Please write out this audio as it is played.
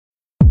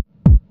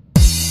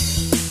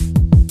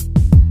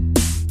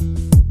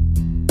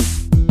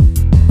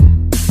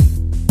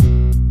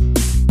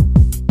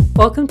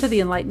Welcome to the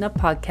Enlighten Up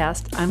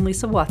podcast. I'm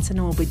Lisa Watson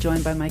and will be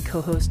joined by my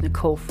co-hosts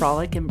Nicole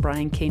Frolick and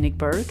Brian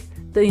Koenigberg.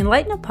 The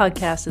Enlighten Up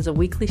podcast is a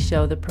weekly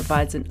show that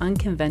provides an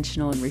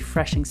unconventional and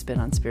refreshing spin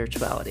on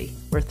spirituality,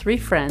 where three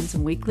friends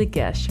and weekly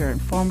guests share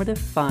informative,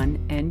 fun,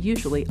 and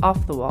usually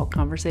off-the-wall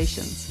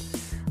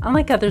conversations.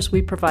 Unlike others,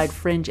 we provide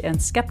fringe and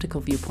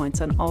skeptical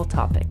viewpoints on all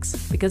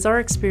topics, because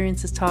our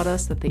experience has taught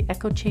us that the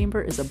echo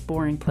chamber is a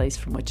boring place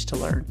from which to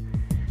learn.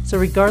 So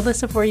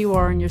regardless of where you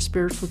are in your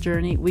spiritual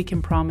journey, we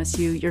can promise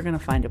you're going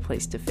to find a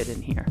place to fit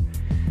in here.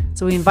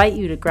 So we invite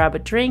you to grab a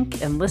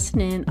drink and listen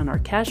in on our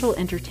casual,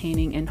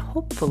 entertaining, and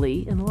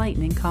hopefully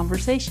enlightening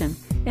conversation.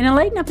 And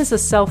Enlighten Up is a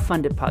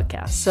self-funded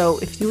podcast, so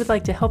if you would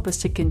like to help us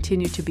to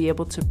continue to be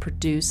able to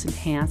produce,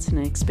 enhance, and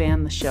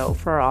expand the show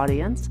for our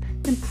audience,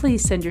 then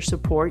please send your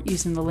support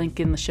using the link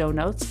in the show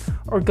notes,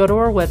 or go to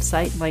our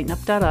website,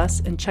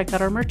 enlightenup.us, and check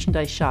out our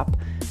merchandise shop,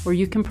 where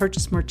you can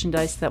purchase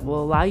merchandise that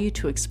will allow you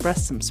to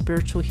express some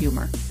spiritual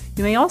humor.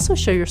 You may also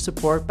show your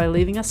support by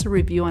leaving us a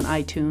review on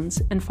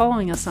iTunes and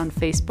following us on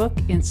Facebook,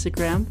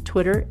 Instagram,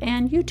 Twitter,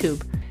 and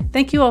YouTube.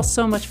 Thank you all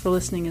so much for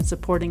listening and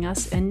supporting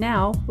us, and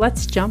now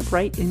let's jump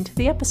right into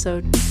the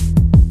episode.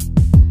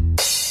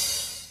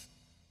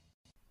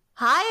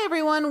 Hi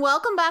everyone,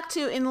 welcome back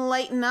to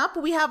Enlighten Up.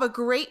 We have a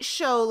great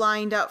show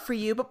lined up for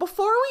you, but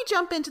before we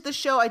jump into the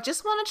show, I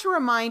just wanted to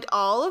remind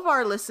all of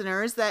our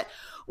listeners that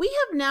we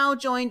have now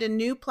joined a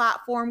new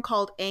platform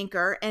called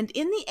Anchor, and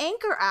in the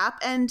Anchor app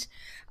and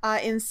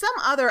in some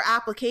other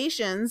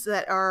applications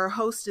that are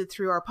hosted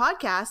through our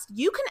podcast,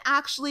 you can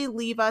actually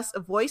leave us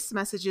voice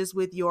messages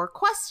with your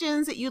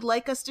questions that you'd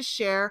like us to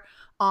share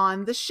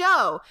on the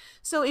show.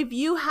 So if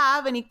you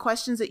have any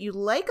questions that you'd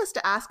like us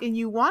to ask and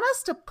you want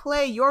us to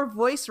play your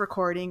voice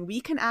recording,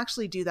 we can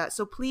actually do that.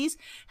 So please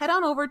head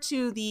on over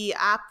to the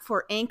app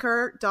for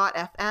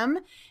anchor.fm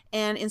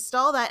and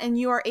install that, and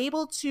you are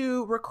able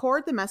to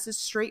record the message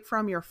straight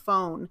from your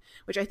phone,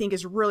 which I think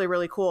is really,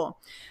 really cool.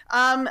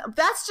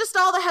 That's just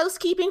all the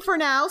housekeeping for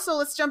now, so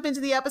let's jump into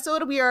the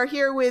episode. We are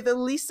here with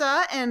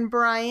Lisa and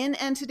Brian,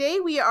 and today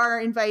we are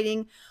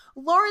inviting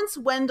Lawrence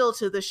Wendell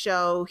to the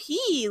show.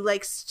 He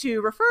likes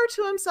to refer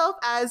to himself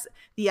as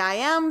the I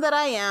am that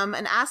I am,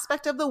 an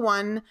aspect of the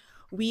one.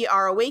 We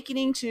are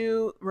awakening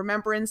to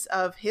remembrance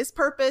of his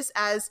purpose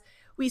as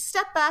we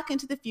step back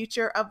into the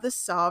future of the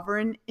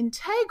sovereign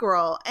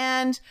integral.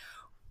 And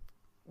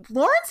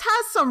Lawrence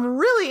has some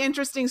really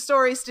interesting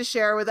stories to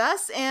share with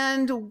us,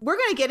 and we're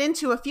going to get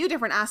into a few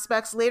different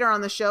aspects later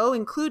on the show,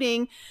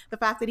 including the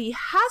fact that he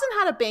hasn't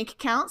had a bank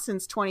account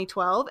since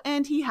 2012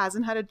 and he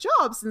hasn't had a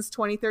job since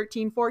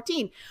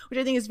 2013-14, which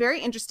I think is very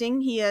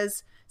interesting.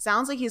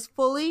 Sounds like he's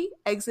fully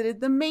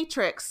exited the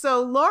matrix.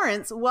 So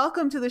Lawrence,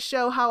 welcome to the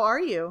show. How are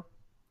you?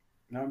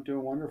 I'm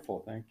doing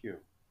wonderful. Thank you.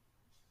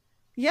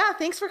 Yeah,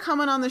 thanks for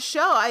coming on the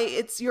show.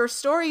 Your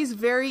story is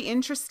very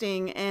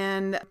interesting,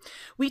 and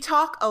we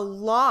talk a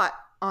lot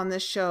on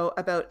this show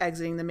about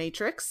exiting the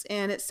matrix,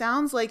 and it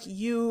sounds like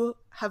you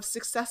have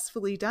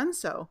successfully done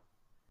so.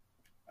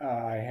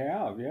 I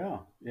have, yeah.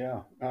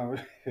 I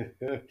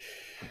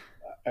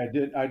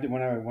did.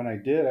 When I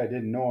did, I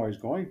didn't know I was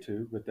going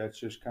to, but that's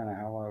just kind of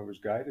how I was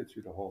guided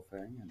through the whole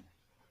thing, and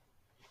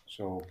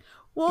so.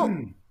 Well.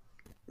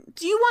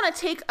 Do you want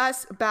to take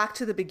us back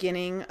to the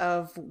beginning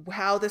of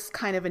how this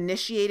kind of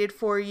initiated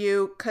for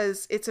you?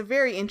 Because it's a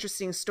very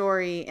interesting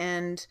story.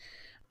 And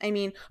I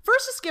mean,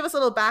 first, just give us a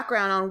little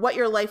background on what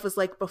your life was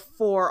like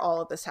before all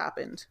of this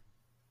happened.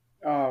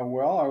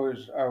 Well,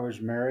 I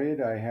was married.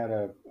 I had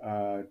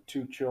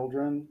two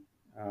children.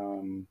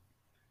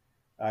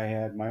 I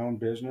had my own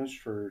business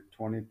for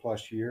 20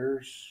 plus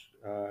years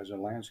as a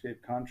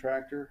landscape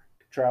contractor,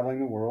 traveling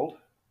the world.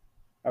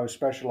 I was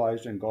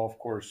specialized in golf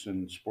course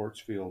and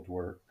sports field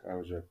work. I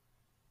was a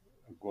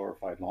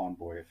glorified lawn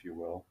boy, if you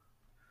will.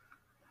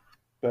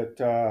 But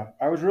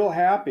I was real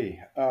happy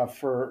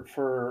for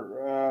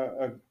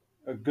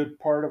a good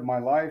part of my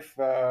life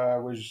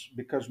was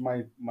because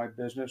my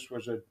business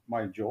was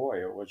my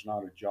joy. It was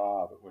not a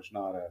job. It was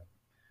not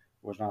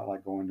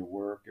like going to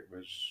work.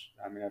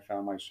 I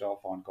found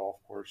myself on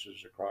golf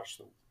courses across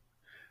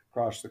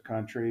the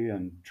country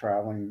and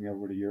traveling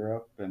over to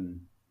Europe,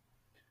 and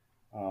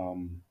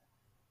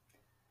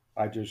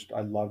I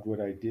loved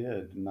what I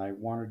did, and I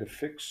wanted to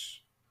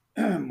fix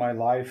my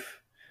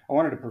life. I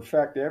wanted to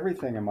perfect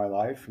everything in my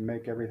life and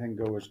make everything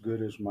go as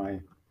good as my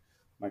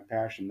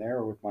passion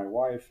there with my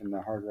wife. And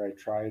the harder I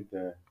tried,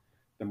 the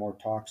more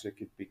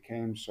toxic it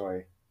became.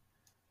 So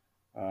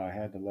I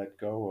had to let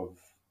go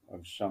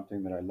of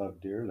something that I loved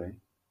dearly.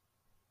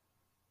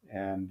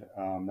 And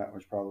that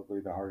was probably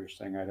the hardest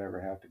thing I'd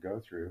ever have to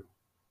go through.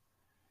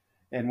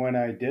 And when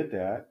I did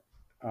that,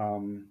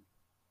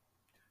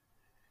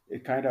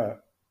 it kind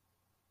of,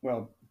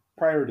 well,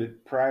 prior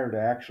to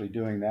actually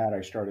doing that,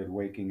 I started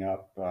waking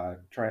up,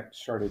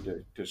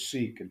 started to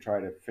seek and try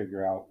to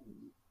figure out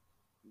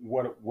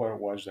what it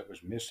was that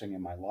was missing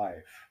in my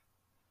life.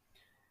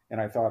 And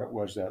I thought it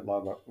was that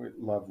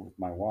love with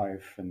my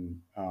wife.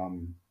 And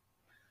long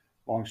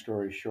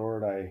story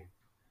short, I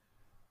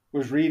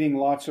was reading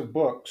lots of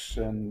books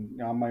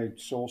and on my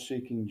soul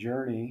seeking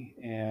journey,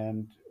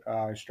 and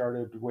I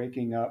started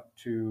waking up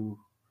to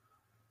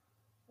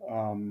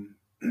um,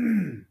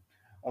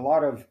 a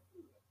lot of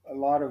a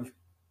lot of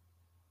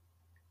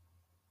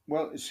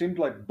well, it seemed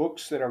like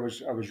books that I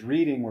was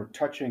reading were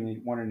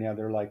touching one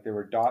another, like they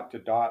were dot to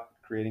dot,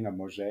 creating a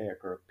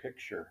mosaic or a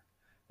picture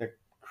that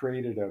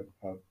created a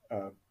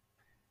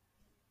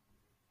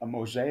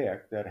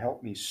mosaic that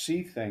helped me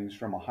see things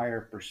from a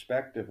higher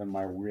perspective in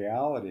my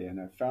reality. And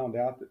I found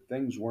out that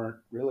things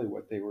weren't really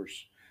what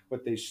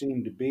they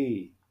seemed to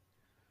be.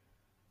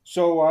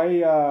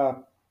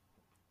 So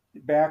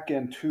back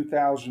in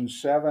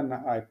 2007,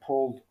 I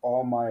pulled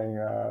all my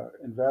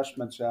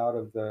investments out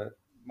of the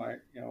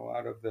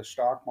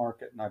stock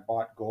market, and I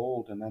bought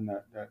gold. And then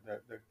the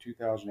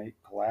 2008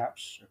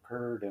 collapse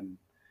occurred, and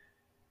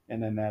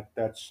then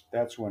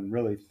that's when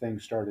really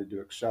things started to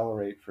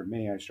accelerate for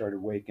me. I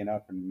started waking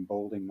up and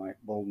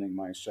boldening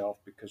myself,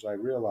 because I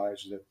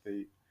realized that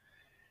the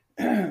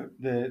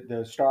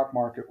the stock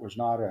market was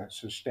not a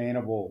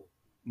sustainable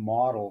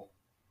model,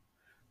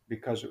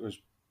 because it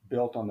was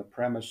built on the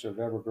premise of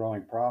ever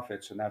growing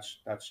profits, and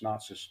that's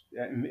not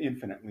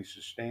infinitely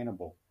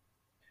sustainable.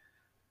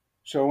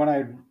 So when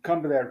I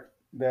come to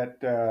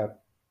that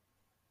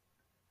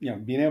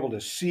being able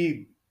to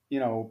see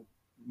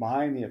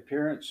behind the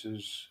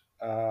appearances,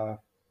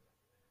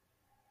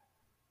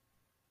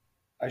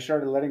 I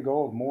started letting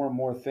go of more and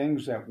more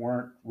things that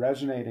weren't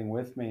resonating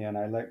with me, and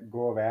I let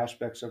go of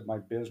aspects of my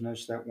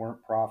business that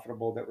weren't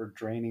profitable, that were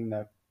draining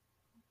the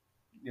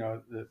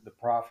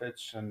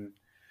profits, and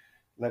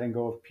letting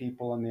go of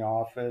people in the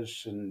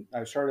office. And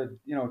I started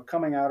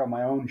coming out of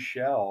my own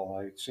shell.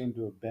 I seemed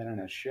to have been in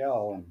a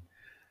shell, and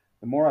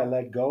the more I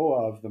let go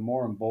of, the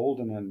more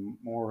emboldened and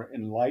more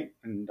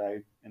enlightened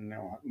the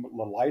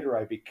lighter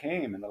I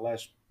became, and the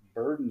less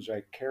burdens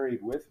I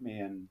carried with me,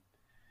 and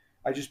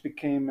I just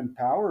became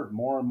empowered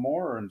more and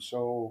more. And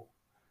so,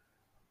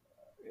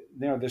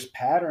 this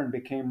pattern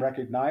became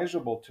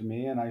recognizable to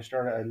me, and I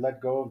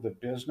let go of the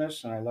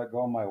business, and I let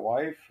go of my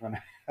wife, and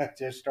I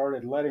just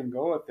started letting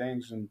go of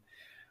things. And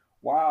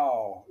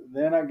wow,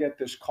 then I get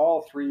this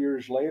call 3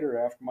 years later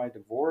after my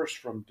divorce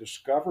from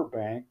Discover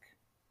Bank.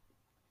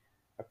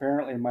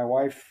 Apparently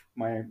my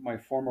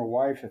former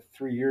wife,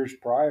 3 years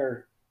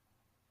prior,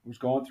 was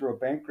going through a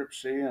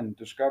bankruptcy, and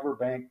Discover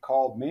Bank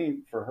called me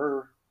for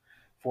her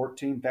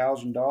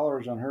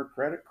 $14,000 on her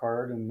credit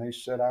card, and they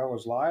said I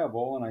was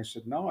liable. And I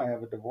said, no, I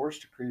have a divorce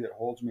decree that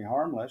holds me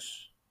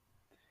harmless.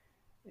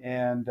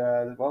 And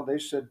well, they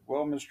said,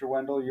 well, Mr.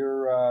 Wendell,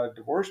 your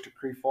divorce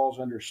decree falls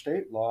under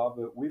state law,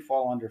 but we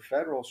fall under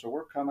federal, so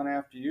we're coming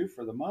after you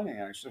for the money.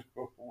 And I said,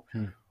 oh,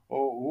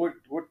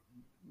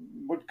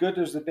 what good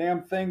does the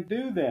damn thing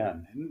do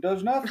then? It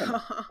does nothing.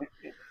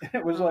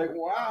 It was Oh like, my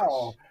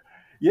wow. gosh.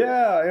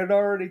 Yeah, it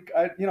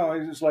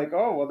was like,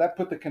 oh, well, that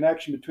put the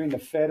connection between the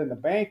Fed and the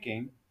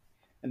banking,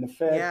 and the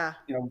Fed, Yeah.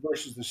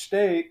 versus the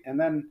state. And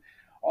then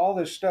all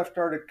this stuff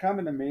started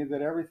coming to me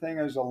that everything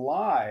is a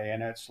lie.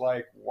 And it's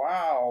like,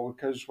 wow,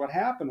 because what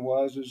happened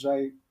is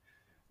I'd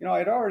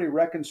already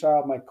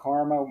reconciled my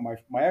karma.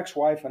 My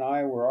ex-wife and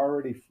I were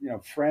already,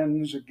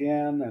 friends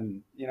again.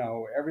 And,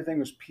 everything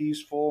was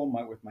peaceful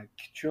with my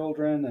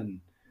children,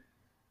 and,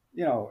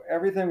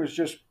 everything was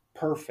just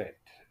perfect.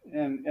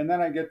 And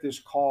then I get this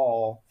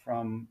call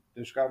from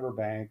Discover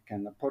Bank,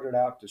 and I put it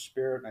out to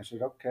Spirit, and I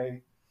said,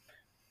 okay,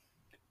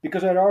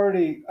 because I'd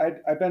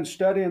been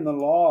studying the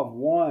law of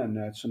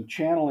one, some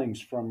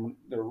channelings from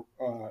the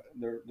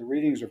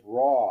readings of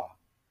Ra. Uh,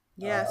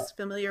 Yes,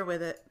 familiar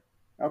with it.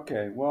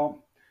 okay,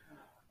 well,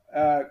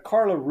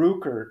 Carla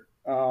Ruckert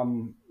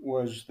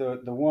was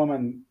the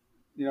woman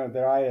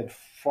that I had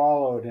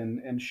followed,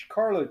 and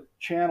Carla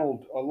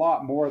channeled a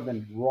lot more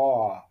than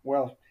Ra.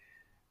 Well,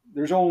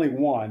 there's only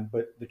one,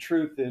 but the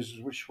truth is,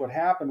 what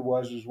happened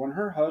is when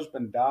her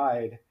husband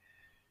died,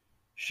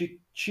 she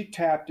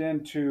tapped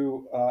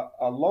into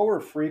a lower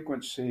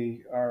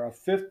frequency, or a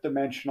fifth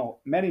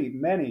dimensional,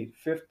 many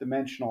fifth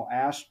dimensional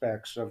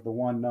aspects of the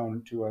one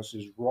known to us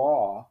as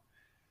Ra,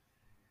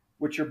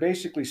 which are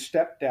basically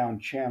step down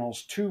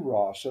channels to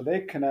Ra. So they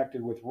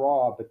connected with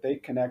Ra, but they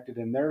connected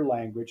in their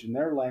language, and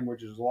their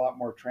language is a lot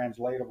more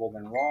translatable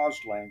than Ra's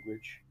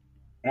language.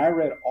 And I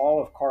read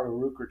all of Carla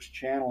Ruckert's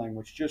channeling,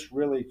 which just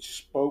really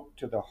spoke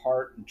to the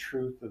heart and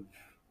truth of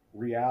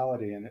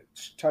reality. And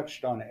it's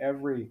touched on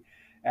every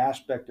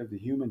aspect of the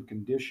human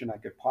condition I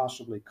could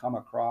possibly come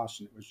across.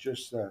 And it was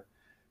just the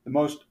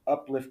most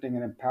uplifting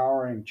and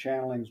empowering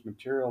channelings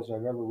materials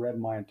I've ever read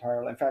in my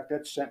entire life. In fact,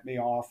 that sent me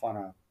off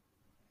on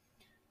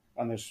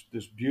this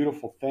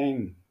beautiful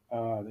thing,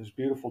 this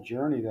beautiful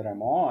journey that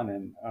I'm on.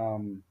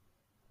 And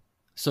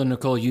So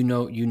Nicole, you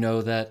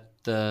know that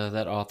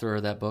author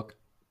of that book?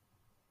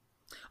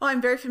 Oh,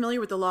 I'm very familiar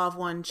with the Law of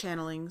One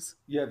channelings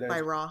yeah, by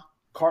there's Ra.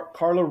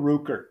 Carla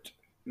Ruckert.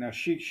 Now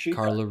she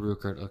Carla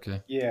Ruckert,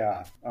 okay.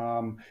 yeah,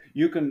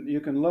 you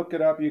can look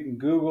it up. You can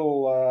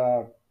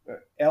Google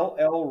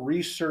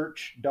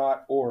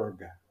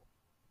llresearch.org,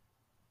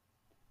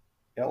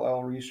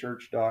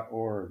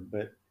 llresearch.org.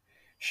 But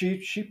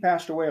she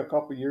passed away a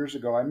couple years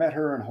ago. I met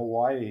her in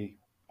Hawaii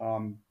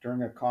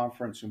during a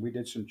conference, and we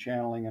did some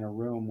channeling in a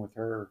room with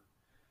her.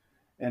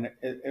 And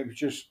it was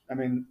just, I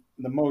mean,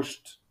 the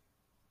most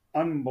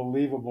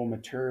unbelievable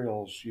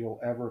materials you'll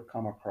ever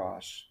come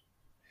across.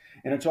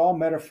 And it's all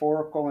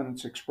metaphorical in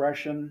its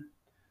expression.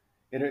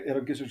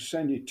 It'll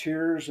send you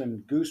tears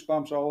and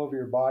goosebumps all over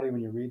your body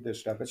when you read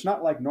this stuff. It's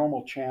not like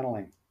normal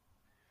channeling.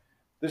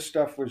 This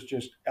stuff was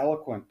just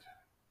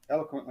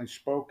eloquently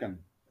spoken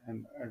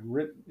and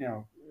written,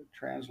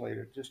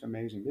 translated, just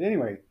amazing. But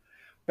anyway,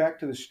 back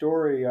to the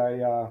story.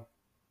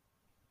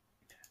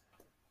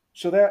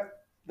 So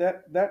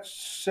that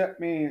set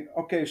me,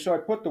 okay, so I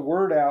put the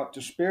word out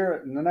to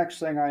spirit, and the next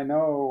thing I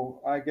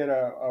know, I get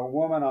a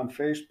woman on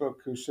Facebook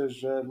who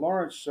says,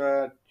 Lawrence,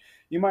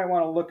 you might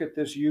want to look at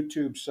this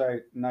YouTube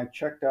site. And I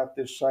checked out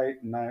this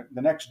site, and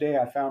the next day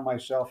I found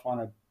myself on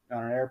an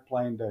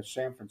airplane to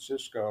San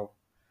Francisco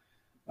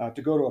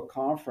to go to a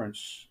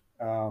conference.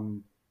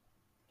 And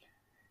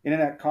in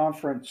that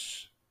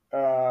conference,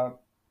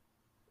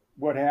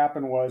 what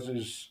happened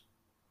was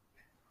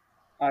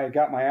I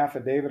got my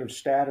affidavit of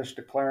status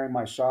declaring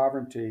my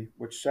sovereignty,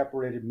 which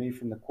separated me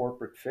from the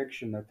corporate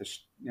fiction that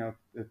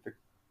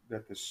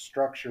the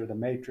structure, the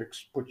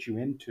matrix, puts you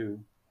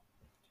into.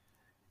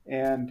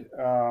 And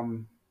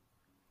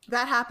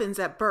that happens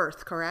at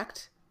birth,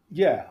 correct?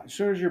 Yeah, as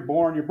soon as you're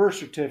born, your birth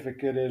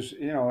certificate is,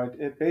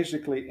 it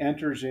basically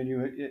enters in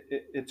you.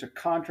 It's a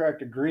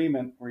contract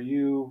agreement where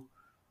you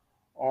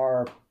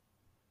are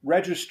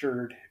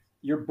registered.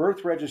 Your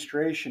birth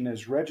registration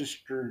is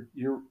registered.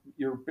 You're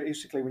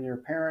basically, when your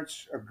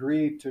parents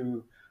agree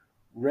to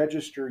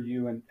register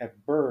you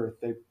at birth,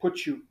 they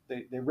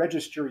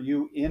register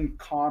you in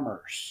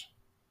commerce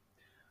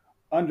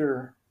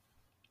under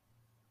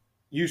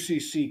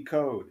UCC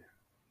code.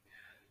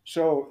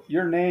 So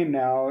your name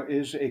now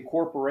is a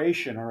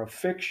corporation or a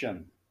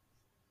fiction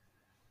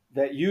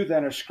that you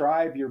then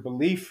ascribe your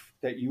belief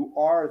that you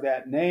are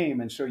that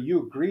name, and so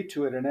you agree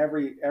to it in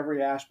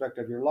every aspect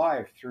of your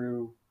life,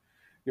 through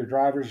your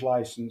driver's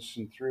license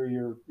and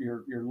through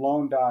your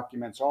loan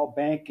documents. All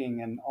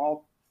banking and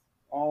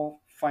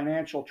all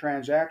financial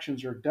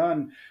transactions are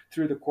done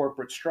through the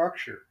corporate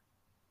structure.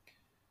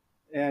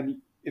 And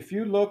if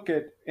you look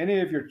at any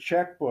of your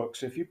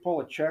checkbooks, if you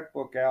pull a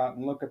checkbook out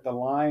and look at the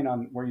line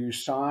on where you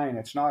sign,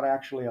 it's not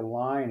actually a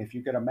line. If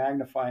you get a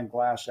magnifying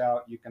glass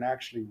out, you can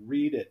actually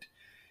read it.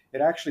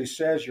 It actually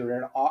says you're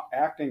an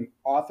acting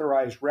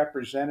authorized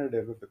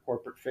representative of the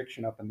corporate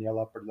fiction up in the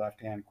upper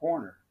left-hand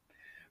corner.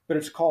 But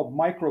it's called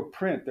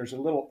microprint. There's a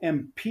little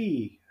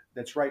MP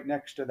that's right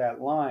next to that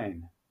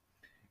line,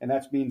 and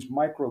that means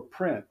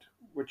microprint,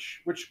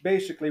 which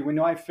basically, when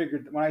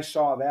I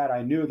saw that,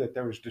 I knew that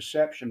there was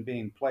deception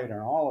being played on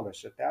all of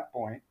us at that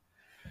point.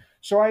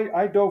 So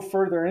I dove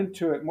further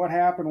into it, and what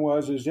happened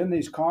was in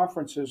these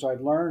conferences, I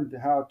learned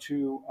how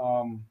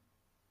to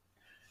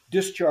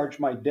discharge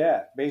my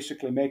debt,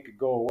 basically make it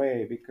go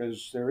away,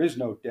 because there is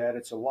no debt.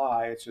 It's a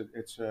lie. It's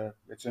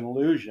an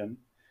illusion.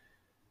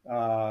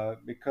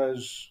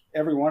 Because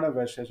every one of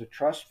us has a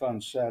trust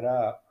fund set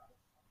up.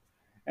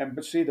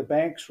 But see, the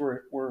banks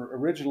were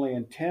originally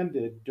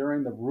intended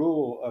during the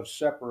rule of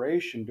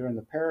separation, during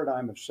the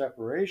paradigm of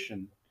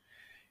separation.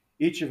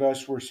 Each of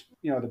us were,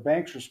 the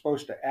banks were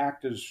supposed to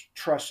act as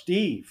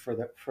trustee for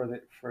the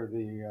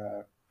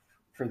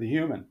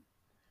human,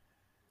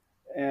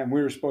 and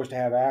we were supposed to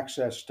have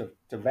access to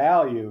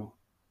value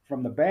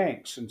from the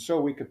banks, and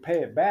so we could pay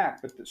it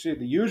back. But the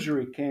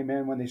usury came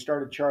in when they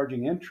started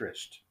charging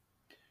interest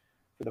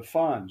for the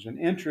funds, and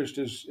interest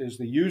is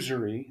the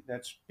usury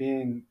that's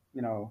being,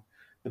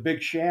 the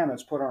big sham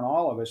that's put on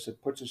all of us,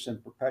 that puts us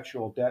in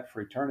perpetual debt for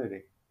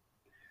eternity.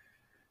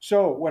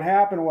 So what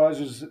happened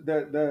was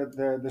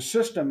the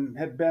system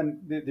had been,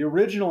 the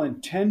original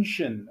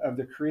intention of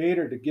the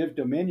creator to give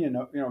dominion,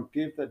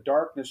 give the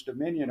darkness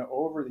dominion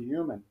over the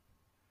human.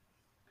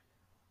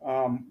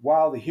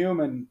 While the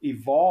human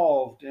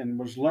evolved and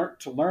was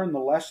learned to learn the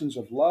lessons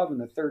of love in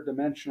the third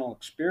dimensional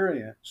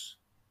experience,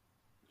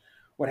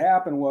 what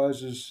happened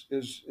was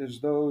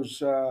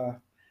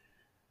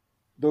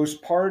those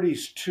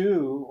parties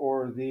to,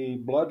 or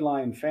the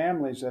bloodline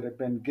families that had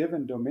been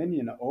given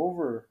dominion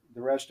over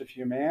the rest of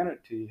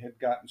humanity, had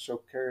gotten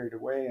so carried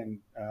away and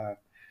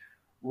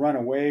run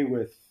away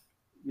with,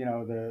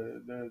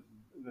 the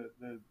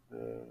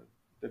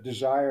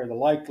desire,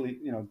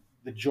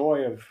 the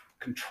joy of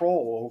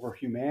control over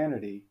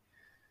humanity,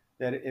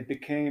 that it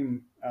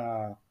became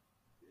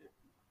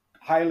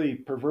highly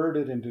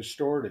perverted and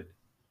distorted.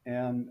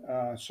 And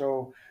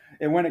so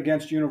it went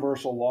against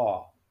universal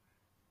law.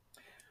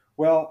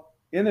 Well,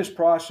 in this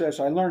process,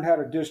 I learned how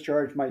to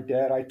discharge my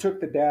debt. I took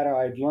the data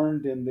I'd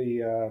learned in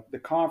the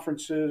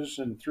conferences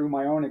and through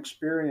my own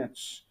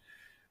experience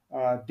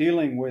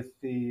dealing with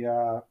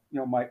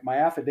my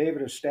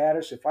affidavit of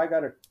status. If I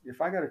got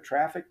a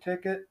traffic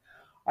ticket,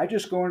 I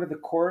just go into the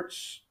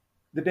courts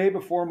the day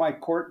before my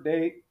court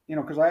date,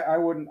 because I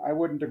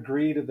wouldn't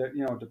agree to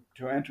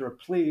to enter a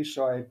plea,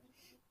 so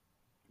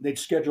they'd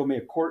schedule me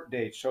a court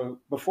date. So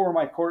before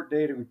my court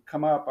date, it would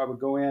come up, I would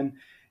go in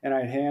and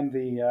I'd hand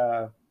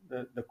the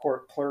the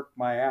court clerk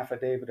my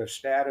affidavit of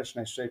status,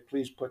 and I say,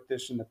 please put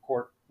this in the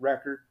court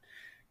record.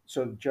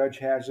 So the judge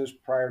has this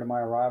prior to my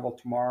arrival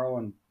tomorrow.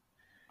 And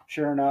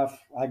sure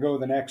enough, I go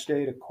the next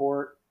day to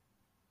court.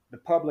 The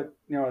public,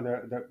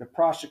 the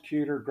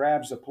prosecutor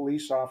grabs the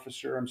police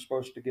officer I'm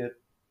supposed to get,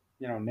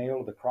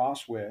 nailed to the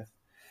cross with.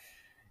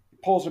 He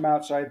pulls him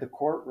outside the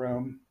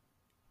courtroom.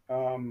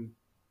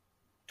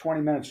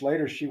 20 minutes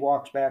later, she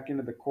walks back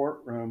into the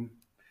courtroom.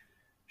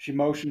 She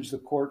motions the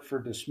court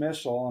for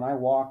dismissal, and I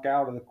walk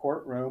out of the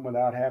courtroom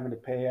without having to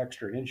pay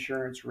extra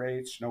insurance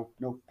rates, no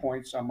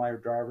points on my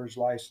driver's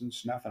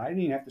license, nothing. I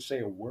didn't even have to say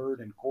a word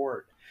in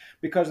court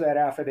because of that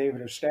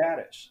affidavit of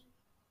status.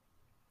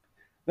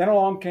 Then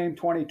along came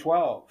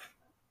 2012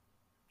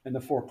 and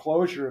the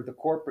foreclosure of the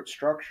corporate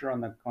structure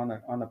on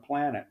the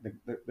planet,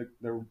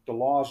 the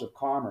laws of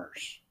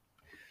commerce.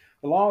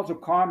 The laws of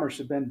commerce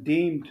have been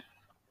deemed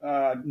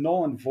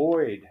null and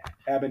void,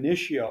 ab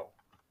initio,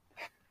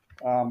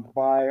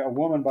 by a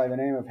woman by the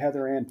name of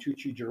Heather Ann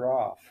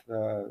Tucci-Giraffe,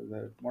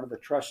 one of the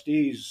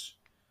trustees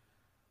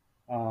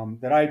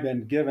that I'd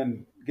been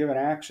given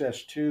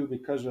access to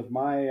because of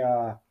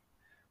my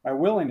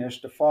willingness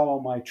to follow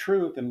my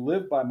truth and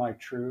live by my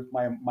truth,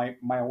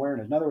 my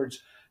awareness. In other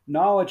words,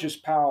 knowledge is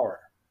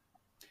power.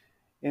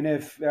 And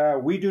if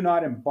we do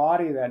not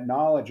embody that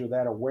knowledge or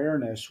that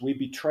awareness, we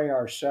betray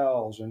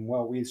ourselves and,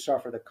 well, we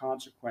suffer the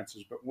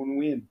consequences. But when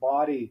we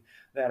embody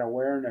that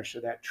awareness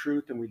or that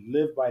truth and we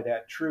live by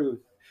that truth,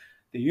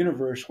 the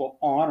universe will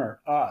honor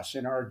us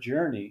in our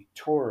journey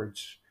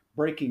towards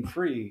breaking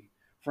free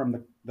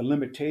from the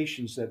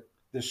limitations that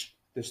this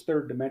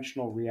third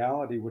dimensional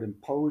reality would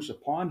impose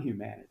upon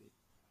humanity.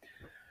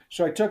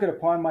 So I took it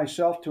upon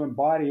myself to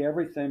embody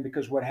everything,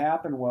 because what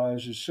happened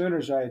was, as soon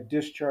as I had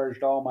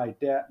discharged all my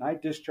debt, and I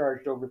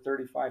discharged over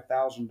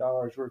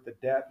 $35,000 worth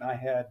of debt, and I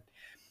had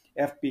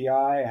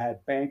FBI, I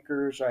had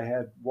bankers, I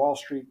had Wall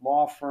Street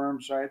law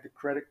firms, I had the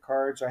credit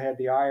cards, I had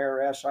the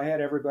IRS, I had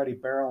everybody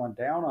barreling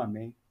down on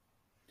me.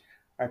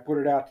 I put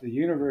it out to the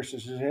universe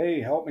and says,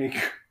 hey, help me,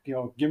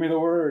 give me the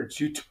words.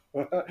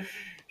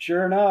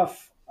 Sure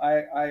enough,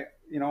 I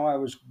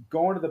was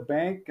going to the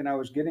bank and I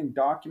was getting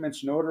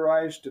documents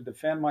notarized to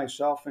defend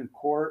myself in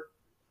court,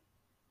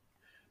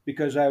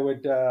 because I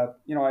would, I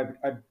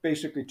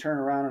basically turn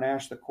around and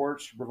ask the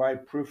courts to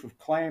provide proof of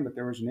claim that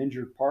there was an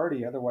injured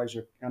party. Otherwise,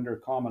 under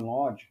common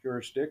law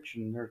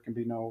jurisdiction, there can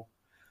be no.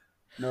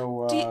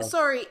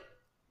 Sorry,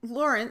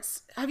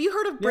 Lawrence, have you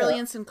heard of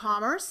Brilliance in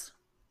Commerce?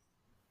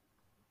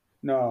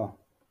 No.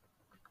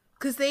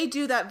 Because they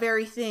do that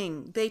very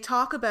thing. They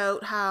talk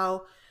about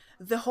how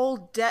the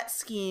whole debt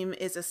scheme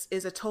is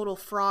a total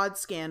fraud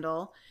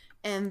scandal,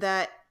 and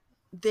that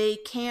they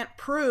can't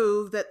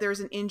prove that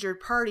there's an injured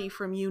party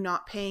from you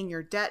not paying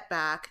your debt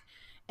back.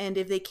 And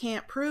if they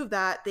can't prove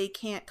that, they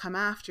can't come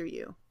after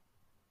you.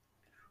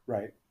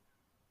 Right.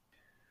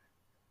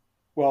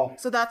 Well,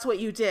 so that's what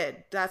you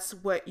did. That's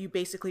what you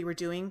basically were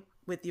doing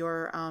with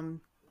your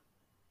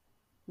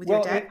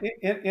your debt.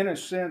 In a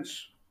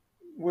sense,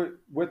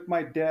 with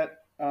my debt,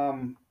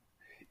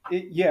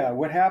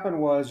 what happened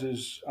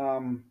was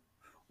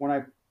when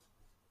I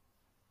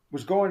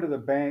was going to the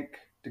bank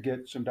to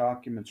get some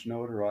documents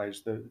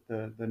notarized,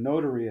 the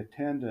notary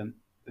attendant,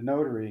 the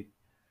notary,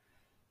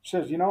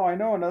 says, I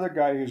know another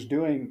guy who's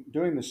doing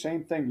the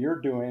same thing you're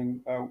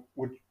doing.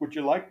 Would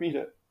you like me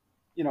to,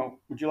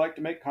 would you like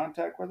to make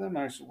contact with him? And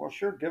I said, well,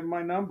 sure, give him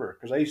my number,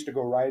 because I used to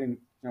go riding,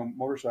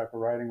 motorcycle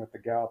riding with the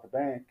gal at the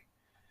bank.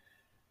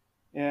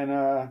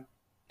 And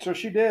so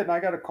she did, and I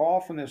got a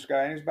call from this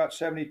guy, and he's about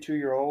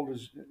 72-year-old.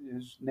 His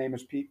name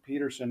is Pete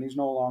Peterson. He's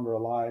no longer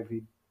alive.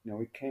 He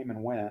came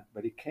and went,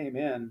 but he came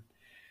in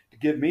to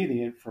give me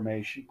the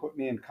information, put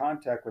me in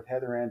contact with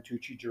Heather Ann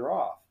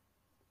Tucci-Giraffe.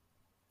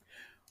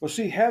 Well,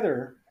 see,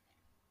 Heather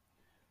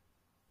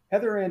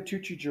Ann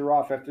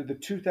Tucci-Giraffe, after the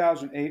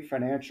 2008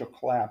 financial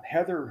collapse,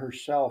 Heather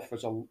herself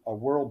was a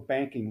world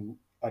banking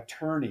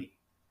attorney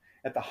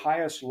at the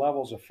highest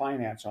levels of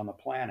finance on the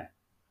planet.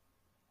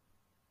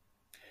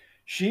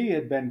 She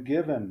had been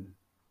given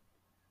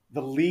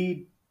the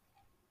lead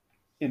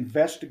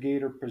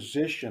investigator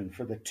position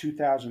for the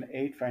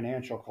 2008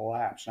 financial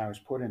collapse, and I was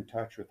put in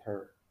touch with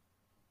her.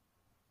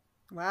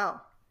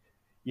 Wow.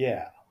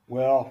 Yeah.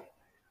 Well,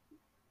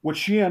 what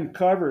she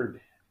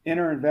uncovered in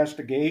her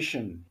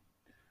investigation,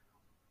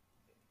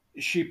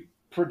 she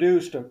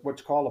produced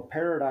what's called a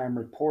paradigm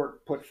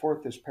report, put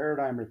forth this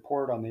paradigm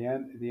report on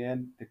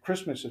the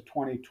Christmas of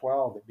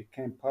 2012. It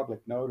became public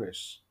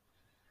notice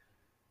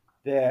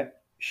that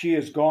she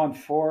has gone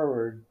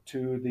forward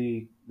to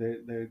the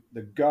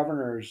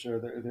governors, or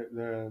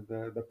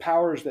the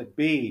powers that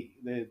be,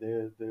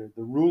 the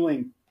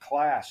ruling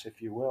class,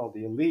 if you will,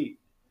 the elite,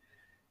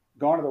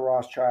 gone to the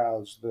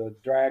Rothschilds, the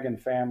Dragon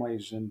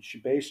families, and she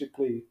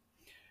basically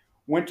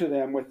went to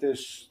them with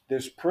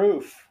this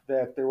proof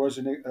that there was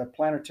a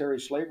planetary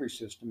slavery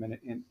system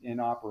in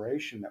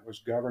operation that was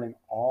governing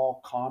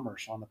all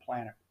commerce on the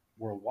planet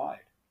worldwide.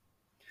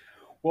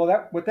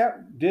 Well, what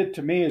that did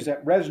to me is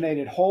that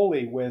resonated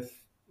wholly with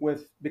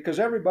because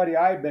everybody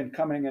I'd been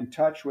coming in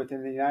touch with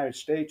in the United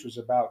States was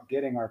about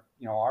getting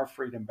our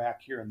freedom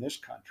back here in this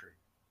country.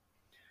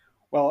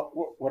 Well,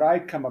 what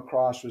I'd come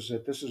across was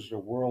that this is a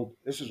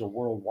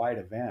worldwide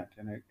event,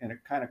 and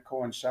it kind of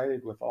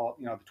coincided with all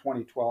the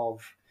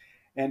 2012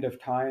 end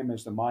of time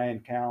as the Mayan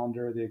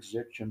calendar, the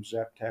Egyptian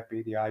Zep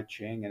Tepi, the I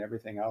Ching, and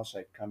everything else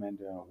I'd come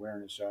into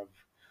awareness of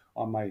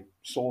on my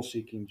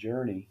soul-seeking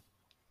journey.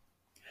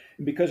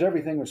 And because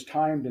everything was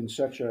timed in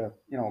such a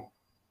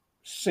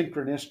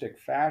synchronistic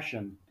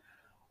fashion,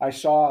 I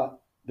saw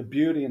the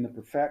beauty and the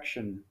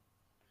perfection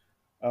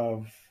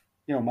of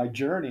my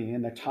journey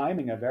and the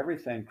timing of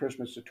everything.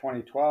 Christmas of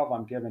 2012,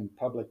 I'm given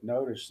public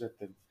notice that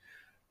the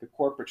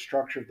corporate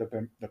structure of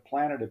the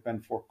planet had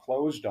been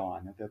foreclosed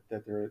on, that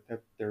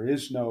there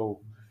is no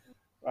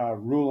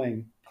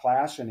ruling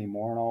class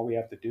anymore, and all we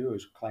have to do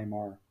is claim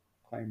our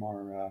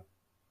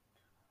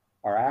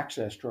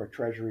access to our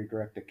Treasury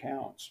Direct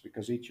accounts,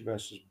 because each of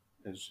us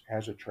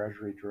has a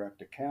Treasury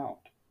Direct account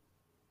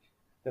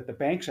that the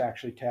banks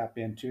actually tap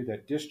into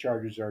that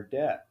discharges our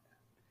debt.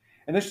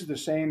 And this is the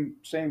same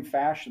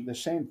fashion, the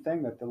same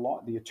thing that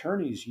the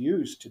attorneys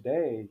use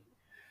today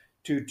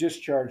to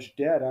discharge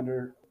debt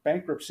under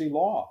bankruptcy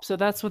law. So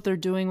that's what they're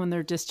doing when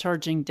they're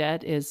discharging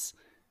debt, is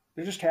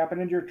they're just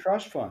tapping into your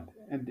trust fund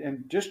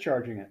and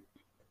discharging it,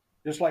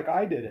 just like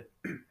I did it.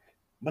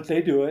 But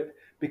they do it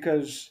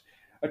because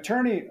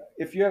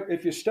if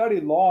you study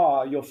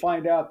law, you'll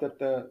find out that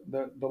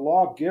the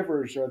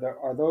lawgivers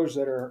are those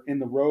that are in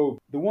the robe,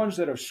 the ones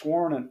that have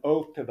sworn an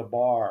oath to the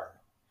bar,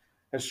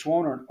 has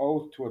sworn an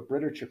oath to a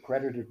British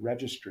accredited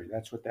registry.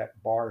 That's what that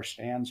bar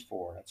stands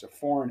for. That's a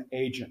foreign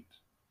agent.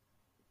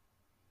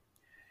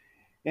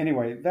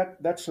 Anyway,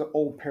 that's the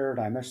old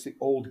paradigm. That's the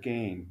old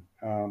game.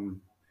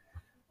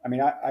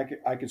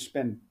 I could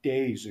spend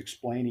days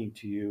explaining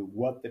to you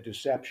what the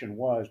deception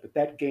was, but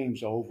that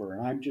game's over.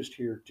 And I'm just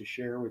here to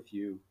share with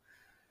you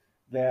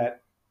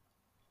that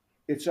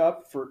it's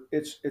up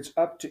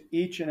to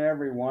each and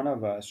every one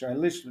of us, or at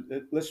least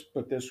let's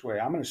put it this way.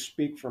 I'm going to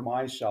speak for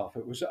myself.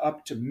 It was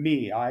up to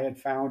me. I had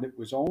found it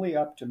was only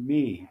up to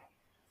me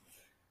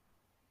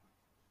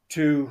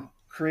to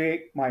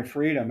create my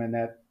freedom, and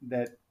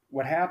that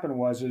what happened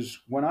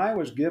is when I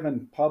was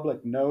given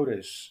public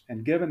notice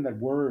and given the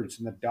words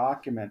and the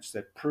documents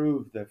that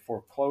proved the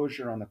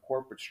foreclosure on the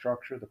corporate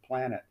structure of the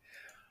planet,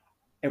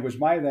 it was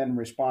my then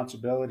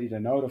responsibility to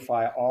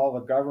notify all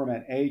the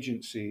government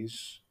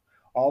agencies,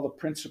 all the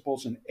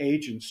principals and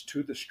agents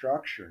to the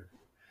structure.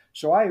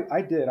 So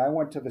I did. I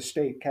went to the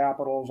state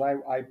capitals.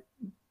 I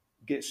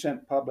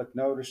sent public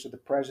notice to the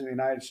President of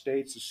the United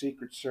States, the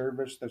Secret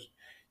Service, the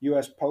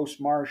U.S. Post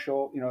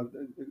Marshal,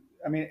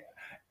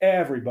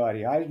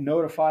 everybody. I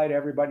notified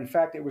everybody. In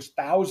fact, it was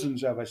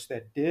thousands of us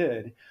that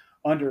did,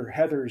 under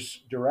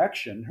Heather's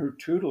direction, her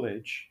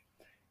tutelage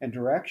and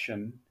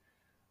direction,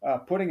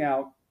 putting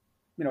out,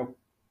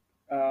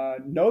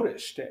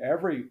 notice to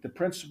the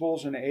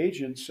principals and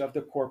agents of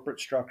the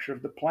corporate structure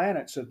of the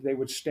planet so that they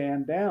would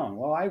stand down.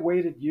 Well, I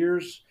waited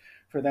years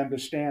for them to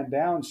stand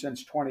down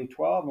since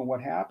 2012. And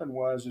what happened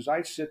is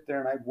I'd sit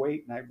there and I'd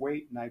wait and I'd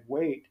wait and I'd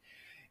wait,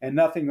 and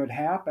nothing would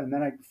happen. And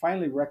then I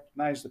finally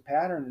recognized the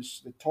pattern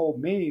that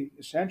told me,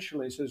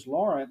 essentially, it says,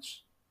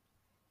 Lawrence,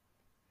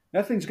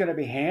 nothing's going to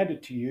be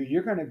handed to you.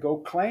 You're going to go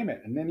claim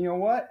it. And then you know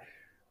what?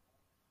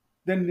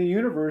 Then the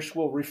universe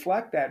will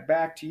reflect that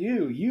back to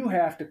you. You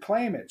have to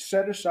claim it.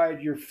 Set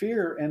aside your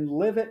fear and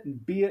live it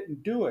and be it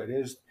and do it.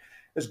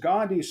 As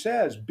Gandhi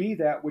says, be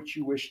that which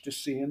you wish to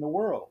see in the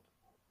world.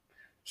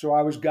 So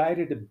I was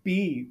guided to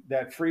be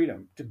that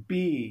freedom, to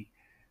be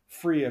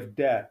free of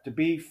debt, to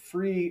be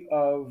free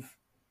of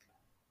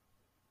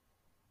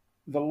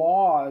the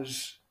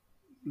laws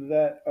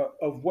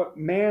of what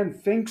man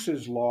thinks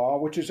is law,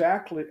 which is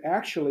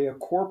actually a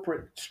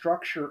corporate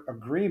structure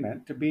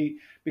agreement,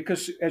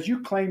 because as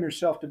you claim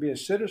yourself to be a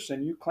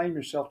citizen, you claim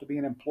yourself to be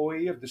an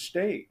employee of the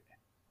state.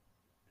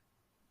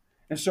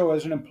 And so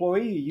as an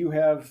employee, you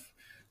have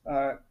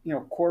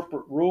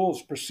corporate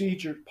rules,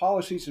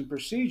 policies and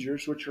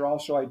procedures, which are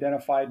also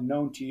identified and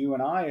known to you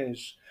and I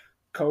as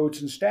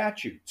codes and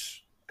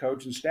statutes.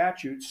 Codes and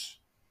statutes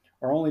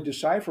are only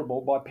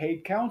decipherable by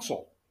paid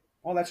counsel.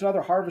 Well, that's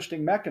another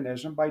harvesting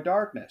mechanism by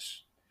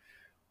darkness.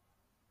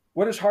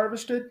 What is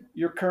harvested?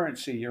 Your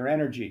currency, your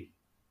energy,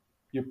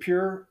 your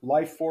pure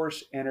life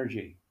force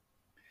energy,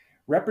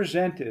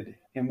 represented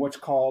in what's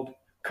called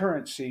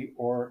currency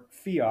or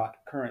fiat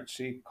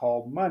currency,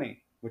 called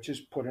money, which is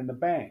put in the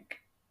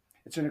bank.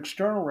 It's an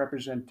external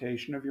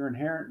representation of your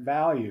inherent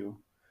value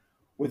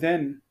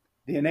within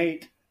the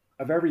innate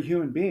of every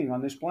human being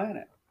on this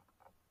planet.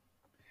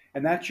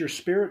 And that's your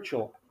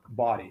spiritual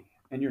body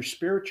and your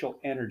spiritual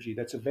energy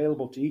that's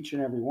available to each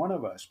and every one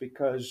of us,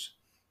 because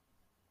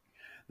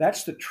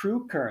that's the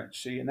true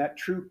currency, and that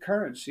true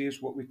currency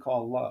is what we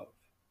call love.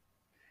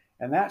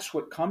 And that's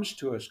what comes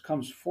to us,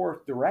 comes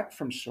forth direct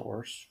from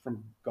source,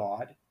 from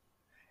God,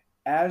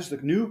 as the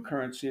new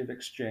currency of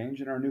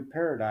exchange in our new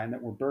paradigm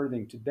that we're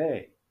birthing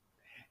today.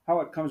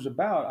 How it comes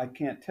about, I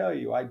can't tell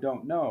you. I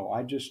don't know.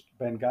 I've just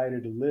been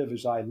guided to live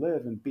as I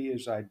live and be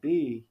as I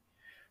be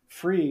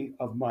free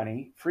of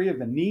money, free of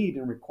the need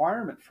and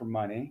requirement for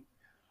money,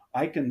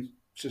 I can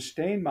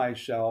sustain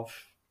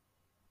myself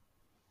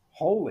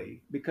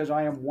wholly because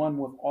I am one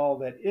with all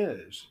that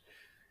is.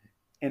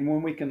 And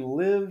when we can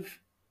live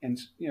and,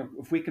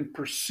 if we can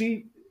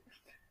perceive,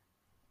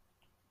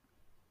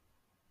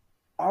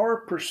 our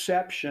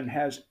perception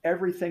has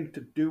everything to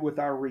do with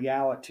our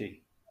reality.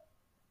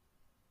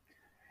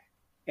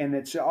 And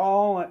it's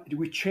all,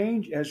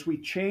 as we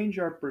change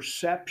our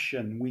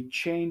perception, we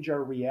change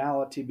our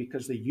reality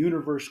because the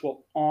universe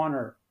will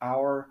honor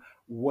our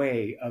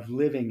way of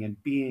living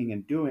and being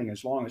and doing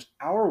as long as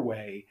our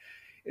way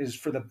is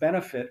for the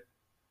benefit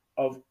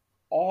of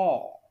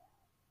all.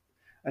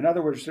 In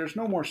other words, there's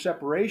no more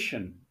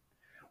separation.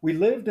 We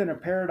lived in a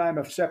paradigm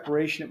of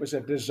separation. It was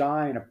a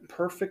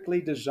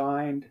perfectly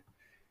designed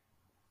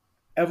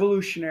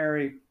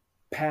evolutionary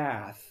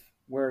path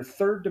where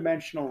third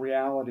dimensional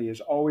reality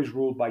is always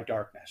ruled by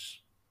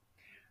darkness.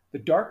 The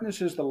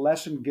darkness is the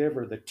lesson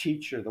giver, the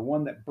teacher, the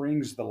one that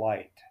brings the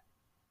light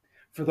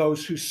for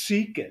those who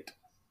seek it.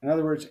 In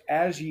other words,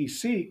 as ye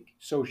seek,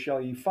 so shall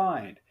ye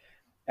find.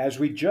 As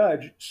we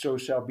judge, so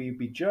shall we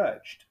be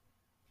judged.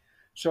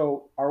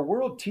 So our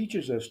world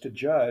teaches us to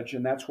judge,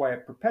 and that's why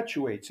it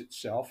perpetuates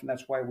itself, and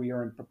that's why we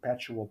are in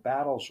perpetual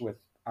battles with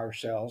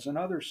ourselves and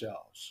other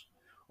selves,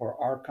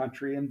 or our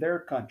country and their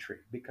country,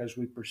 because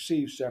we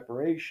perceive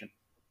separation.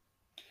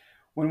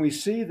 When we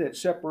see that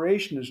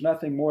separation is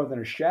nothing more than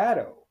a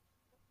shadow,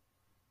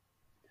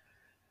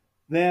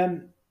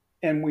 then,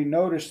 and we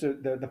notice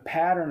the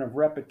pattern of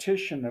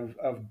repetition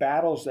of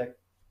battles that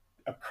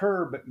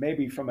occur, but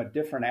maybe from a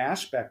different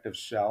aspect of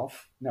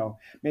self,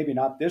 maybe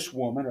not this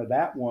woman or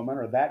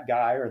that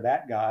guy or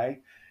that guy,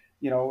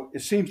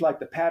 it seems like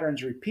the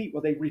patterns repeat.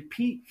 Well, they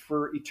repeat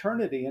for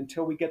eternity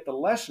until we get the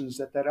lessons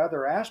that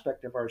other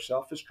aspect of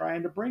ourself is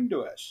trying to bring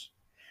to us.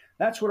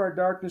 That's what our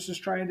darkness is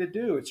trying to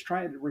do. It's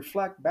trying to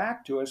reflect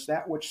back to us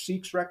that which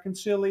seeks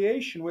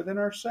reconciliation within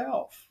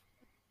ourselves.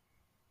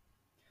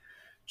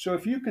 So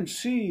if you can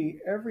see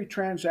every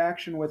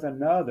transaction with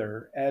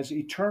another as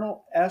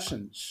eternal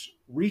essence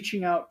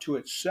reaching out to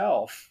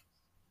itself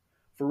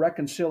for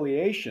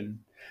reconciliation,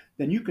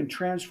 then you can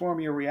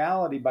transform your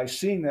reality by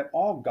seeing that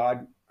all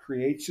God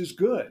creates is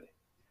good.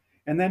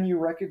 And then you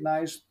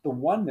recognize the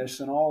oneness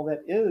in all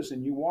that is,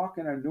 and you walk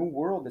in a new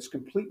world that's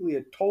completely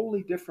a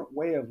totally different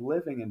way of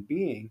living and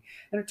being.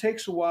 And it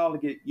takes a while to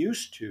get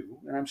used to,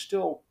 and I'm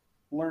still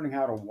learning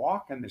how to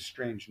walk in this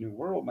strange new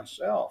world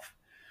myself.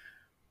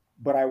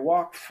 But I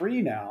walk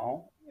free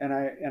now, and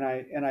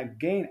I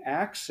gain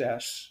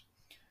access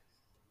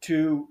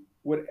to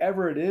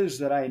whatever it is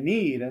that I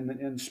need.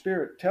 And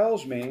Spirit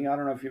tells me, I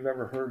don't know if you've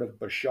ever heard of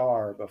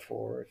Bashar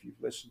before, if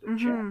you've listened to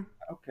Chan.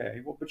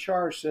 Okay, well,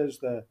 Bashar says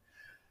the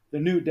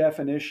new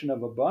definition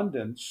of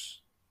abundance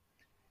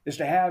is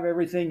to have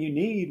everything you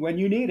need when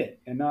you need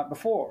it and not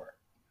before.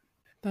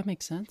 That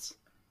makes sense.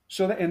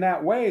 So that in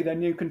that way,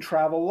 then you can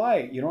travel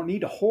light. You don't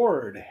need to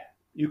hoard.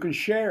 You can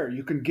share,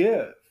 you can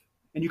give,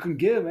 and you can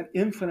give an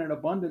infinite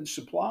abundant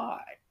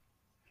supply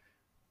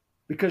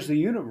because the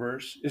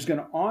universe is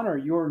going to honor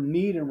your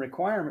need and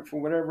requirement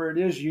for whatever it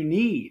is you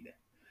need.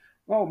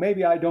 Well,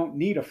 maybe I don't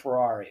need a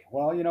Ferrari.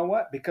 Well, you know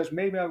what? Because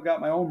maybe I've got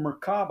my own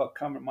Merkaba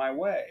coming my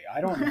way.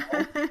 I don't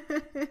know.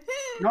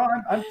 No,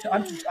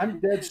 I'm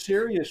dead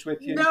serious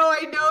with you. No,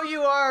 I know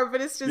you are, but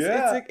it's just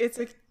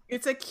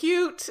it's a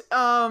cute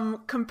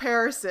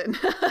comparison.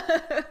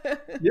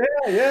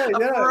 Yeah. A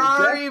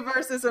Ferrari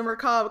versus a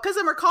Merkaba, because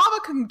a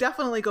Merkaba can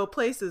definitely go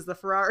places the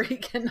Ferrari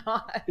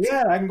cannot.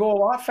 Yeah, I can go a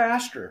lot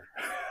faster.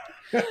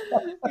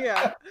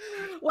 Yeah.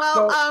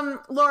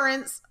 Well,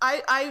 Lawrence,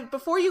 I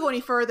before you go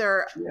any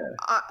further,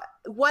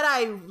 what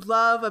I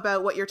love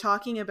about what you're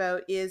talking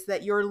about is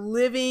that you're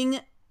living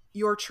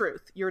your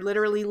truth. You're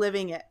literally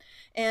living it.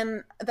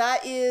 And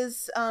that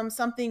is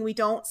something we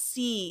don't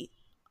see,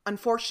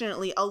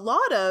 unfortunately, a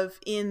lot of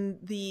in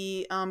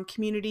the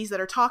communities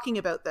that are talking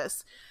about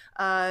this.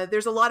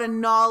 There's a lot of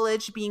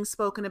knowledge being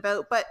spoken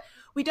about, but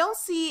we don't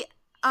see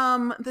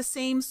the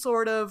same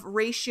sort of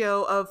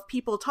ratio of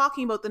people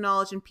talking about the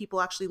knowledge and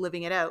people actually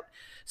living it out.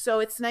 So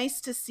it's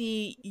nice to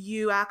see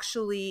you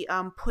actually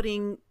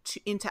putting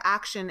into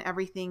action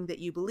everything that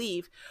you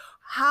believe.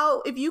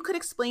 If you could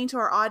explain to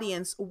our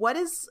audience, what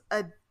is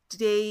a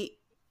day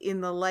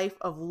in the life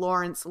of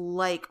Lawrence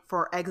like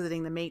for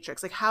exiting the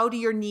matrix? Like, how do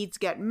your needs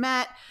get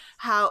met?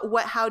 How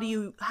do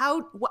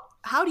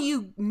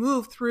you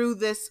move through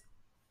this,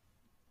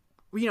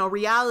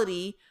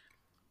 reality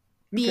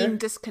being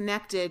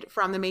disconnected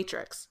from the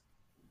matrix?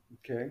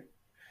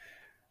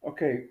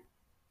 Okay.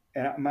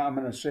 And I'm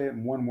going to say it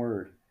in one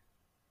word: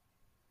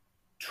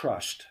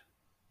 trust.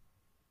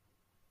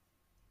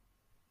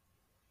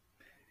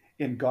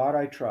 In God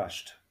I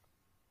trust.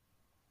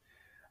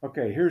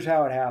 Okay, here's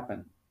how it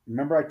happened.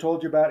 Remember I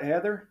told you about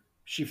Heather?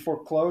 She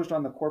foreclosed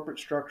on the corporate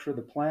structure of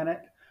the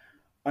planet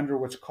under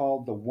what's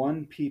called the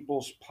One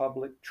People's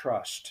Public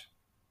Trust.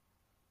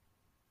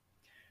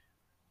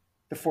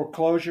 The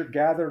foreclosure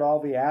gathered all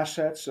the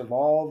assets of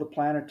all the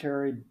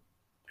planetary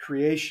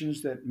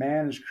creations that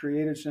man has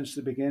created since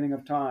the beginning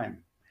of time.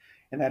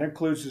 And that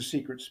includes the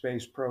secret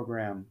space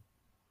program.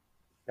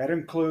 That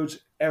includes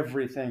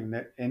everything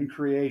that in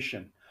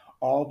creation,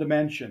 all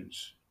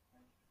dimensions,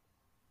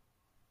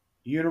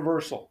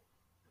 universal.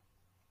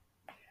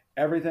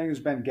 Everything has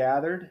been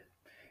gathered,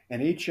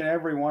 and each and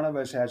every one of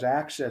us has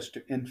access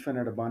to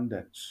infinite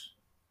abundance.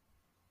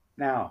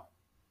 Now,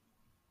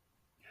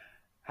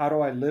 how do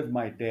I live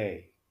my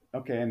day?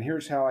 Okay, and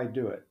here's how I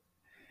do it.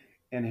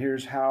 And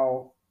here's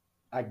how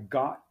I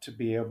got to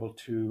be able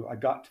to, I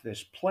got to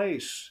this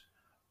place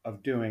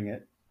of doing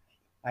it.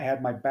 I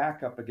had my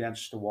back up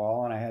against the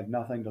wall and I had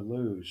nothing to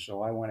lose.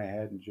 So I went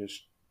ahead and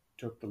just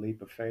took the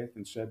leap of faith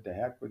and said, to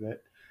heck with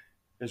it,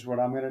 is what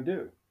I'm going to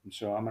do. And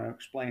so I'm going to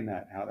explain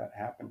that, how that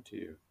happened to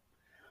you.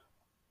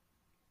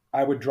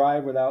 I would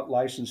drive without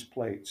license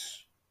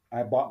plates.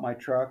 I bought my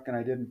truck and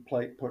I didn't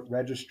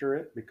register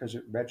it because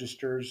it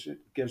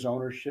gives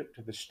ownership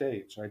to the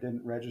state. So I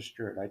didn't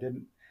register it. I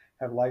didn't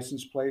have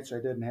license plates. I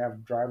didn't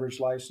have driver's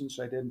license.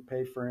 I didn't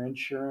pay for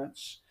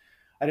insurance.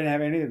 I didn't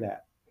have any of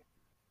that.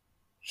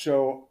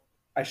 So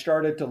I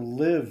started to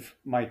live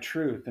my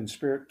truth, and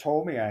Spirit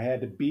told me I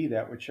had to be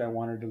that which I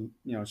wanted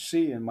to,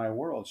 see in my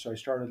world. So I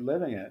started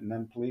living it, and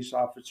then police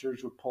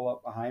officers would pull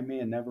up behind me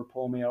and never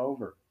pull me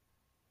over.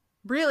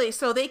 Really?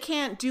 So they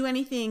can't do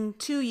anything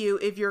to you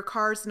if your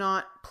car's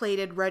not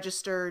plated,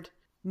 registered,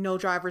 no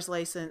driver's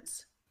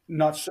license?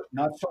 Not so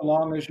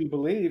long as you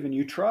believe and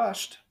you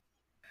trust.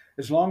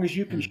 As long as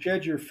you can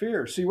shed your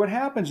fear. See, what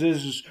happens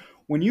is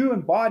when you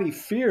embody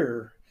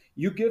fear,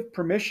 you give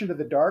permission to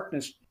the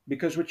darkness,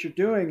 because what you're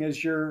doing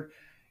is you're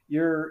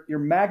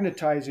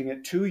magnetizing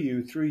it to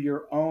you through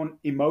your own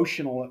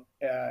emotional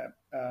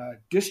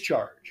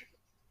discharge.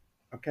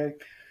 Okay,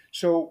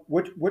 so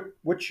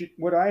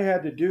what I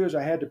had to do is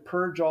I had to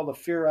purge all the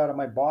fear out of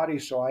my body.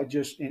 So I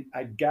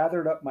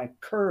gathered up my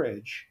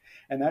courage,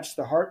 and that's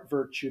the heart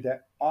virtue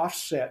that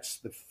offsets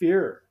the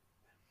fear.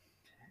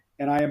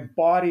 And I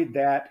embodied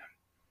that.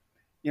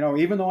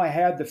 Even though I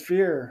had the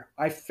fear,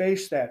 I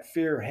faced that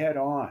fear head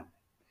on.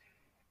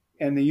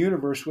 And the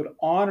universe would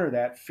honor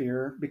that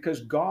fear, because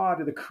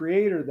God, the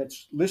creator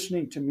that's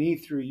listening to me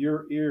through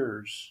your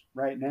ears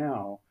right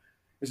now,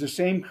 is the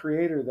same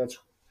creator that's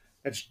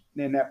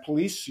in that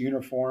police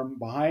uniform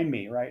behind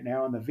me right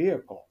now in the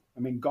vehicle.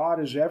 I mean,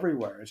 God is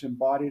everywhere. It's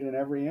embodied in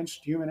every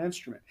human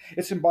instrument.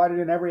 It's embodied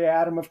in every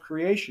atom of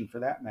creation, for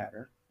that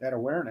matter, that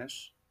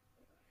awareness.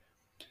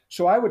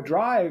 So I would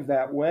drive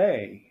that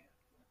way,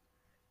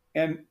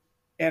 and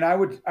I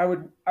would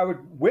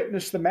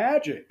witness the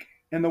magic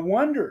and the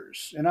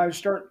wonders, and I would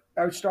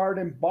start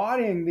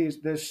embodying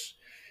this.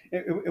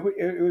 It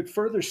would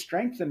further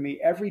strengthen me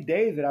every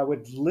day that I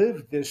would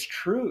live this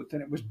truth,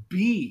 and it would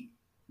be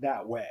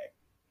that way,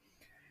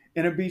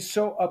 and it'd be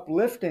so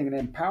uplifting and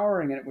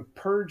empowering, and it would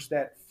purge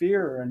that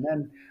fear. And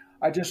then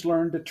I just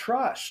learned to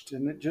trust,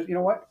 and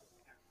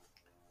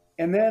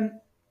and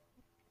then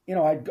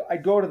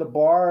I'd go to the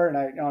bar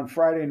and on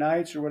Friday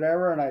nights or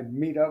whatever, and I'd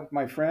meet up with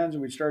my friends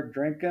and we'd start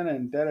drinking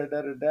and da.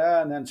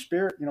 And then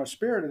Spirit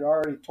had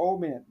already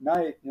told me at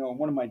night,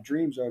 one of my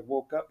dreams, I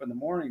woke up in the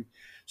morning,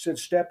 said,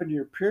 step into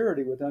your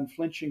purity with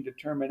unflinching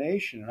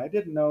determination. And I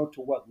didn't know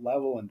to what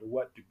level and to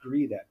what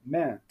degree that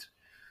meant.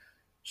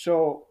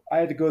 So I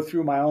had to go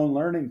through my own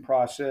learning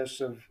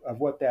process of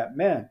what that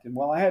meant. And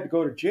I had to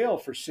go to jail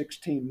for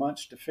 16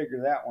 months to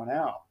figure that one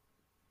out.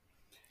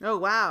 Oh,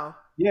 wow.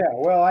 Yeah,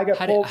 well, I got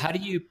pulled. How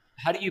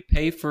do you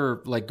pay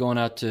for like going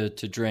out to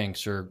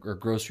drinks or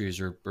groceries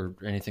or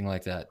anything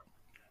like that?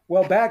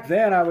 Well, back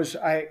then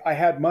I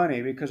had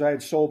money because I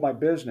had sold my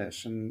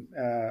business, and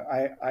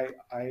I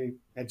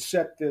had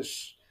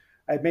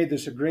I had made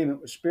this agreement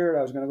with Spirit.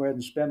 I was going to go ahead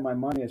and spend my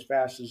money as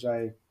fast as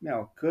I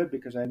could,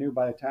 because I knew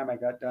by the time I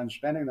got done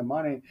spending the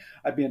money,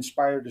 I'd be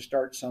inspired to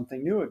start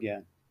something new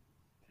again.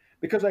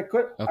 Because I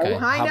could. Okay.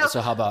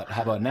 So how about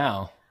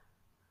now?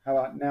 How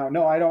about now?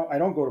 No, I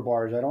don't go to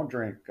bars. I don't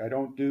drink.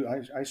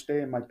 I stay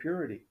in my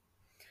purity.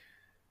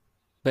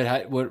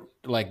 But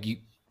you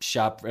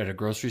shop at a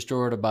grocery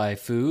store to buy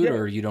food,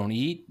 or you don't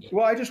eat?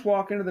 Well, I just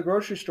walk into the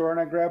grocery store and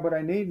I grab what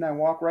I need, and I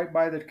walk right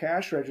by the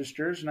cash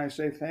registers and I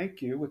say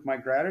thank you with my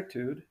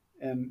gratitude,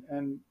 and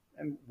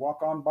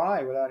walk on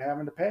by without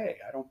having to pay.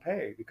 I don't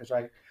pay because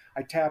I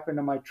tap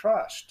into my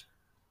trust.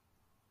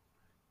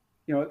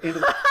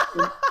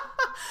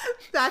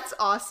 That's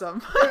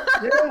awesome.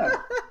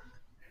 Yeah.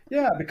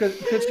 Yeah, because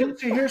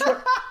see,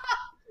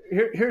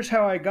 here's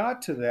how I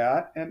got to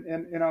that, and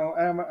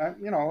I'm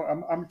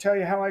gonna tell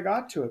you how I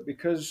got to it,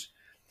 because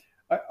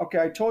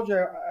I told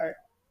you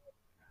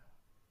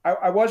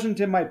I wasn't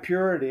in my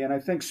purity, and I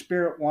think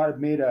Spirit wanted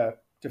me to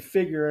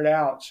figure it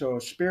out. So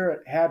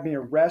Spirit had me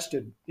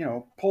arrested,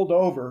 pulled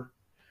over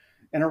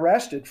and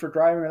arrested for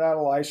driving without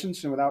a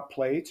license and without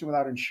plates and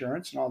without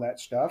insurance and all that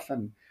stuff.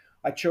 And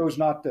I chose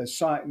not to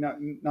sign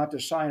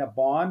a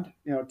bond,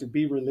 to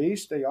be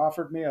released. They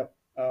offered me a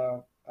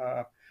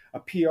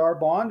PR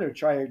bond,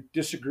 which I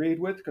disagreed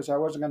with because I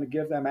wasn't going to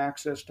give them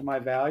access to my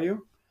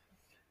value.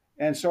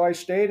 And so I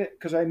stayed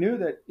because I knew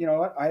that,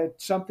 I had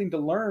something to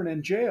learn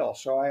in jail.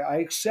 So I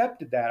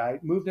accepted that. I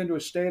moved into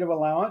a state of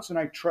allowance, and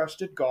I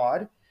trusted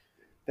God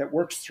that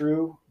works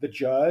through the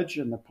judge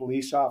and the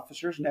police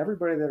officers and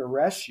everybody that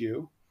arrests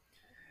you.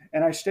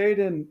 And I stayed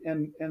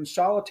in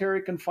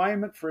solitary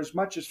confinement for as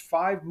much as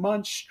 5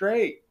 months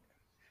straight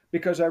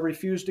because I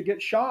refused to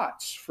get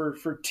shots for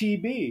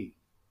TB.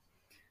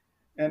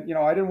 And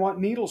I didn't want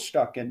needles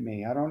stuck in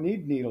me. I don't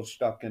need needles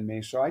stuck in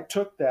me. So I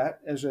took that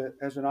as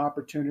an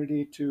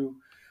opportunity to,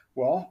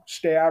 well,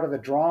 stay out of the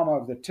drama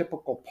of the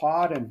typical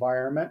pod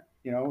environment,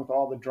 with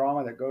all the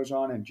drama that goes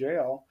on in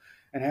jail,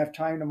 and have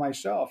time to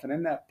myself. And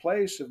in that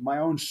place of my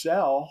own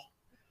cell,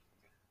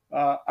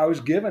 I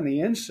was given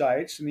the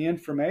insights and the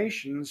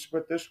information. Let's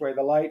put it this way: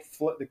 the light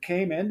that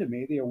came into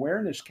me, the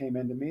awareness came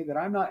into me that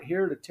I'm not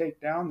here to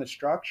take down the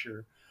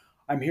structure.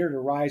 I'm here to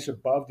rise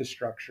above the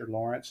structure,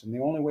 Lawrence. And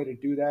the only way to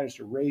do that is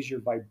to raise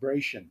your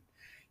vibration.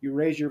 You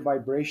raise your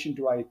vibration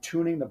by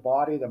tuning the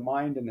body, the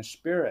mind, and the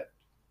spirit.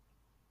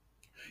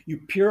 You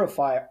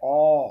purify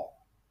all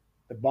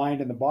the mind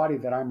and the body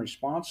that I'm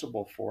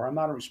responsible for. I'm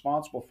not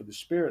responsible for the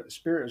spirit. The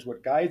spirit is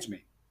what guides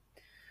me.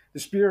 The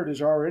spirit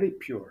is already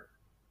pure.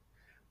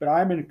 But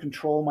I'm in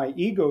control. My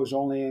ego is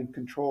only in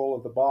control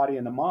of the body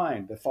and the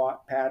mind, the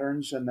thought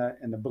patterns and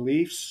the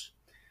beliefs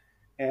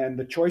and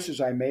the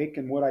choices I make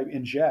and what I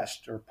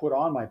ingest or put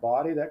on my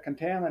body that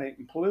contaminate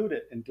and pollute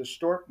it and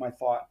distort my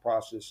thought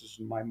processes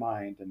in my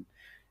mind and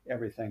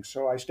everything.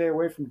 So I stay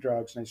away from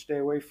drugs, and I stay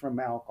away from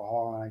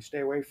alcohol, and I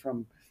stay away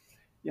from,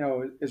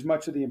 as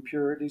much of the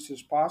impurities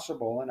as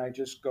possible. And I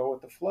just go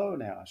with the flow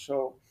now.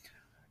 So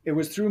it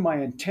was through my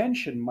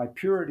intention, my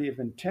purity of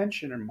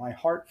intention and my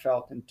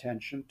heartfelt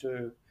intention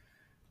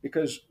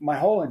because my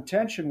whole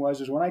intention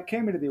is when I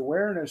came into the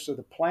awareness of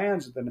the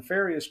plans, the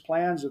nefarious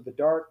plans of the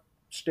dark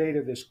state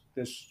of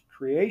this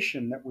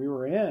creation that we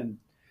were in,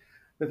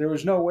 that there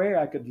was no way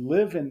I could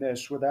live in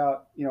this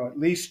without, at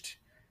least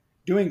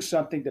doing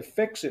something to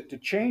fix it, to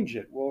change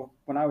it. Well,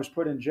 when I was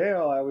put in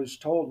jail, I was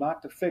told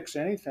not to fix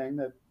anything,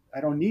 that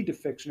I don't need to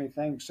fix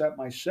anything except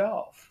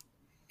myself.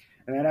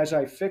 And then as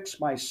I fix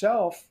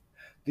myself,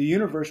 the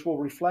universe will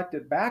reflect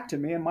it back to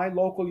me in my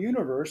local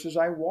universe as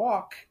I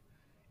walk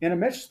in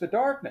amidst the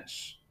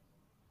darkness,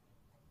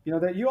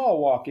 that you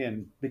all walk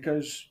in,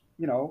 because,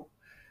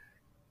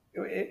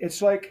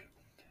 it's like,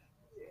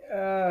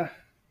 so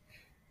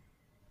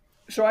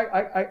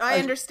I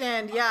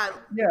understand. Yeah.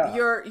 Yeah.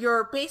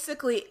 You're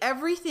basically,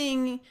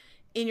 everything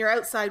in your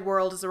outside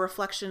world is a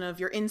reflection of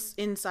your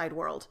inside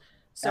world.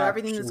 So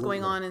everything that's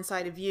going on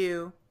inside of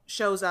you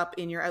shows up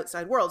in your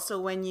outside world.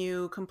 So when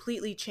you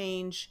completely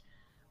change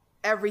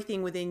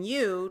everything within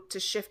you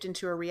to shift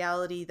into a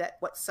reality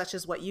such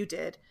as what you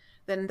did,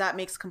 then that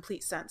makes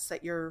complete sense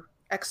that your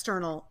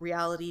external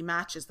reality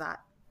matches that.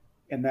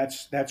 And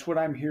that's what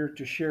I'm here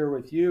to share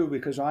with you,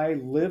 because I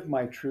live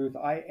my truth.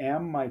 I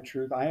am my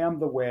truth. I am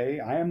the way.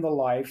 I am the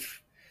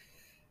life,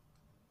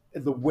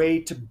 the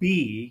way to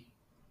be.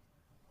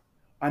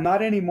 I'm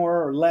not any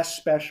more or less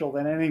special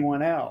than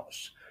anyone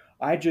else.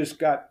 I just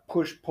got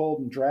pushed, pulled,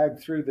 and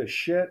dragged through the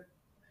shit.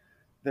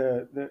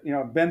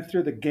 Been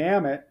through the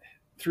gamut,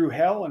 through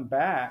hell and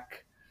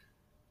back,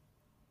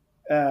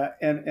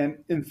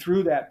 and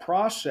through that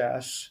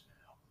process,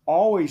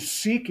 always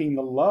seeking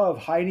the love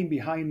hiding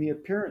behind the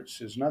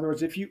appearances. In other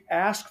words, if you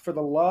ask for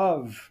the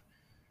love,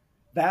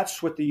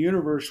 that's what the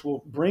universe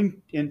will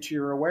bring into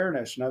your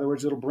awareness. In other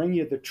words, it'll bring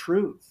you the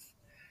truth.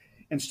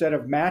 Instead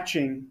of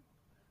matching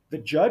the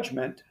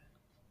judgment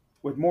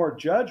with more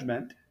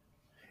judgment,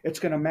 it's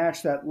going to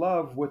match that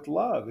love with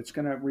love. It's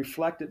going to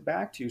reflect it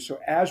back to you. So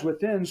as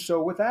within,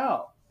 so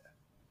without.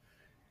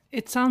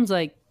 It sounds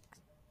like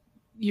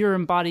you're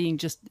embodying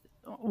just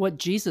what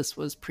Jesus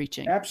was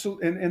preaching.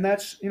 Absolutely. And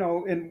that's,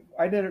 and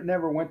I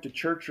never went to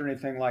church or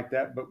anything like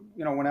that. But,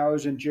 when I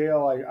was in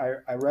jail,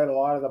 I read a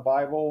lot of the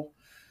Bible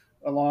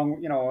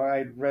along,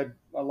 I read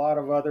a lot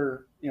of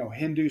other,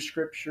 Hindu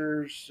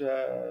scriptures,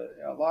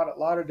 a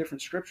lot of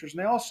different scriptures, and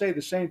they all say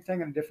the same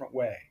thing in a different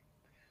way.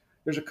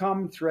 There's a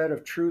common thread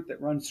of truth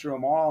that runs through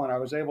them all. And I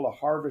was able to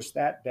harvest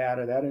that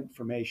data, that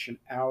information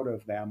out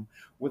of them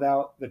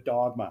without the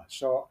dogma.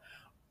 So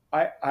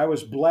I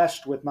was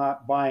blessed with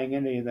not buying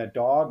any of the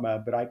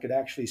dogma, but I could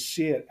actually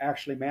see it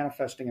actually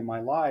manifesting in my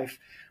life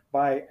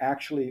by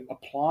actually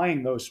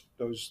applying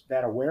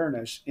that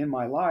awareness in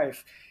my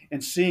life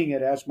and seeing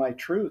it as my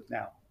truth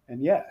now.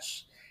 And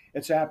yes,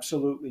 it's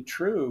absolutely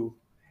true.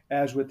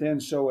 As within,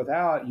 so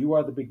without. You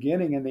are the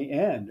beginning and the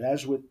end.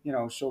 As with,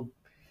 so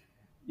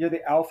you're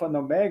the Alpha and the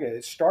Omega.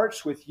 It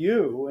starts with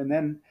you, and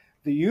then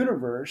the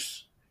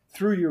universe,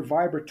 through your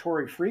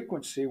vibratory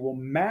frequency, will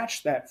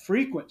match that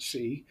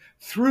frequency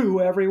through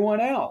everyone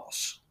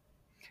else,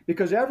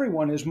 because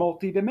everyone is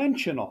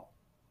multidimensional.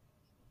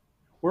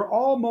 We're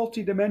all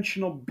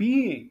multidimensional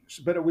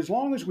beings, but as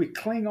long as we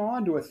cling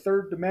on to a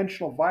third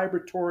dimensional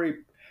vibratory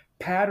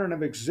pattern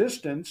of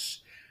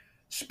existence,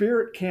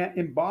 spirit can't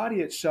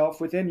embody itself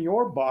within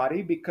your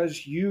body,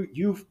 because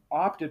you've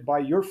opted by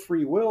your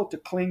free will to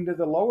cling to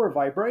the lower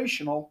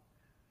vibrational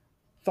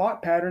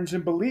thought patterns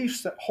and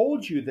beliefs that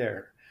hold you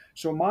there.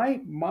 So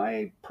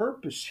my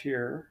purpose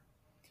here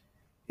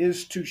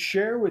is to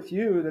share with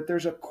you that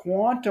there's a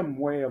quantum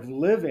way of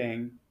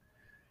living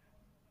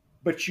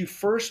but you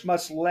first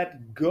must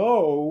let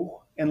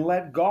go and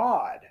let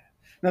God.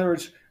 In other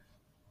words,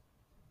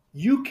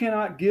 you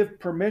cannot give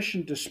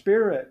permission to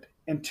spirit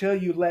until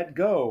you let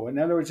go. In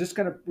other words, it's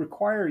going to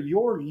require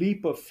your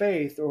leap of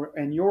faith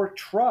and your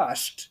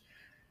trust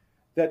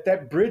that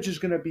that bridge is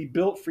going to be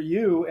built for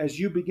you as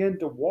you begin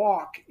to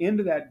walk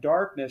into that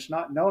darkness,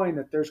 not knowing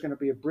that there's going to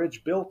be a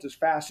bridge built as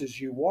fast as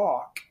you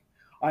walk.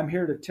 I'm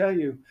here to tell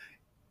you,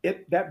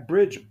 that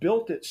bridge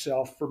built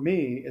itself for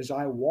me as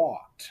I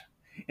walked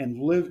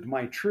and lived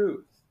my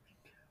truth.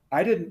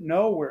 I didn't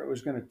know where it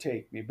was going to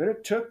take me, but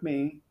it took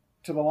me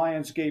to the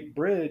Lions Gate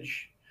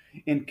Bridge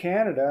in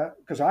Canada,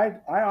 because I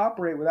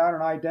operate without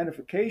an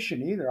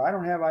identification either. I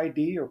don't have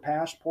ID or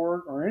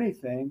passport or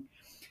anything.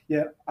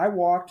 Yet I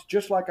walked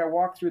just like I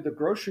walk through the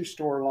grocery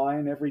store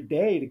line every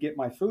day to get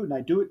my food, and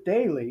I do it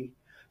daily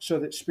so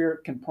that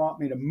Spirit can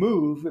prompt me to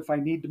move if I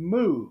need to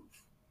move.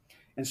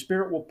 And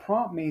Spirit will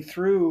prompt me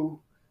through,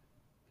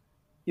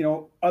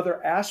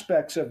 other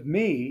aspects of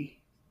me,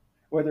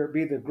 whether it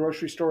be the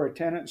grocery store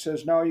attendant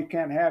says, no, you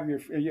can't have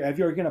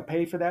you're going to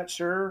pay for that,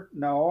 sir?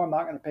 No, I'm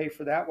not going to pay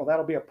for that. Well,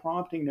 that'll be a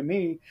prompting to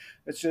me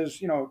that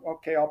says,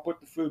 okay, I'll put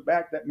the food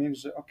back. That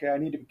means, okay, I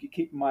need to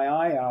keep my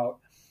eye out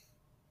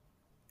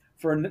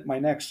for my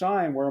next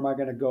sign. Where am I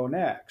going to go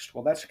next?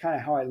 Well, that's kind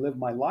of how I lived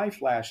my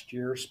life last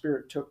year.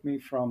 Spirit took me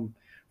from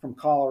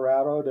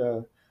Colorado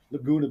to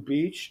Laguna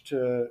Beach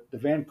to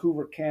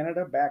Vancouver,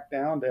 Canada, back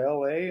down to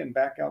LA and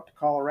back out to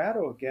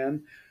Colorado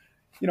again,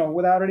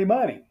 without any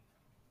money.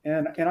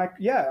 And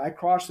I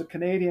crossed the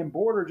Canadian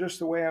border just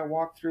the way I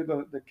walked through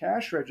the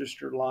cash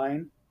register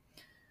line.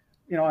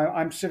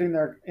 I'm sitting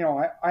there,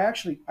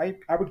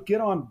 I would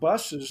get on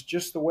buses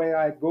just the way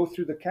I go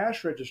through the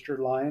cash register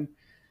line.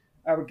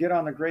 I would get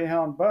on the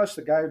Greyhound bus.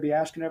 The guy would be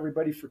asking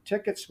everybody for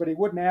tickets, but he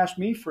wouldn't ask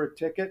me for a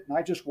ticket. And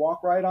I just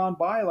walk right on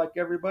by like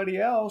everybody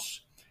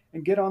else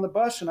and get on the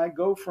bus. And I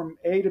go from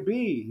A to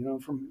B,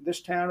 from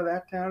this town to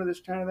that town to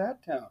this town to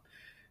that town.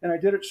 And I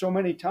did it so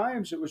many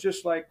times, it was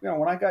just like,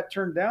 when I got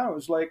turned down, it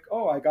was like,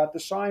 oh, I got the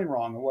sign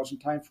wrong. It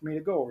wasn't time for me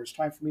to go, or it's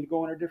time for me to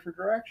go in a different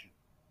direction.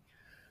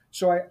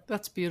 So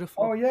That's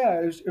beautiful. Oh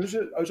yeah,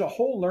 it was a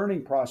whole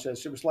learning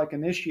process. It was like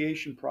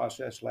initiation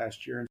process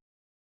last year.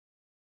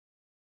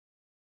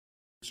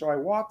 So I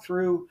walked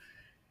through,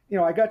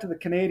 I got to the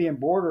Canadian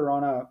border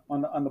on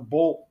the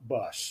Bolt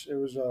bus. It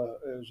was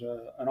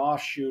an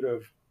offshoot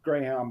of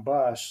Greyhound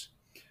bus.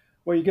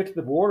 Well, you get to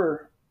the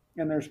border,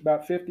 and there's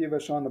about 50 of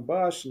us on the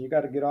bus, and you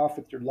got to get off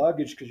with your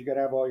luggage because you got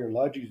to have all your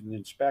luggage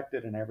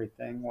inspected and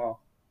everything.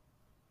 Well,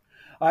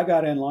 I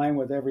got in line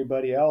with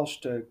everybody else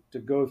to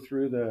go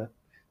through the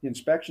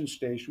inspection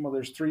station. Well,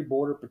 there's 3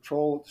 border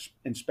patrol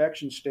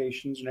inspection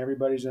stations, and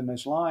everybody's in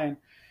this line.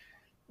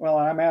 Well,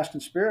 I'm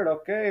asking Spirit,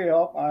 okay,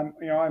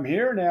 I'm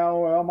here now.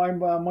 Well,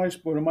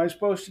 what am I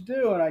supposed to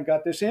do? And I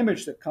got this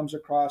image that comes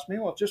across me.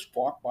 Well, just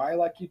walk by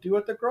like you do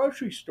at the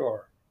grocery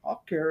store.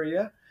 I'll carry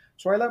you.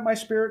 So I let my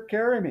Spirit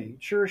carry me.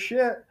 Sure as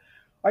shit.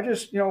 I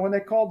just, when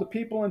they called the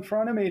people in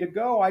front of me to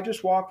go, I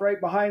just walked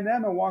right behind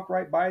them and walked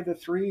right by the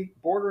 3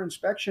 border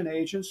inspection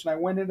agents. And I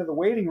went into the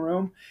waiting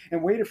room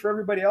and waited for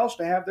everybody else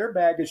to have their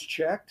baggage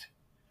checked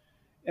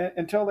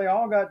until they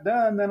all got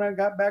done. Then I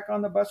got back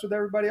on the bus with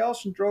everybody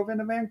else and drove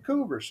into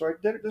Vancouver. So I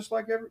did it just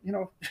like there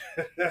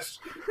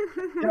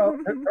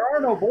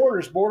are no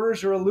borders.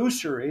 Borders are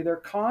illusory. They're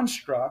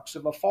constructs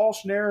of a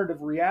false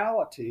narrative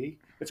reality.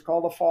 It's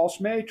called a false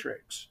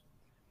matrix.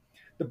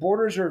 The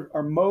borders are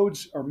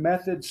modes or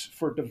methods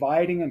for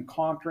dividing and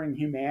conquering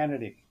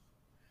humanity.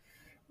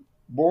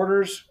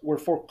 Borders were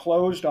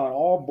foreclosed on.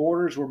 All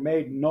borders were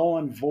made null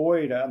and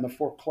void on the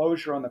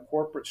foreclosure on the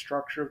corporate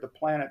structure of the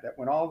planet. That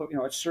when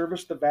it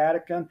serviced the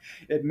Vatican,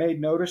 it made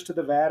notice to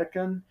the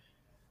Vatican,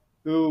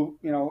 who,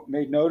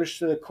 made notice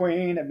to the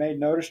Queen, it made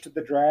notice to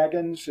the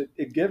dragons,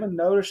 it given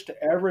notice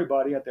to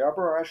everybody at the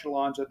upper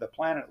echelons of the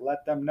planet,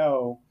 let them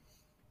know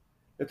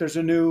that there's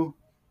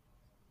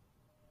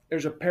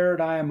a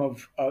paradigm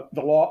of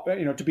the law,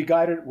 to be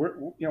guided.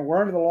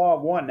 We're under the law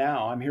of one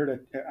now.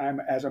 I'm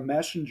as a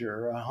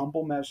messenger, a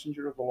humble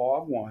messenger of the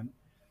law of one,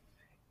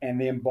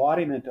 and the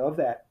embodiment of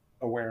that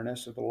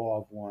awareness of the law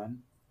of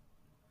one,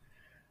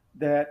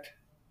 that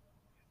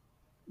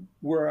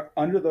we're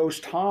under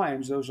those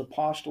times, those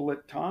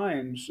apostolic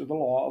times of the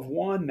law of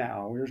one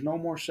now. There's no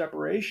more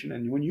separation.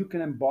 And when you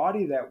can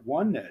embody that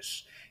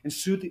oneness and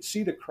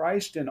see the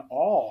Christ in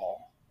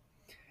all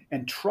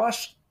and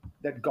trust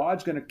that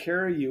God's going to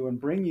carry you and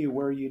bring you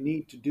where you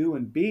need to do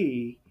and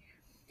be,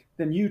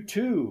 then you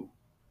too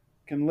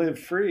can live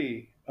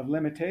free of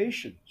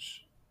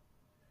limitations.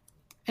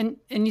 And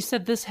you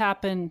said this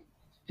happened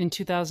in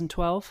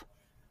 2012?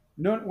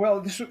 No,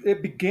 well,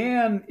 it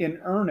began in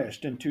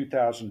earnest in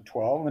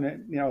 2012,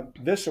 and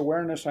this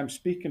awareness I'm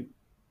speaking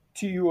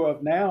to you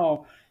of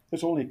now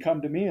has only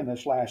come to me in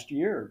this last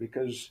year,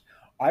 because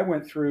I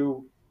went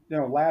through.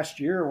 Last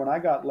year when I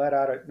got let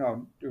out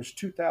of, it was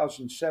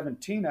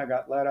 2017, I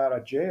got let out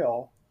of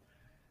jail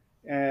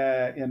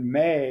in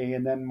May,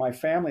 and then my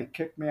family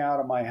kicked me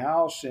out of my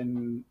house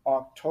in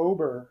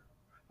October,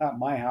 not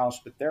my house,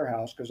 but their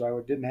house, because I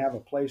didn't have a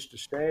place to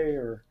stay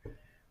or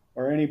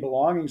or any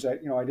belongings. I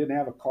didn't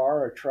have a car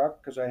or a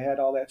truck because I had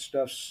all that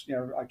stuff.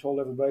 I told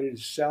everybody to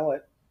sell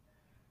it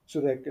so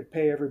they could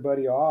pay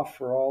everybody off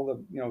for all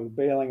the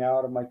bailing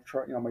out of my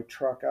truck, my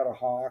truck out of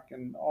Hawk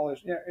and all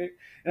this.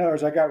 In other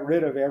words, I got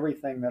rid of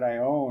everything that I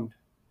owned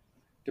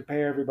to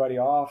pay everybody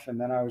off, and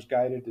then I was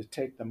guided to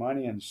take the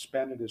money and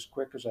spend it as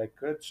quick as I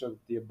could so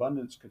that the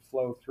abundance could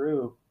flow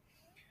through.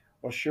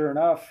 Well, sure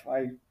enough,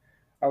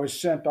 I was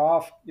sent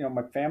off.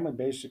 My family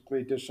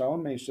basically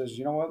disowned me. He says,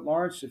 you know what,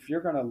 Lawrence, if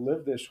you're going to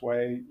live this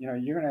way, you're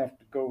going to have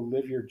to go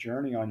live your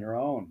journey on your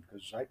own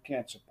because I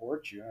can't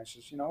support you. And I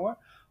says, you know what?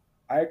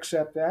 I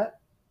accept that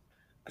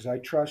because I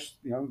trust,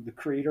 the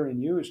creator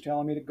in you is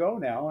telling me to go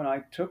now. And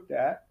I took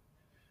that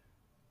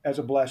as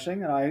a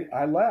blessing and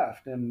I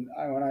left. And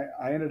when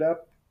I ended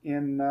up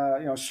in,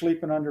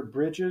 sleeping under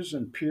bridges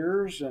and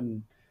piers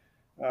and,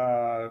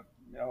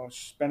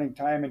 spending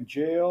time in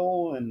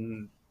jail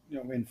and,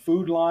 in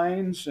food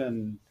lines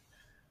and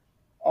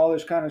all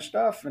this kind of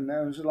stuff. And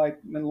I was like,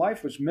 and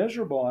life was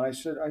miserable. And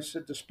I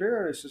said to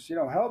Spirit, I says,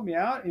 help me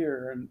out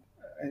here. And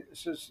it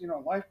says,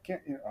 life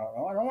can't,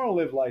 I don't want to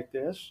live like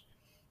this.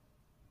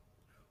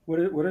 What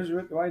is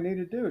it do I need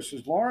to do? It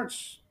says,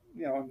 Lawrence,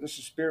 this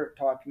is Spirit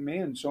talking to me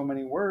in so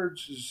many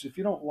words, is if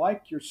you don't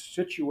like your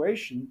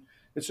situation,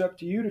 it's up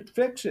to you to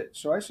fix it.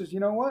 So I says,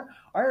 you know what?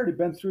 I already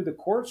been through the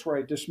courts where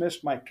I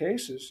dismissed my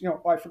cases.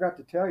 I forgot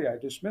to tell you, I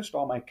dismissed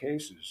all my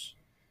cases.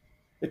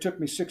 It took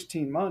me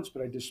 16 months,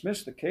 but I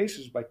dismissed the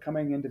cases by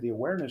coming into the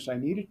awareness I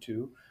needed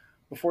to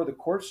before the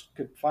courts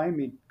could find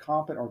me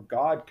competent, or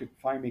God could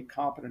find me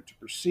competent to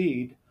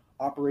proceed,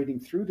 operating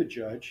through the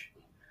judge,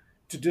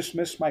 to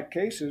dismiss my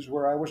cases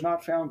where I was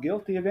not found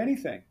guilty of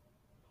anything.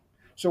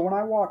 So when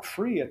I walked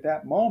free at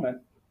that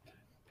moment,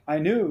 I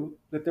knew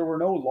that there were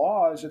no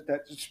laws, that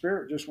the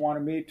Spirit just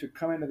wanted me to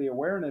come into the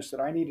awareness that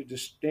I needed to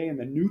stay in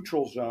the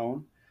neutral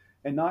zone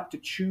and not to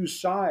choose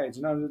sides.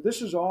 Now,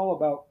 this is all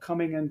about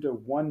coming into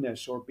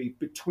oneness or be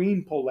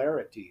between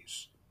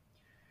polarities.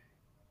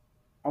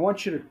 I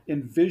want you to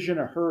envision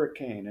a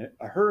hurricane.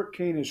 A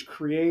hurricane is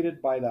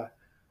created by the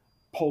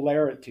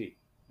polarity,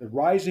 the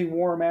rising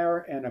warm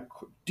air and a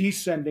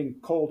descending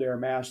cold air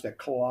mass that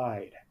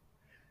collide.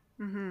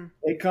 Mm-hmm.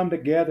 They come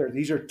together.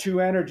 These are two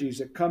energies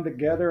that come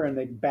together and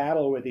they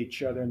battle with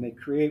each other and they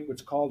create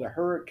what's called a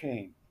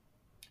hurricane.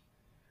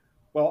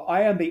 Well,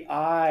 I am the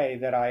I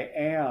that I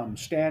am,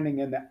 standing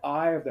in the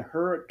eye of the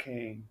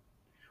hurricane,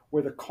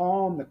 where the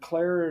calm, the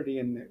clarity,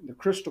 and the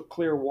crystal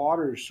clear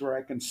waters, where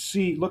I can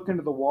look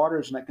into the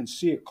waters and I can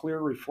see a clear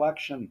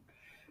reflection,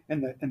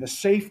 and the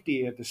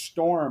safety of the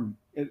storm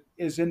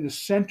is in the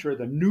center,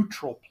 the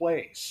neutral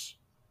place,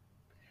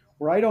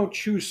 where I don't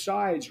choose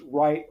sides,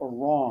 right or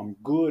wrong,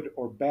 good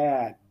or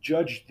bad,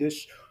 judge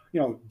this,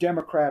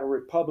 Democrat or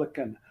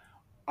Republican.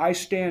 I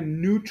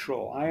stand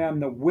neutral. I am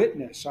the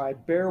witness. I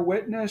bear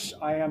witness.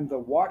 I am the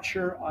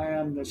watcher. I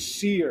am the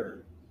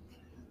seer.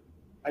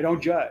 I don't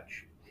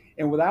judge.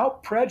 And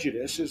without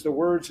prejudice, is the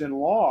words in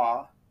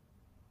law,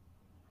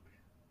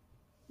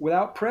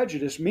 without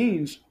prejudice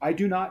means I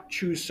do not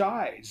choose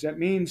sides. That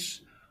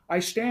means I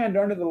stand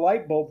under the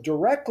light bulb,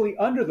 directly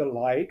under the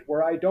light,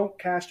 where I don't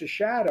cast a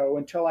shadow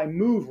until I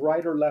move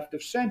right or left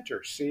of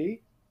center.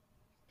 See?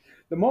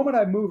 The moment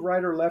I move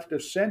right or left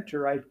of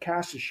center, I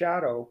cast a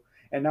shadow.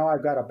 And now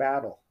I've got a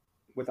battle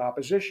with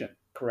opposition,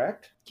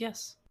 correct?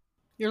 Yes.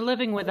 You're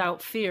living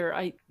without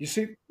fear. You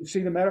see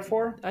the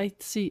metaphor? I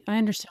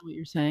understand what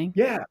you're saying.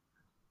 Yeah.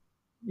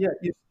 Yeah.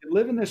 You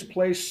live in this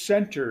place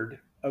centered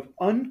of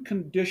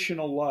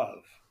unconditional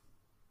love.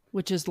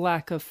 Which is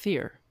lack of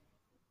fear.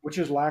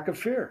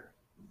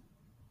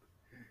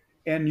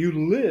 And you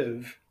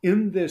live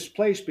in this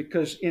place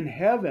because in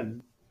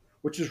heaven,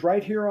 which is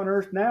right here on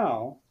earth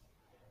now,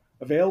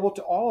 available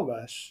to all of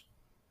us,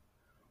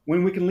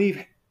 when we can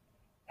leave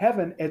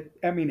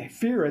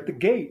fear at the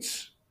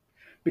gates.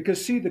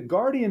 Because see, the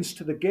guardians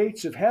to the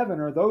gates of heaven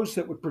are those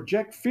that would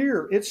project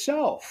fear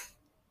itself.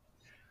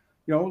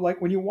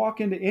 Like when you walk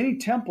into any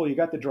temple, you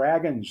got the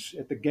dragons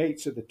at the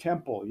gates of the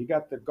temple. You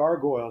got the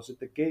gargoyles at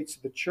the gates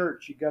of the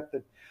church. You got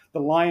the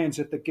lions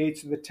at the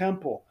gates of the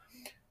temple.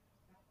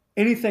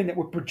 Anything that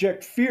would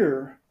project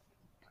fear,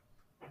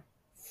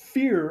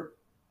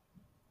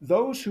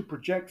 those who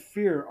project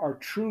fear are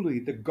truly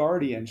the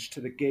guardians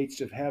to the gates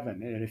of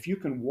heaven. And if you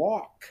can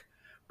walk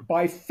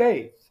by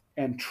faith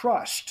and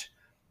trust,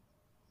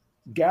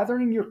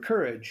 gathering your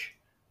courage,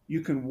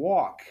 you can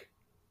walk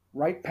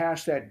right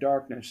past that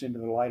darkness into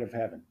the light of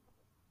heaven.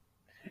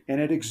 And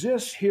it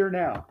exists here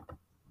now.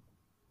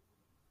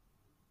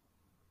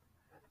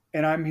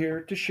 And I'm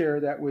here to share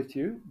that with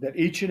you, that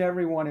each and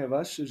every one of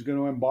us is going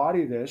to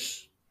embody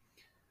this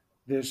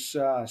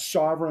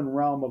sovereign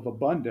realm of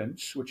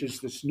abundance, which is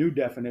this new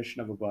definition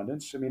of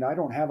abundance. I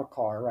don't have a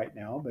car right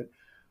now, but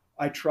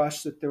I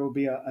trust that there will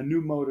be a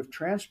new mode of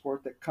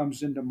transport that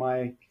comes into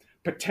my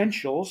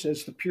potentials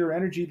as the pure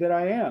energy that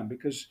I am,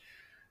 because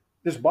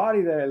this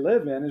body that I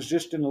live in is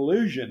just an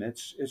illusion.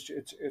 It's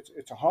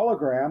a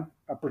hologram,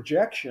 a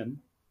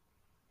projection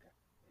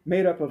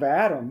made up of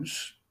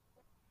atoms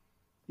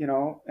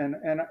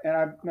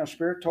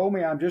Spirit told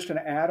me I'm just an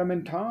atom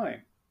in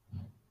time.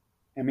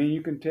 I mean,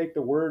 you can take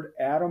the word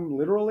atom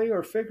literally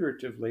or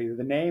figuratively,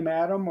 the name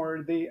atom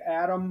or the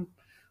atom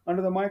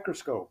under the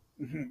microscope,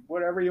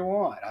 whatever you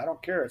want. I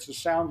don't care. It's the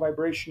sound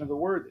vibration of the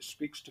word that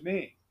speaks to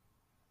me.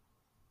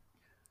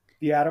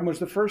 The atom was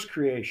the first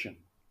creation,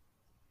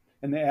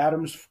 and the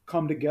atoms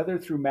come together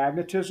through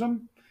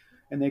magnetism,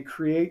 and they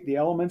create the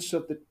elements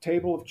of the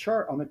table of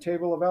chart on the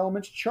table of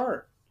elements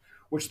chart,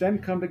 which then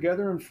come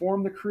together and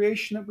form the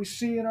creation that we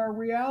see in our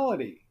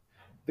reality,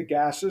 the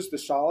gases, the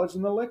solids,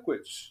 and the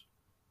liquids.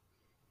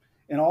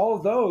 And all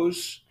of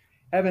those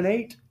have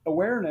innate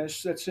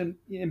awareness that's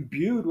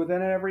imbued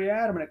within every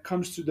atom, and it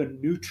comes through the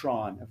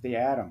neutron of the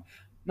atom,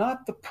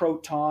 not the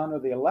proton or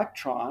the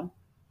electron,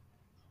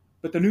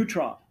 but the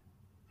neutron,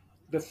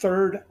 the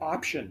third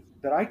option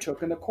that I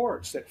took in the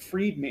courts that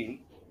freed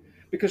me.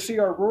 Because see,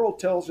 our world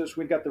tells us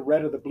we've got the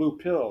red or the blue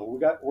pill,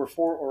 we're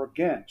for or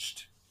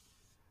against.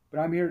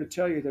 But I'm here to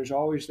tell you there's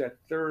always that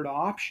third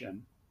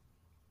option,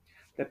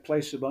 that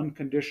place of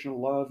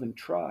unconditional love and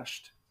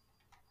trust.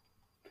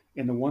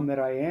 In the one that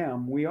I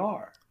am, we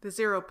are. The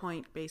 0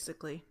 point,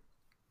 basically.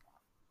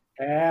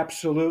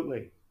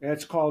 Absolutely.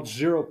 It's called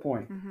 0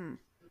 point. Mm-hmm.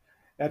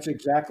 That's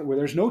exactly where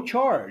there's no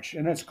charge,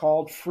 and it's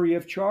called free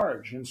of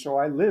charge. And so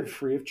I live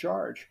free of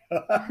charge.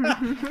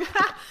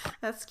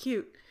 That's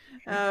cute.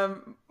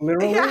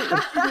 Literally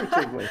and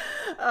figuratively.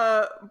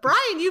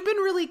 Brian, you've been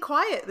really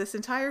quiet this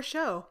entire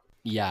show.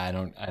 Yeah, I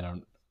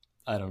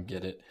don't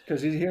get it.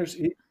 Because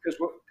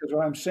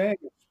what I'm saying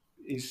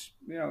is,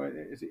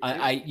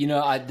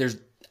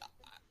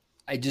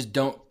 I just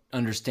don't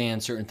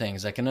understand certain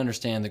things. I can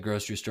understand the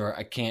grocery store.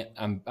 I can't.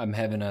 I'm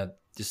having a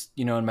just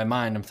in my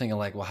mind. I'm thinking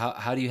like, well,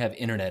 how do you have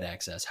internet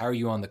access? How are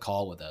you on the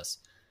call with us?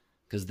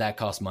 Because that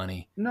costs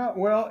money. No,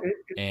 well,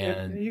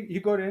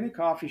 you go to any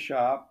coffee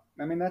shop.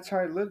 I mean, that's how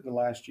I lived the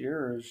last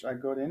year. Is I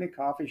go to any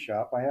coffee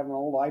shop. I have an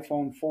old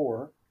iPhone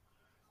 4.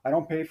 I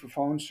don't pay for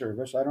phone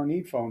service. I don't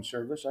need phone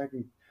service.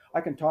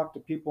 I can talk to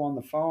people on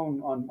the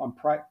phone on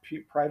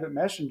private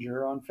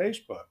messenger on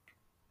Facebook.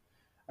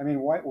 I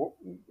mean,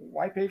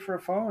 why pay for a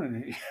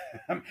phone?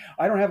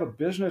 I don't have a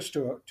business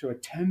to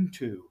attend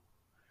to.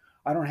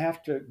 I don't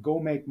have to go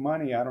make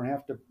money. I don't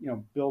have to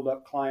build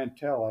up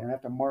clientele. I don't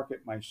have to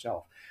market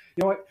myself.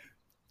 You know what?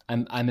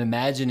 I'm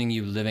imagining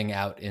you living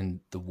out in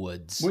the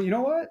woods. Well, you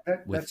know what?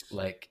 With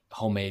like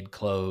homemade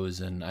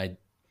clothes, and I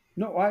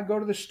go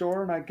to the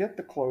store and I get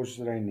the clothes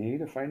that I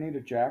need. If I need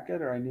a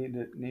jacket or I need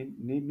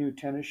new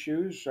tennis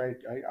shoes,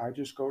 I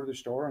just go to the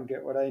store and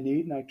get what I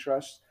need, and I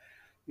trust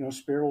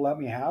Spirit will let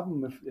me have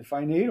them if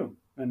I need them.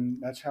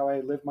 And that's how I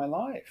live my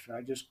life.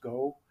 I just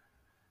go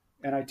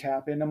and I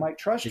tap into my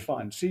trust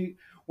fund. See,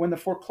 when the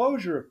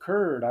foreclosure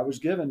occurred, I was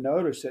given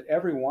notice that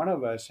every one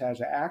of us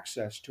has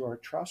access to our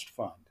trust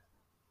fund.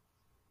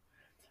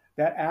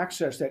 That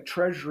access, that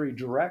Treasury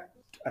Direct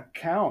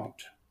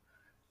account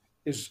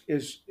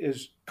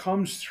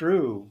comes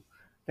through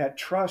that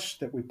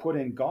trust that we put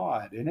in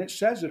God. And it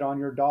says it on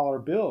your dollar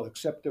bill,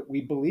 except that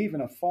we believe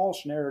in a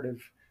false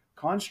narrative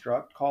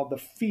construct called the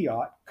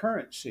fiat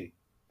currency,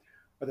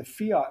 or the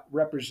fiat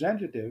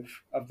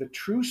representative of the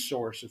true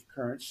source of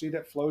currency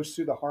that flows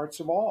through the hearts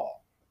of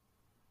all.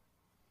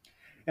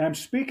 And I'm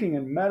speaking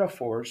in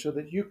metaphor so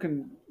that you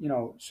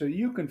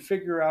can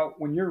figure out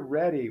when you're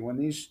ready, when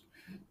these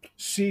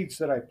seeds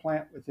that I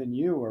plant within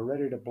you are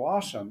ready to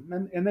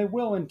blossom, and they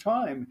will in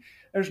time.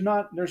 There's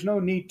no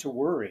need to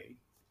worry.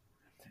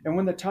 And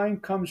when the time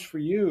comes for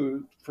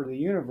you, for the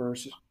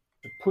universe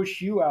to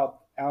push you out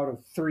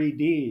of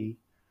 3D,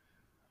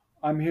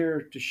 I'm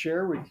here to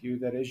share with you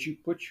that as you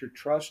put your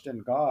trust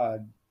in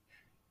God,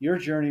 your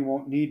journey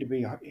won't need to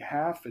be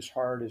half as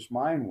hard as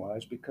mine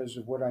was because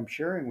of what I'm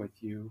sharing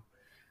with you.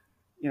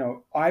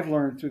 I've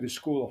learned through the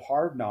school of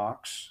hard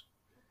knocks,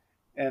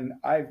 and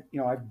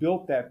I've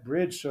built that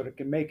bridge so that it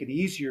can make it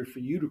easier for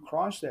you to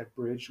cross that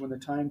bridge when the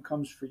time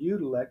comes for you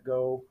to let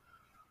go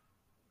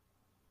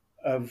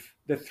of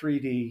the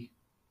 3D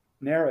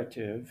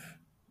narrative.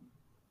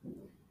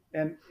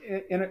 And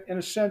in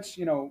a sense,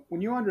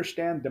 when you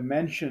understand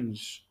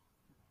dimensions,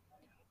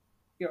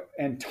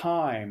 and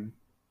time,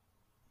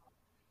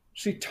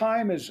 see,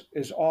 time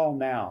is all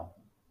now,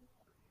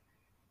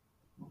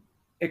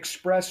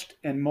 expressed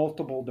in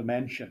multiple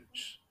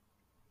dimensions.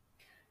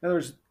 In other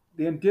words,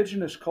 the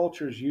indigenous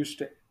cultures used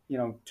to,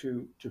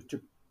 to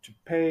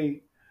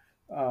pay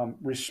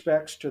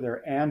respects to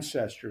their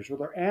ancestors. Well,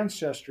 their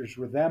ancestors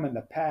were them in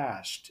the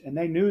past, and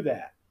they knew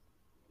that.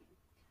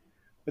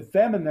 But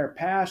them in their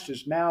past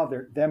is now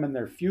them in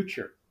their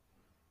future.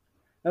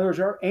 In other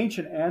words, our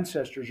ancient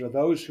ancestors are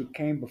those who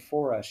came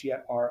before us,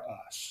 yet are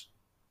us.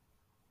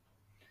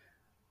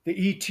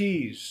 The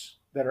ETs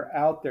that are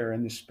out there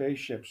in the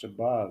spaceships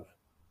above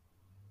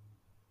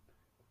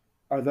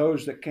are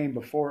those that came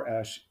before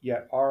us,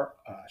 yet are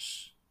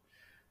us.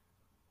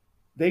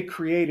 They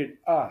created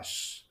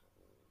us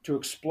to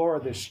explore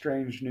this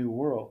strange new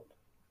world.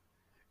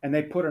 And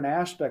they put an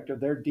aspect of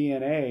their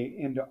DNA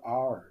into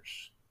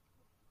ours.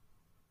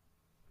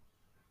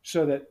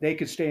 so that they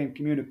could stay in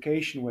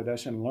communication with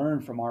us and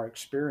learn from our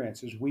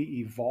experience as we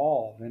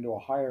evolve into a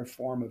higher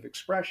form of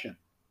expression.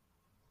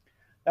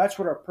 That's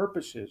what our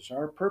purpose is.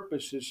 Our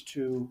purpose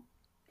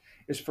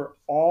is for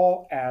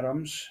all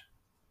atoms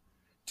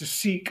to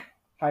seek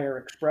higher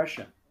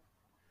expression.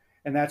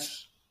 And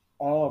that's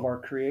all of our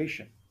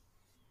creation.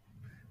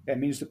 That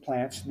means the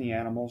plants and the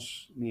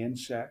animals and the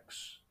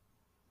insects,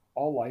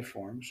 all life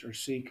forms are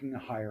seeking a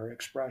higher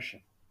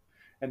expression.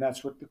 And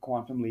that's what the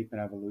quantum leap in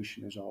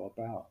evolution is all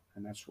about.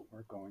 And that's what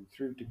we're going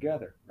through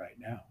together right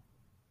now.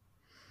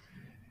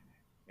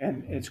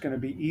 And it's going to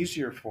be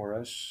easier for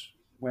us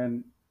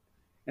when,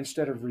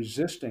 instead of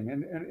resisting,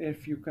 and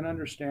if you can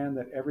understand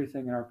that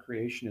everything in our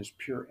creation is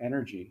pure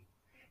energy,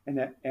 and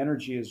that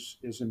energy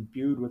is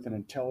imbued with an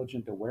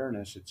intelligent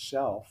awareness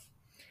itself,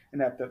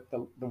 and that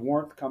the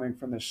warmth coming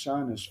from the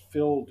sun is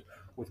filled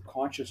with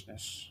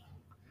consciousness,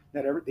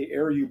 that the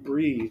air you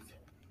breathe,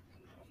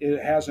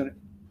 it has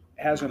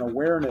an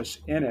awareness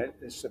in it.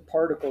 It's the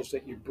particles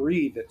that you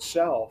breathe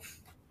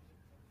itself.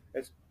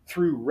 It's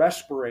through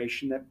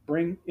respiration that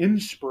bring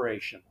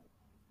inspiration.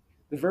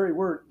 The very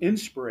word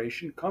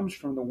inspiration comes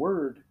from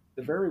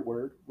the very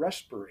word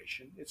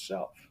respiration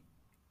itself.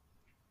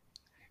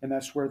 And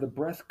that's where the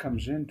breath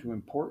comes into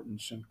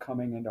importance and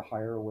coming into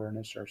higher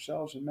awareness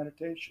ourselves in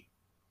meditation.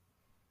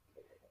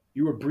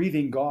 You are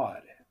breathing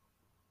God,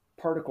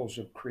 particles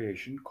of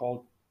creation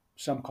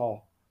some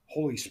call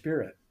Holy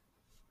Spirit.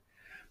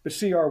 But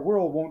see, our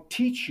world won't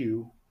teach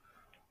you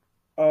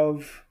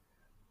of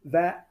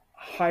that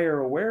higher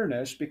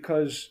awareness,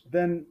 because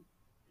then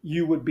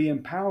you would be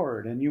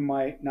empowered and you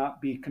might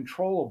not be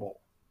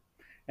controllable.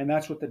 And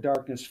that's what the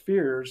darkness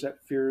fears,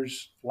 that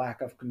fears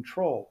lack of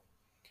control.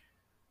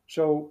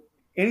 So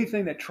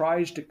anything that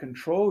tries to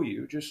control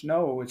you, just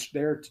know it's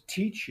there to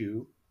teach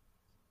you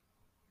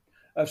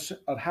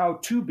of how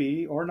to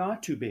be or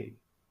not to be.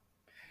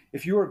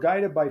 If you are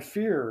guided by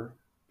fear,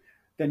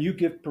 then you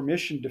give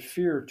permission to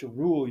fear to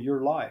rule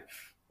your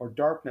life, or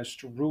darkness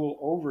to rule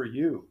over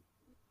you.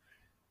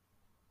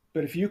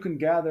 But if you can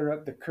gather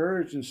up the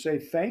courage and say,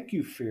 thank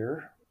you,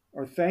 fear,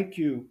 or thank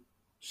you,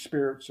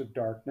 spirits of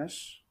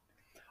darkness,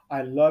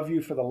 I love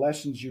you for the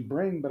lessons you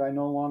bring, but I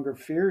no longer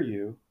fear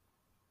you,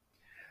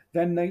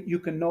 then you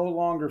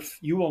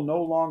will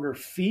no longer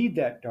feed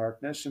that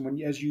darkness.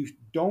 And as you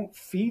don't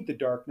feed the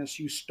darkness,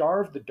 you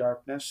starve the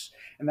darkness.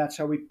 And that's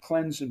how we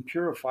cleanse and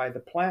purify the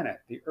planet,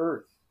 the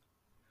earth,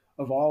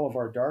 of all of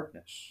our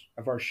darkness,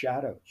 of our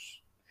shadows.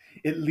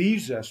 It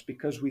leaves us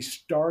because we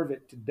starve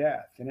it to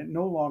death, and it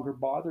no longer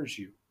bothers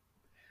you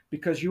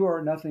because you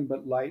are nothing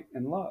but light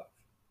and love.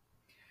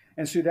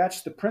 And so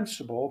that's the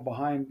principle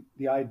behind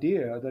the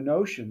idea, the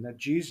notion that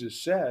Jesus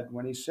said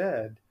when he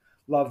said,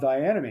 love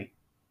thy enemy.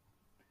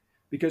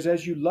 Because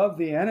as you love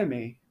the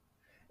enemy,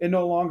 it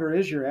no longer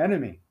is your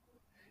enemy.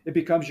 It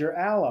becomes your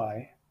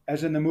ally,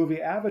 as in the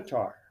movie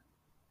Avatar.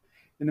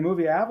 In the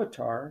movie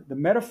Avatar, the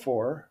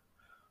metaphor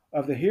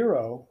of the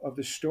hero of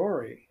the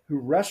story who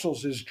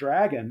wrestles his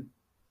dragon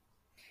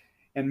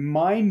and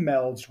mind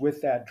melds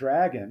with that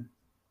dragon,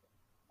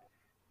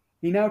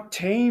 he now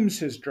tames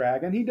his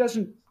dragon. He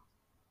doesn't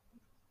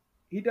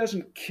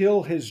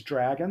kill his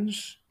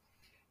dragons.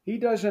 He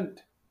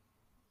doesn't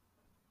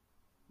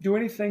do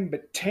anything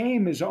but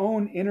tame his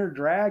own inner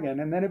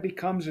dragon, and then it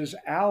becomes his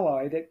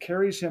ally that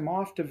carries him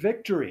off to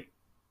victory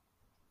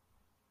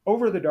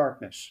over the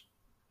darkness.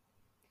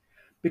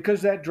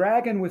 Because that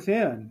dragon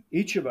within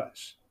each of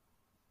us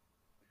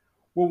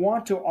will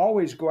want to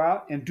always go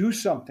out and do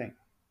something.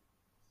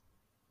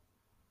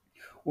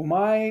 Well,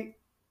 my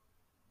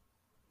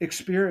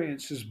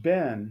experience has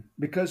been,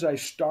 because I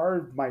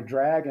starved my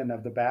dragon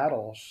of the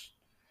battles,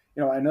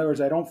 in other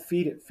words, I don't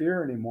feed it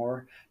fear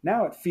anymore.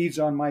 Now it feeds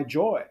on my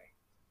joy.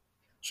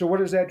 So what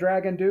does that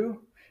dragon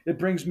do? It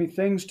brings me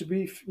things to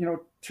be,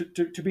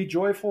 to be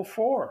joyful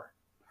for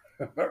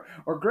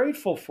or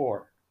grateful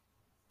for.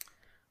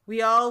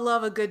 We all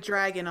love a good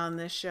dragon on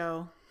this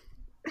show.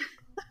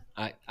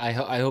 I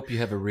hope you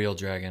have a real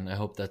dragon. I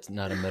hope that's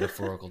not a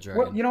metaphorical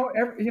dragon. Well,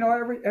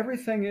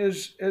 everything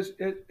is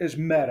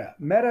meta.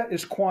 Meta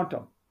is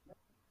quantum.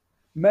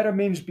 Meta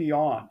means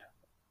beyond.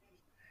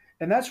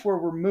 And that's where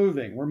we're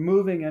moving. We're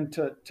moving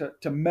into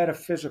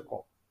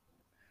metaphysical,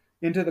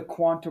 into the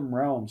quantum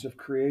realms of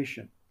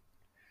creation,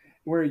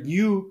 where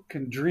you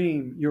can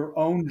dream your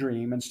own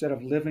dream instead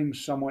of living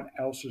someone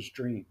else's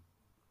dream.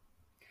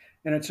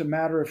 And it's a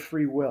matter of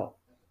free will.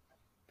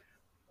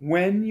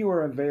 When you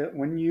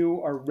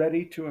are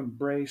ready to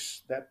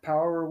embrace that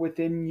power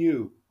within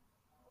you,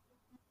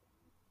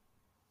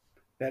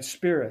 that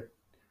spirit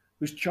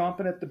who's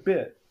chomping at the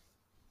bit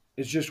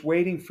is just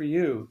waiting for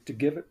you to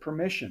give it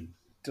permission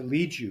to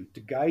lead you, to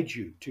guide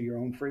you to your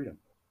own freedom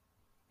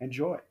and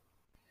joy.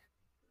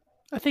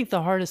 I think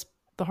the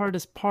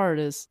hardest part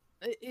is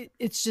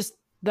it's just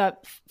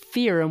that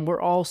fear, and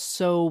we're all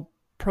so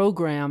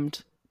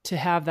programmed to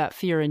have that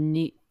fear and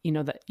need,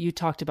 that you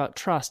talked about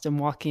trust and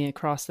walking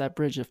across that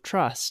bridge of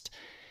trust.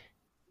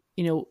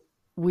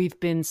 We've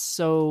been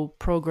so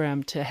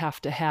programmed to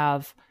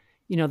have,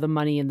 the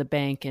money in the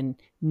bank and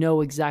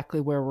know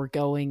exactly where we're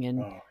going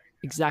and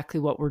exactly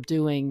what we're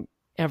doing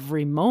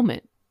every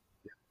moment.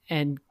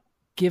 And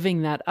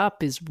giving that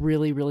up is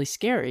really, really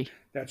scary.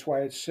 That's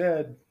why it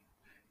said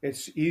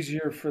it's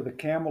easier for the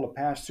camel to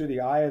pass through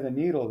the eye of the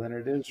needle than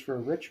it is for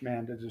a rich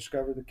man to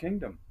discover the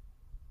kingdom.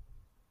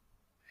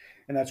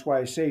 And that's why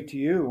I say to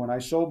you, when I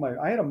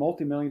had a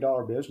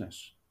multi-million-dollar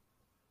business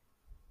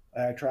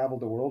that I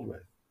traveled the world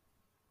with.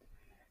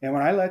 And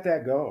when I let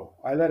that go,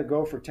 I let it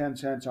go for 10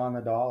 cents on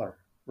the dollar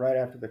right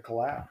after the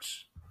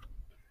collapse,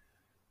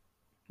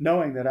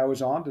 knowing that I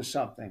was onto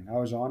something. I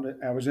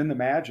was in the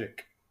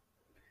magic.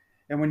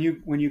 And when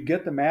you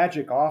get the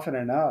magic often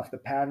enough, the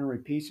pattern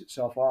repeats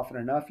itself often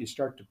enough, you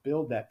start to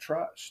build that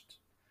trust.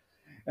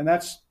 And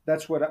that's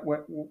what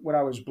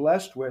I was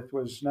blessed with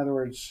was, in other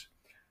words,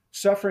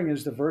 suffering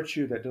is the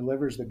virtue that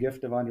delivers the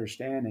gift of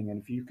understanding.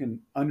 And if you can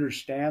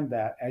understand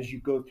that as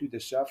you go through the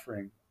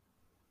suffering,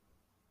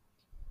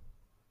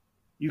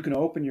 you can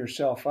open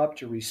yourself up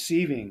to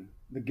receiving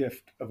the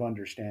gift of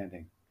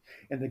understanding.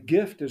 And the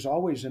gift is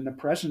always in the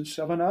presence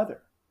of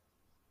another.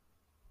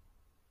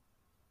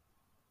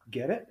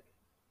 Get it?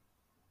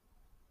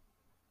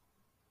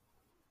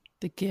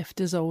 The gift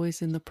is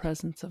always in the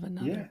presence of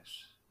another.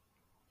 Yes.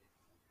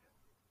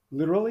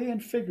 Literally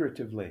and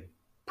figuratively.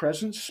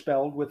 Presence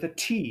spelled with a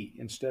T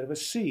instead of a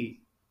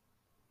C.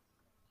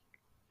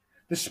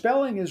 The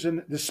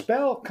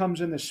spell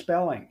comes in the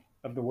spelling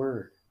of the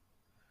word.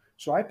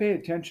 So I pay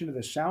attention to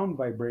the sound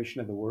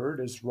vibration of the word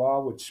as Ra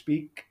would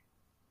speak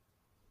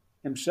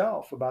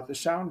himself about the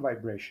sound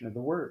vibration of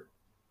the word.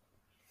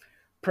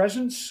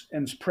 Presence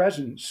and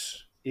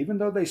presence, even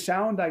though they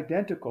sound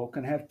identical,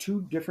 can have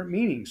two different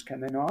meanings,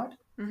 can they not?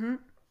 Mm-hmm.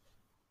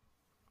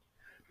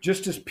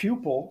 Just as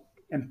pupil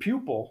and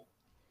pupil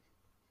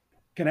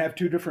can have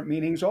two different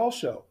meanings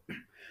also.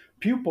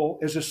 Pupil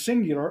is a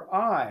singular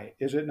eye,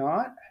 is it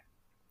not?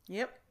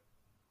 Yep.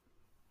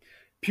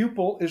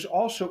 Pupil is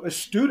also a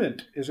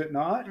student, is it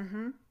not?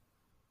 Mm-hmm.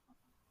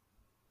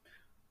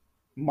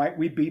 Might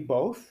we be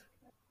both?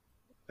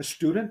 A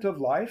student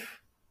of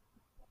life?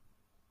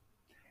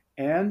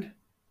 And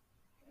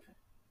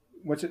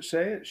what's it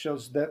say? It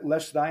shows that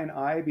lest thine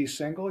eye be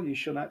single, you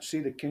shall not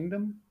see the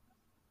kingdom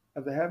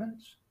of the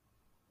heavens.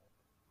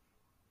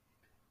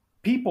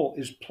 People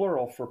is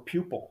plural for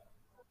pupil.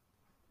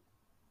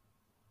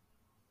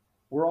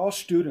 We're all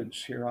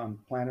students here on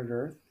planet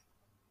Earth.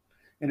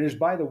 And it is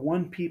by the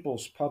one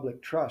people's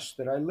public trust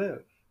that I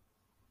live.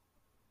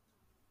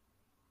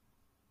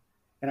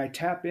 And I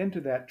tap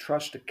into that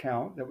trust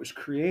account that was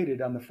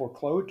created on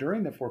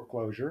during the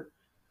foreclosure,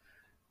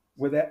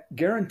 with that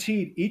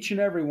guaranteed each and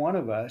every one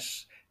of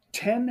us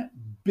 $10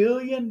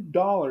 billion,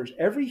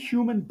 every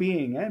human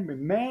being, every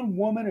man,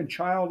 woman, and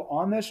child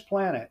on this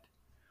planet,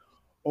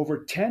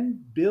 over $10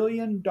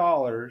 billion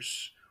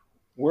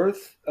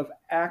worth of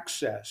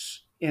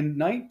access in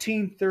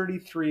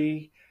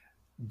 1933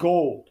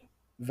 gold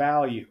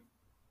value.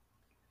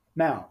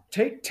 Now,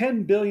 take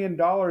 $10 billion in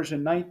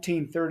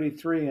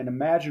 1933 and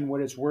imagine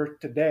what it's worth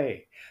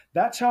today.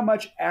 That's how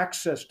much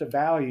access to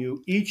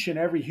value each and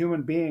every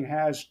human being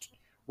has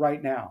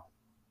right now.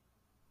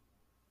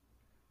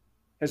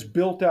 Has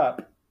built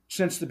up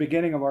since the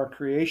beginning of our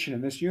creation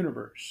in this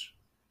universe.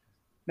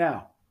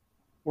 Now,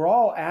 we're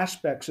all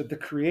aspects of the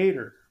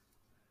Creator,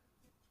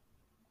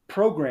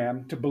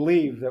 programmed to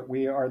believe that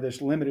we are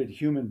this limited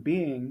human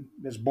being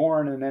that's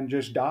born and then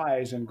just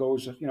dies and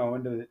goes,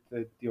 into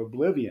the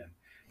oblivion.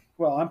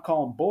 Well, I'm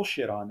calling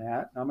bullshit on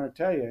that. I'm going to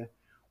tell you,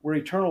 we're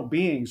eternal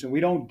beings and we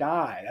don't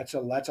die. That's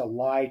a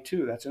lie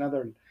too. That's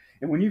another.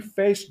 And when you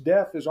face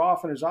death as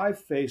often as I've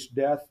faced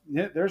death,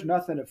 there's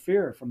nothing to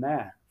fear from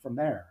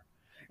there.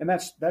 And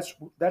that's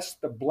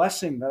the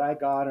blessing that I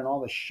got, and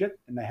all the shit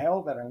and the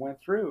hell that I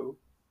went through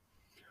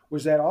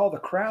was that all the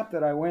crap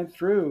that I went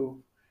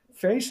through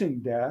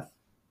facing death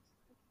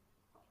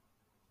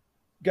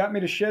got me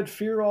to shed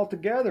fear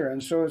altogether.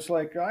 And so it's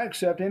like I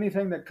accept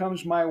anything that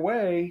comes my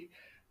way,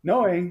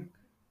 knowing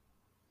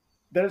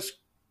that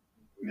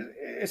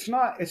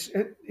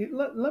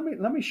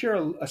let me share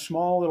a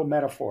small little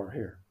metaphor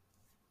here.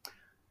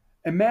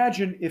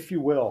 Imagine, if you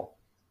will,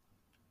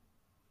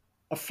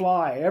 a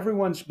fly.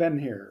 Everyone's been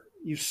here.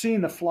 You've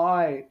seen the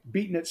fly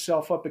beating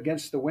itself up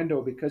against the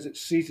window because it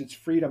sees its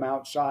freedom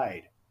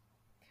outside.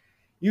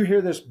 You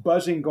hear this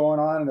buzzing going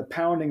on and the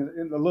pounding,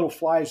 and the little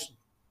fly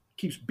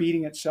keeps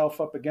beating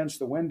itself up against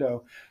the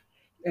window.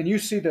 And you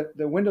see that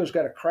the window's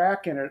got a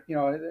crack in it.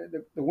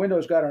 The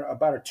window's got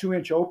about a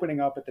 2-inch opening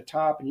up at the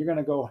top, and you're going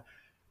to go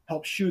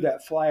help shoo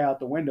that fly out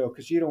the window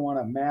because you don't want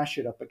to mash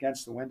it up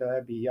against the window.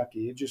 That'd be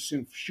yucky. You just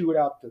soon shoo it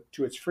out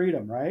to its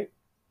freedom, right?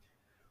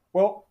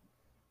 Well,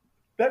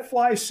 that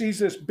fly sees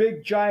this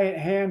big giant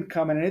hand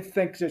coming, and it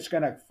thinks it's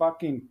going to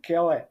fucking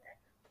kill it.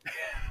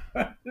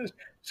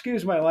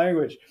 Excuse my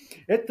language.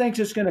 It thinks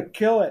it's going to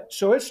kill it.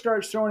 So it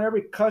starts throwing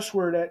every cuss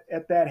word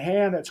at that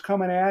hand that's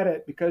coming at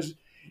it because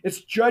it's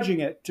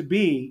judging it to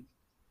be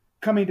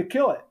coming to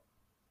kill it.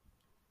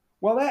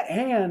 Well, that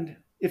hand,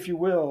 if you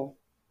will,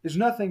 is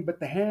nothing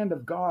but the hand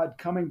of God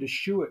coming to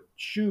shoo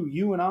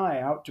you and I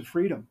out to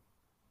freedom.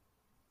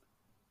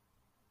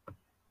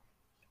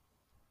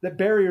 That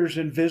barrier is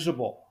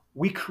invisible.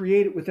 We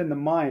create it within the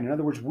mind. In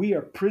other words, we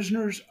are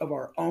prisoners of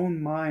our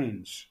own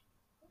minds.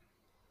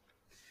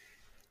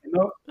 And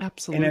it's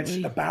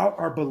Absolutely. about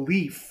our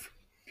belief.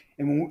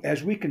 And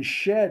as we can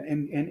shed,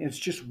 and it's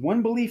just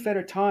one belief at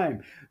a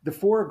time. The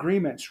Four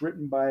Agreements,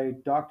 written by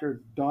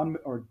Dr. Don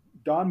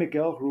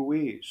Miguel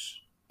Ruiz.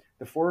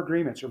 The Four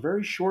Agreements are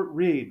very short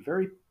read,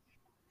 very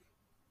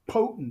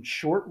potent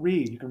short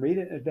read. You can read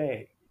it in a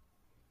day.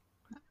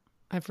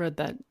 I've read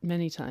that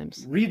many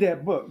times. Read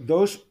that book.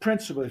 Those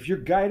principles, if you're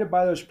guided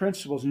by those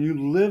principles and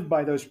you live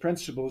by those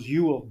principles,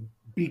 you will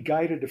be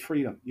guided to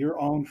freedom, your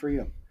own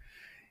freedom.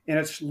 And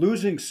it's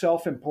losing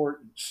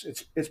self-importance.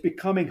 It's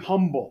becoming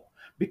humble,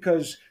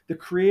 because the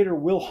Creator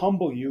will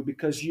humble you,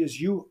 because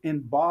as you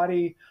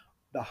embody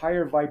the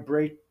higher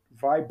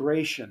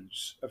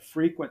vibrations of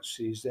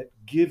frequencies that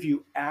give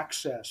you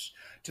access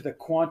to the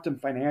quantum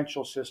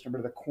financial system,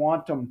 or the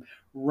quantum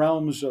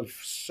realms of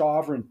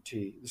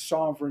sovereignty,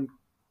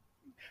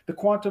 the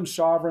quantum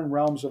sovereign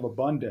realms of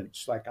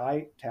abundance, like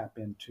I tap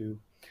into,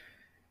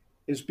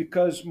 is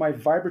because my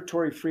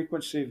vibratory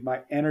frequency of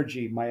my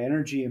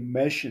energy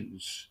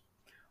emissions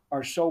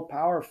are so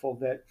powerful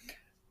that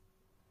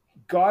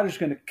God is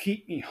going to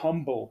keep me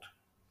humbled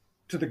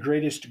to the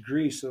greatest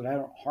degree so that I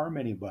don't harm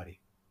anybody.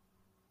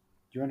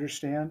 Do you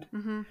understand?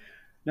 Mm-hmm.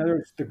 In other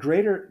words,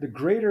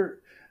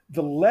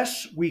 the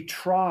less we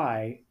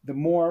try, the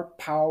more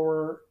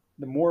power,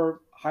 the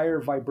more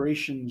higher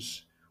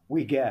vibrations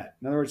we get.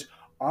 In other words,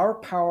 our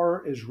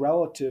power is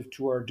relative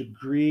to our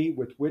degree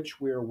with which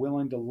we are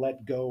willing to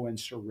let go and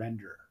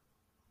surrender.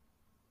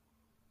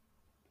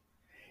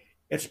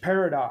 It's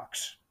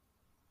paradox.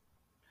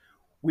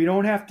 We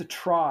don't have to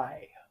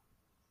try.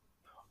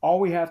 All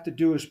we have to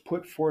do is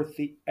put forth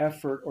the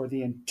effort or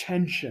the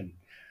intention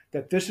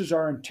that this is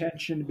our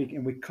intention,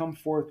 and we come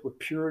forth with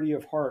purity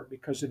of heart,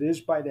 because it is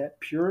by that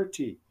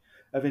purity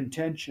of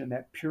intention,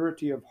 that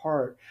purity of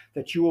heart,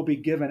 that you will be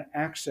given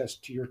access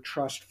to your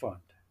trust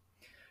fund,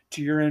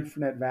 to your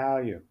infinite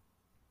value,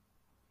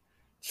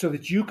 so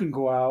that you can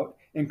go out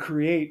and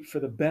create for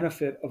the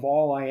benefit of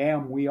all I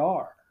am, we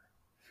are,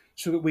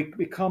 so that we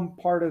become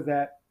part of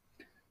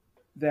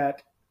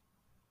that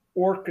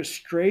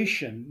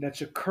orchestration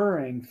that's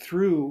occurring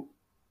through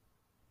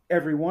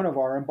every one of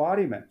our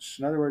embodiments.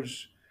 In other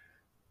words,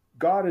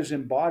 God is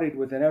embodied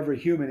within every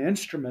human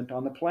instrument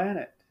on the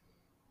planet.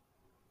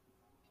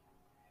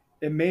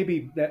 It may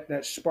be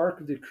that spark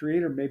of the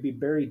Creator may be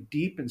buried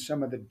deep in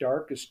some of the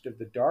darkest of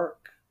the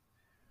dark.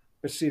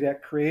 But see,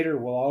 that Creator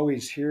will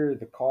always hear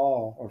the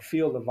call or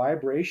feel the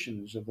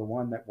vibrations of the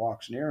one that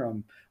walks near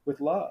him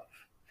with love,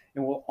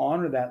 and will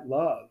honor that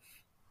love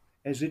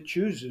as it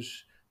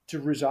chooses to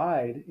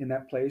reside in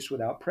that place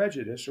without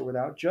prejudice or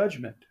without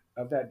judgment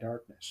of that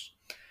darkness.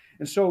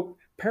 And so,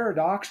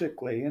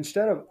 paradoxically,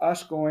 instead of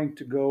us going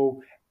to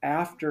go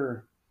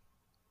after,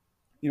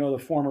 the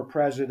former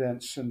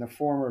presidents and the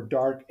former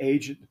dark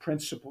agent, the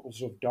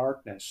principles of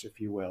darkness, if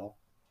you will,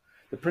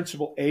 the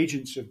principal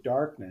agents of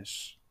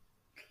darkness,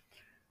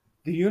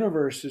 the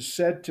universe has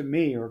said to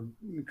me, or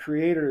the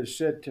Creator has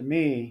said to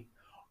me,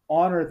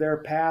 honor their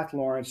path,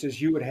 Lawrence,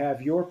 as you would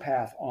have your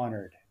path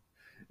honored.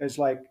 It's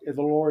like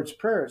the Lord's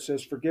Prayer. It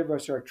says, forgive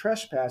us our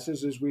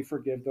trespasses as we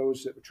forgive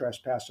those that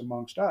trespass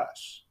amongst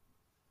us.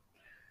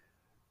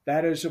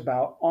 That is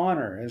about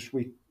honor. As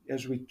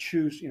we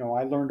choose,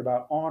 I learned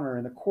about honor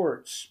in the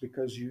courts,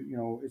 because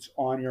it's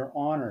on your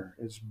honor.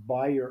 It's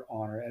by your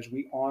honor. As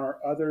we honor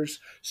others,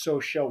 so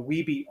shall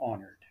we be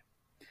honored.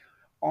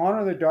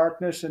 Honor the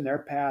darkness in their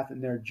path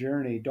and their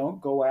journey.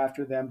 Don't go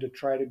after them to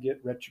try to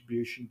get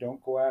retribution.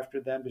 Don't go after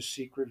them to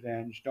seek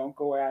revenge. Don't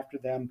go after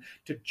them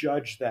to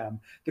judge them.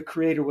 The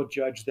Creator will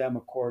judge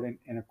them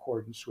in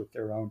accordance with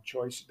their own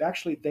choice.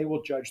 Actually, they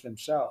will judge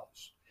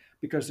themselves,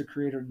 because the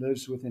Creator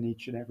lives within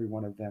each and every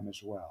one of them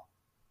as well.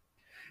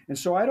 And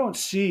so I don't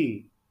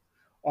see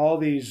all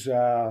these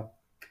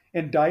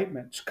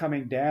indictments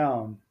coming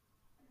down.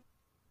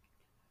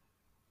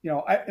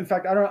 In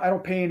fact, I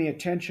don't pay any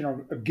attention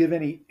or give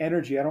any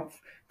energy.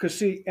 Because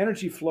see,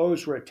 energy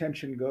flows where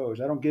attention goes.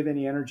 I don't give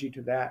any energy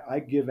to that. I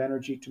give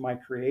energy to my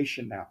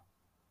creation now.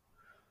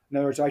 In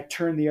other words, I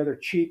turn the other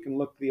cheek and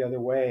look the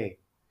other way.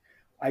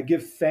 I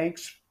give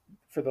thanks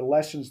for the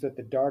lessons that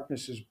the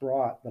darkness has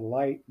brought, the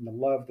light and the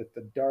love that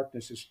the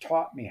darkness has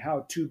taught me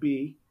how to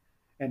be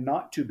and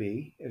not to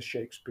be, as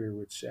Shakespeare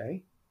would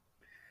say.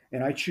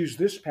 And I choose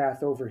this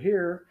path over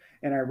here,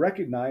 and I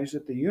recognize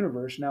that the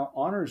universe now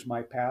honors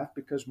my path,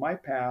 because my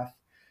path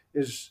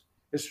is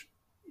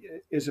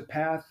a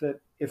path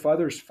that, if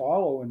others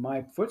follow in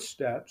my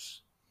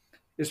footsteps,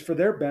 is for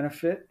their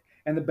benefit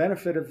and the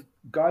benefit of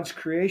God's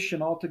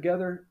creation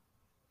altogether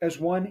as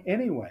one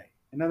anyway.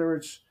 In other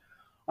words,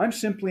 I'm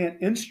simply an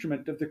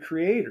instrument of the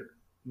Creator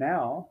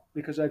now,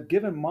 because I've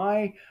given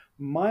my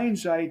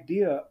mind's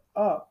idea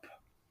up.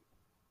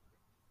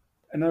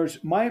 In other words,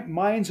 my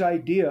mind's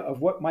idea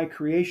of what my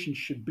creation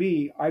should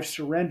be, I've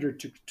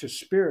surrendered to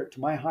spirit, to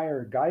my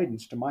higher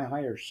guidance, to my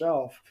higher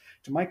self,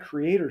 to my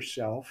Creator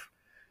self.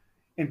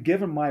 and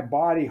given my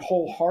body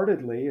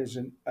wholeheartedly as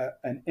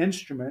an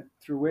instrument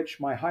through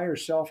which my higher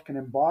self can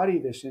embody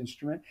this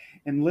instrument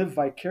and live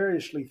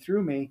vicariously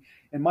through me.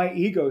 And my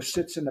ego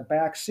sits in the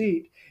back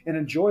seat and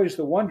enjoys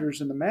the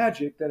wonders and the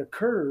magic that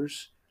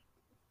occurs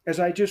as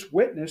I just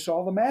witness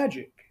all the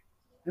magic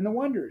and the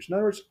wonders. In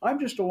other words, I'm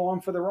just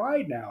along for the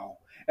ride now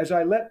as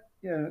I let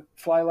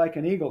Fly Like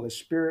an Eagle, the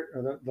spirit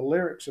or the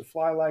lyrics of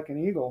Fly Like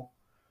an Eagle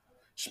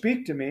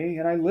speak to me,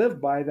 and I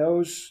live by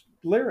those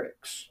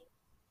lyrics.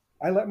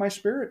 I let my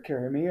spirit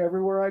carry me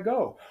everywhere I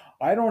go.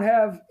 I don't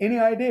have any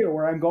idea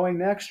where I'm going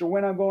next or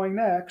when I'm going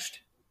next,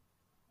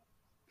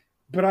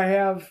 but I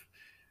have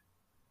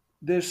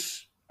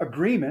this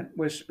agreement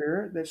with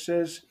spirit that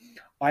says,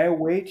 I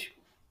await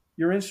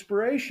your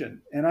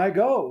inspiration and I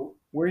go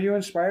where you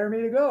inspire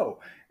me to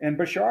go. And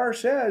Bashar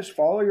says,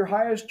 follow your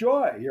highest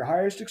joy, your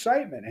highest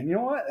excitement. And you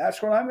know what?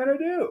 That's what I'm going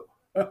to do.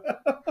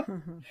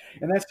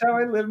 And that's how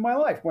I live my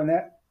life. When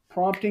that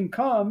prompting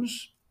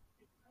comes,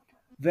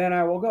 then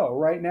I will go.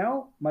 Right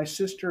now, my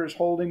sister is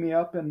holding me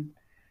up in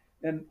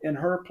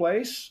her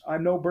place.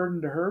 I'm no burden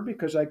to her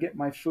because I get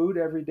my food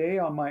every day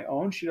on my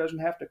own. She doesn't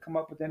have to come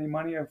up with any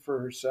money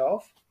for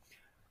herself.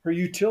 Her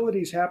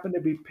utilities happen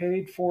to be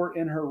paid for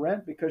in her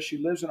rent because she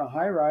lives in a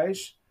high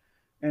rise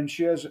and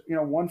she has,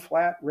 one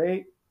flat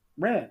rate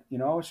rent,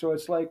 so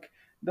it's like,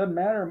 doesn't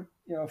matter,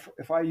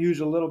 if I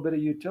use a little bit of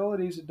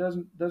utilities, it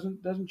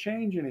doesn't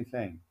change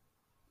anything.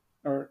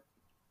 Or,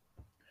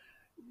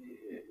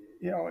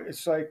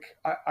 it's like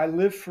I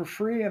live for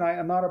free and I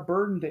am not a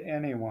burden to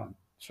anyone.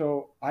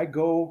 So I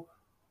go,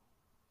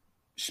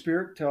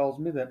 Spirit tells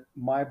me that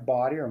my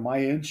body or my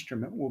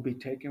instrument will be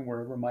taken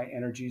wherever my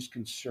energies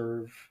can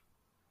serve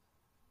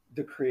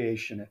the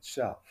creation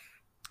itself.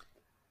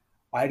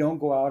 I don't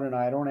go out and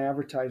I don't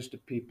advertise to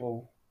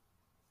people,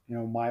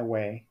 my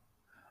way.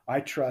 I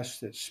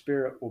trust that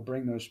Spirit will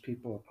bring those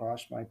people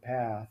across my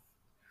path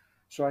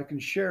so I can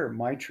share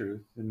my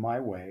truth and my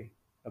way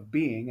of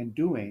being and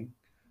doing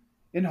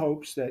in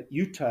hopes that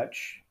you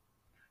touch,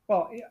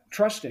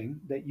 trusting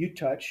that you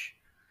touch,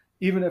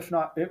 even if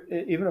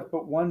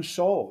but one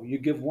soul, you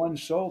give one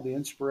soul the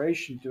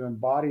inspiration to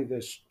embody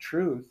this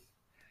truth.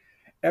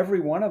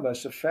 Every one of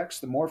us affects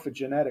the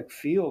morphogenetic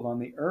field on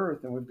the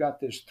earth, and we've got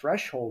this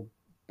threshold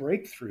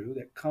breakthrough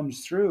that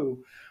comes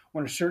through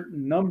when a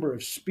certain number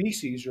of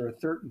species or a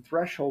certain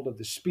threshold of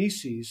the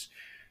species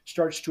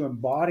starts to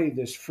embody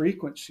this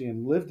frequency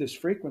and live this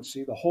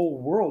frequency. The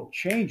whole world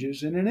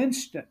changes in an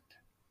instant.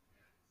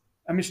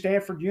 I mean,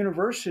 Stanford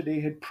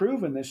University had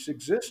proven this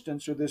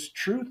existence or this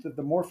truth of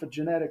the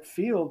morphogenetic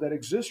field that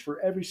exists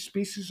for every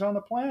species on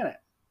the planet.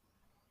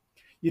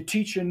 You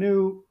teach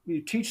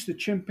the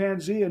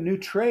chimpanzee a new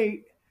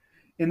trait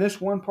in this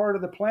one part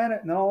of the planet,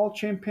 and all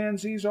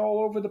chimpanzees all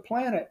over the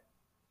planet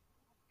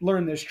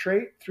learn this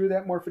trait through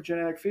that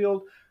morphogenetic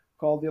field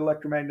called the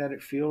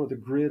electromagnetic field or the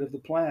grid of the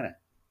planet.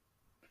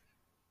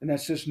 And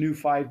that's this new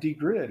 5D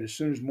grid. As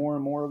soon as more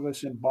and more of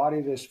us embody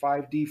this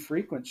 5D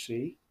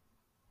frequency,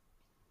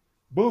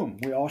 boom,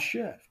 we all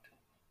shift.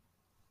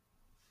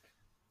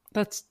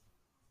 That's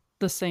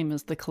the same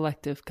as the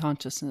collective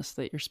consciousness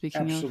that you're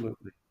speaking of.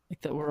 Absolutely.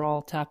 Like that we're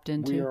all tapped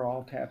into. We are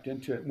all tapped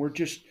into it. We're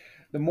just,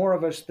 the more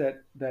of us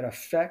that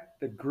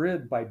affect the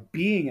grid by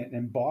being it and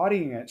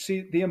embodying it.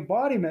 See, the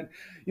embodiment,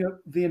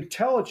 the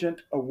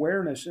intelligent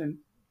awareness, and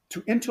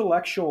to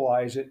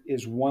intellectualize it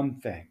is one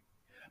thing,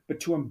 but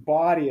to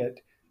embody it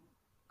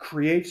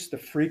creates the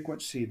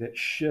frequency that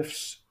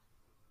shifts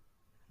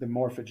the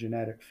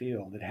morphogenetic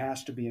field. It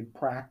has to be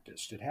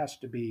practiced. It has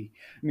to be,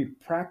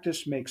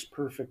 practice makes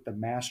perfect, the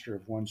master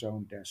of one's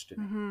own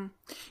destiny. Mm-hmm.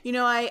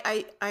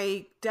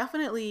 I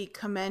definitely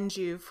commend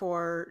you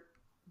for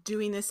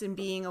doing this and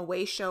being a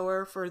way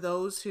shower for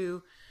those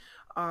who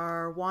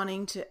are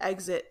wanting to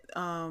exit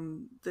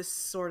this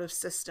sort of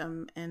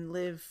system and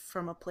live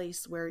from a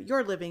place where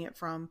you're living it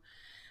from.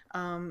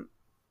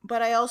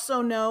 But I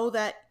also know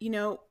that,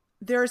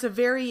 there's a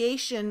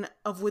variation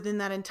of within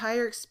that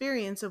entire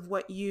experience of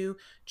what you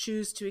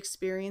choose to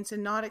experience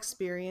and not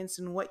experience,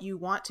 and what you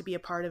want to be a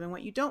part of and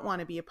what you don't want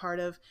to be a part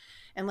of.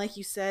 And like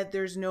you said,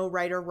 there's no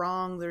right or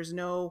wrong. There's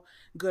no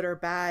good or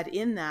bad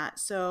in that.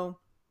 So,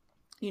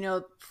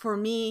 for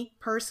me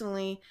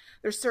personally,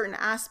 there's certain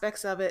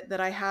aspects of it that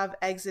I have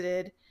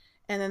exited.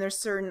 And then there's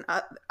certain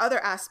other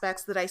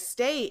aspects that I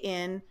stay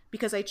in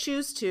because I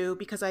choose to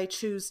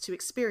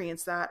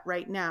experience that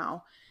right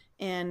now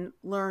and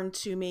learn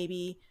to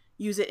maybe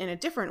use it in a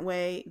different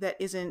way that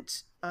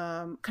isn't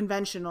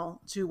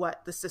conventional to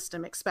what the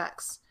system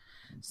expects.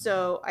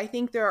 So I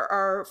think there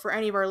are, for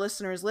any of our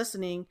listeners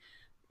listening,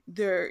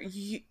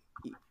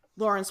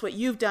 Lawrence, what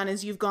you've done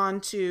is you've gone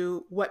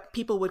to what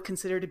people would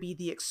consider to be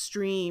the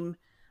extreme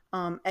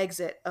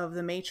exit of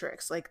the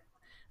matrix.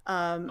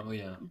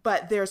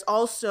 But there's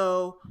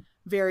also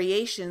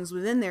variations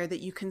within there that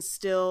you can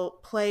still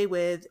play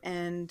with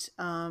and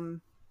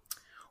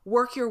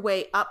work your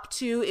way up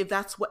to, if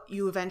that's what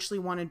you eventually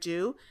want to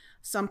do.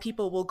 Some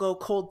people will go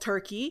cold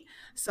turkey.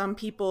 Some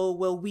people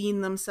will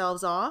wean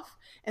themselves off.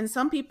 And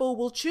some people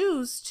will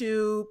choose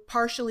to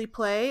partially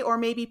play or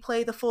maybe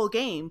play the full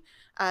game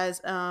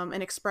as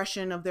an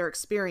expression of their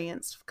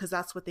experience, because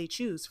that's what they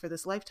choose for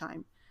this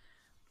lifetime.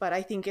 But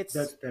I think it's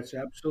That's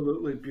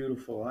absolutely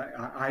beautiful.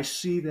 I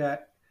see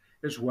that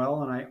as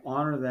well, and I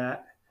honor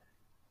that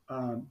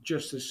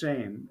just the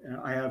same.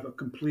 I have a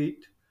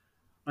complete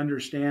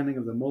understanding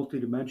of the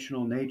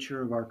multidimensional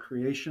nature of our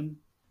creation,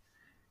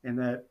 and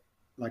that,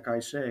 like I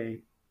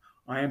say,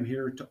 I am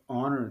here to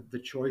honor the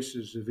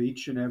choices of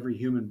each and every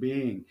human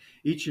being.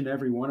 Each and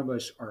every one of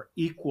us are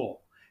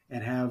equal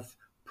and have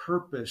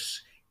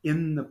purpose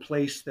in the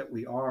place that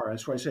we are.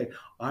 That's why I say,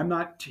 I'm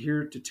not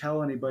here to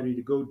tell anybody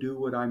to go do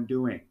what I'm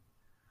doing.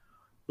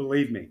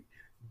 Believe me,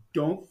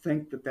 don't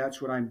think that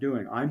that's what I'm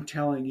doing. I'm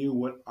telling you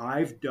what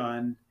I've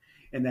done,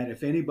 and that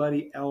if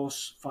anybody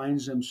else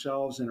finds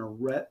themselves in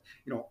a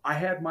I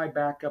had my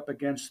back up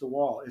against the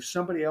wall. If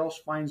somebody else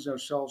finds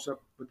themselves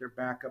up with their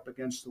back up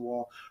against the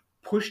wall,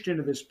 pushed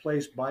into this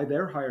place by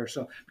their higher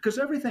self, because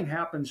everything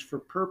happens for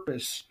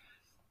purpose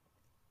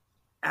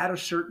at a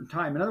certain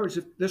time. In other words,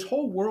 if this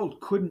whole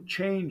world couldn't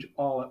change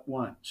all at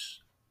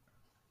once,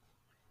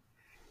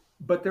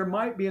 but there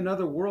might be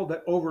another world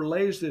that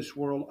overlays this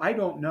world. I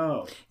don't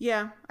know.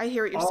 yeah, I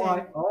hear what you're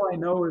saying. All I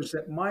know is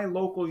that my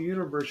local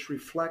universe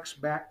reflects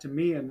back to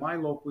me in my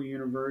local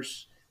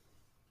universe,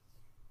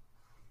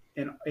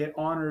 and it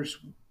honors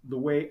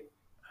the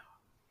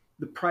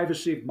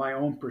privacy of my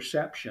own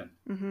perception.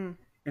 Mm-hmm.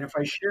 And if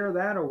I share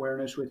that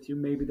awareness with you,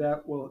 maybe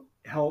that will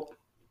help.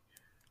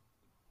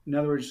 In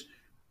other words,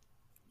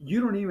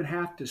 you don't even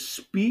have to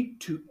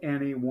speak to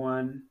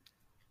anyone,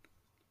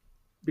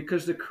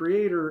 because the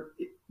Creator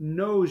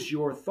knows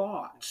your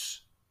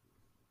thoughts.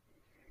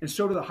 And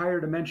so do the higher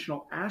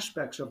dimensional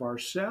aspects of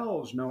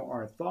ourselves know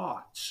our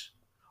thoughts.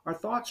 Our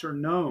thoughts are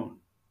known.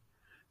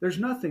 There's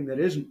nothing that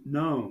isn't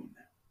known.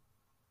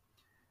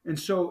 And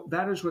so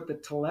that is what the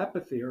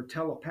telepathy or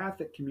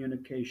telepathic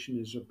communication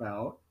is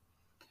about,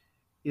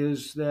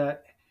 is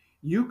that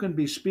you can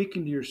be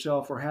speaking to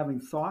yourself or having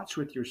thoughts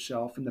with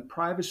yourself in the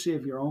privacy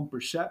of your own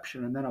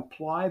perception, and then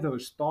apply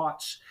those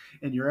thoughts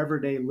in your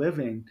everyday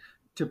living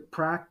to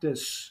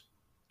practice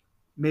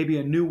maybe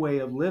a new way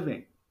of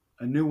living,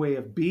 a new way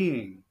of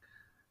being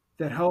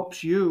that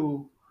helps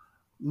you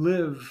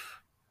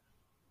live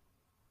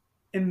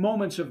in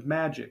moments of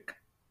magic.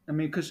 I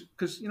mean, because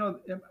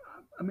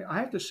I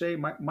have to say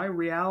my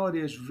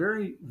reality is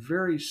very,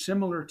 very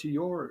similar to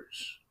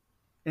yours,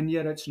 and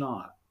yet it's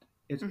not.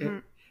 Mm-hmm.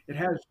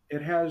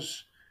 It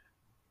has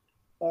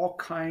all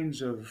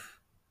kinds of.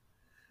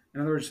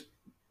 In other words,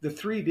 the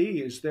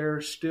 3D is there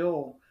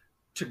still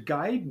to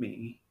guide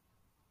me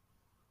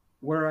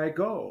where I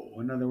go.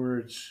 In other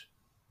words,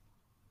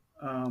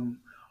 I'm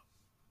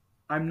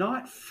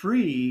not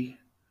free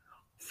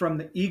from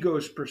the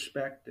ego's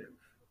perspective.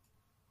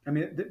 I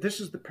mean, this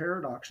is the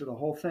paradox of the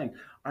whole thing.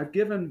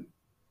 In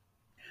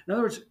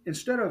other words,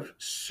 instead of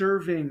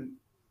serving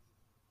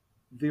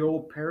the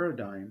old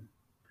paradigm,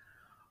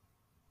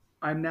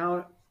 I'm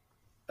now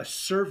a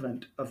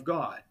servant of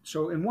God.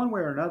 So in one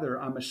way or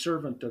another, I'm a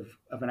servant of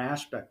an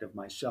aspect of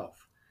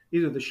myself,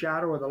 either the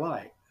shadow or the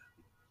light.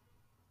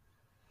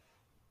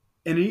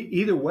 And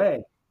either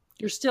way,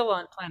 you're still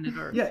on planet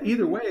Earth. Yeah,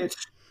 either way, it's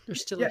you're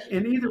still. Yeah,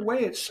 in either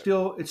way, it's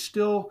still.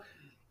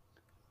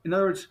 In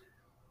other words,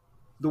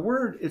 the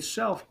word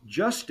itself,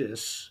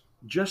 justice,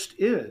 just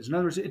is. In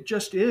other words, it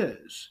just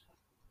is.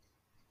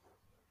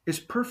 It's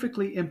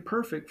perfectly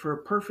imperfect for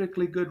a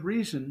perfectly good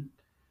reason,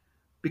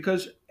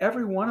 because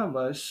every one of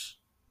us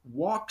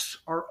walks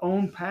our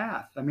own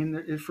path. I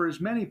mean, for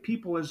as many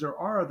people as there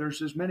are,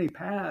 there's as many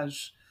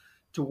paths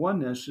to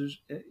oneness as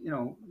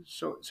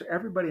So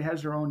everybody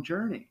has their own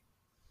journey.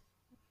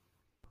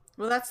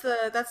 Well, that's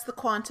the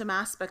quantum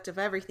aspect of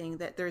everything,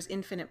 that there's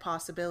infinite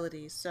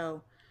possibilities.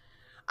 So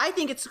I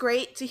think it's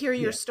great to hear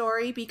your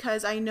story,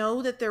 because I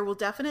know that there will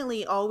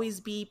definitely always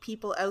be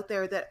people out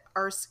there that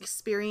are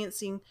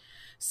experiencing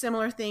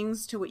similar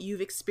things to what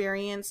you've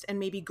experienced, and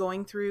maybe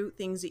going through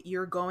things that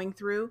you're going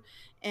through.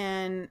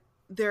 And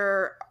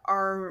there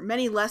are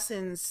many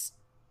lessons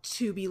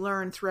to be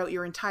learned throughout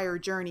your entire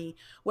journey,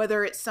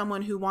 whether it's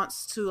someone who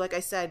wants to, like I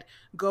said,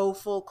 go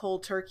full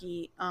cold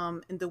turkey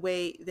in the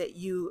way that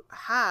you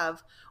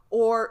have,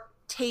 or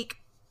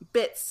take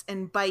bits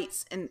and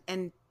bites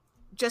and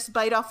just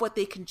bite off what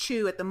they can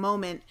chew at the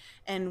moment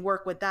and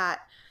work with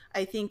that.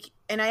 I think,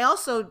 and I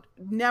also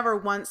never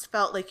once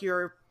felt like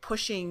you're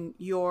pushing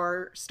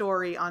your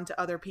story onto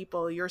other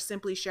people. You're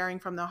simply sharing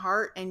from the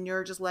heart, and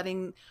you're just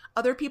letting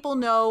other people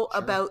know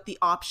about the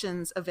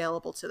options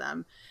available to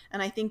them.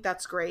 And I think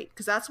that's great,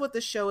 because that's what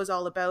this show is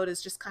all about,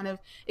 is just kind of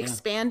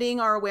expanding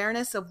our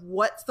awareness of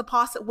what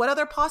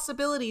other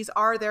possibilities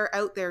are there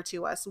out there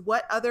to us.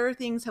 What other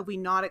things have we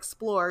not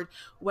explored?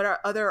 What are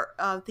other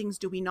things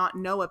do we not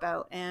know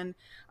about? And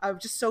I'm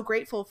just so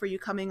grateful for you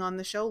coming on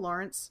the show,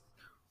 Lawrence.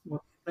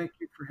 Well, thank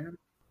you for having me.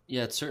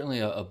 Yeah, it's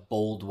certainly a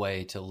bold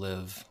way to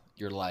live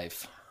your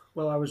life.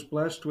 Well, I was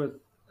blessed with,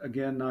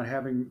 again, not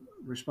having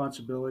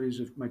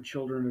responsibilities. If my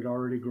children had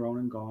already grown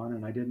and gone,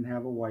 and I didn't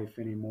have a wife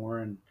anymore,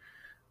 and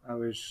I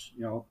was,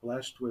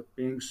 blessed with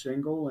being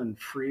single and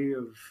free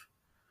of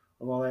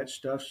of all that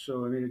stuff.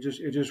 So I mean,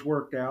 it just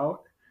worked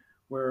out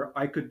where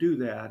I could do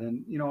that.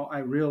 And I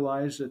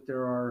realize that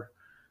there are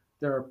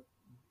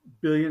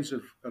billions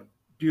of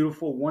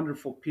beautiful,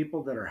 wonderful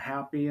people that are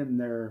happy in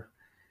their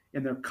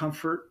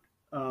comfort,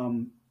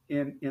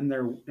 in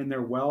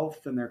their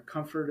wealth and their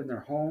comfort in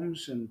their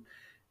homes, and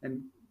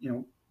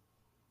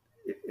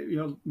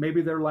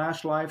maybe their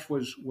last life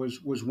was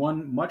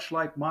one much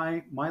like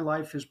my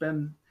life has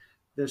been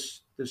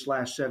this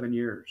last 7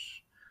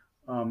 years,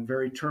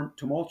 very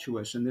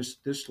tumultuous. And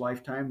this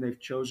lifetime they've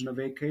chosen a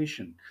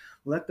vacation.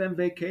 Let them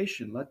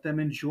vacation. Let them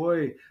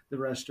enjoy the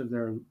rest of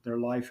their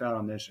life out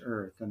on this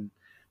earth. And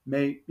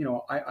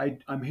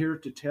I'm here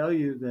to tell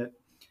you that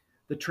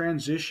the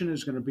transition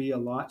is going to be a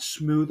lot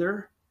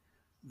smoother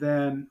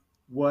than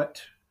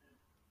what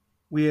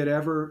we had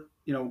ever,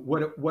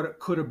 what it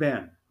could have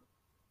been.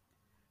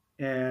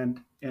 And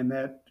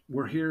that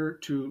we're here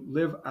to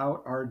live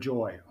out our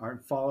joy,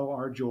 follow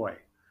our joy.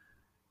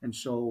 And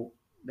so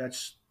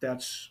that's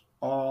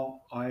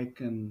all I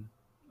can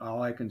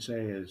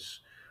say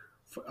is,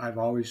 I've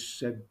always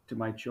said to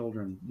my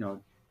children,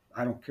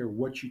 I don't care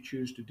what you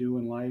choose to do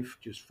in life,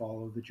 just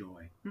follow the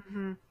joy.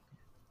 Mm-hmm.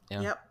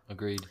 Yeah, yep.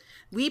 Agreed.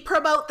 We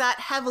promote that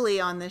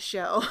heavily on this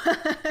show.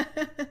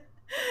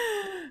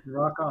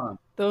 Rock on.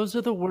 Those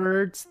are the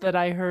words that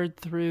I heard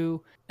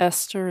through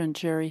Esther and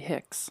Jerry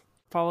Hicks.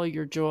 Follow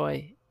your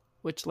joy,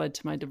 which led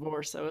to my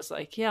divorce. I was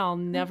like, yeah, I'll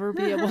never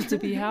be able to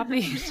be happy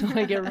until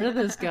I get rid of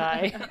this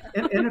guy.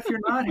 And if you're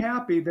not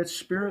happy, that's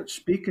Spirit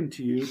speaking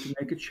to you to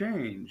make a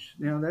change.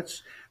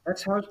 That's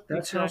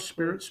how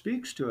Spirit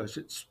speaks to us.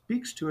 It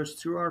speaks to us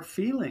through our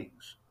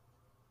feelings.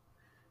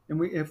 And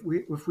if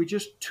we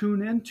just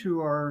tune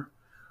into our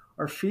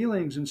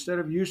feelings instead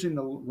of using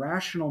the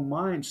rational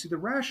mind. See, the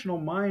rational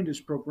mind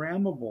is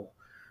programmable.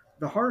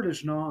 The heart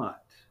is not.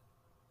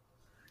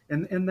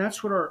 And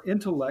that's what our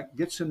intellect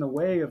gets in the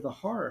way of the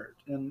heart.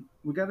 And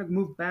we got to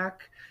move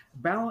back,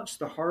 balance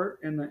the heart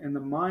and the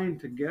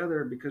mind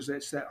together, because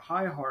it's that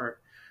high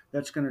heart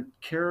that's going to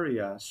carry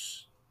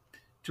us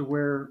to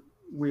where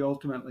we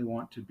ultimately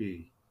want to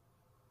be.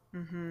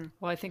 Mm-hmm.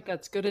 Well, I think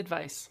that's good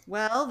advice.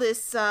 Well,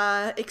 this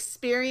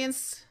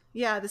experience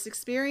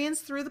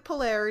through the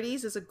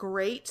polarities is a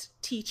great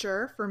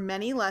teacher for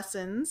many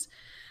lessons.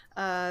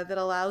 That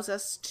allows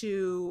us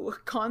to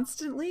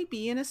constantly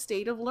be in a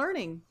state of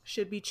learning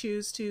should we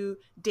choose to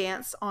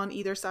dance on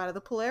either side of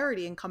the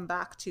polarity and come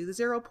back to the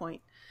 0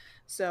 point.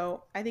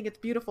 So I think it's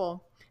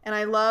beautiful. And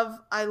I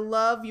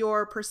love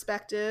your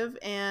perspective,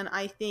 and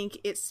I think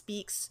it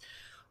speaks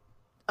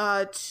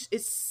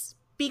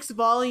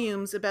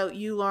volumes about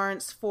you,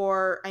 Lawrence,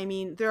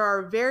 there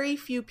are very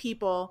few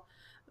people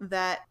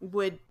that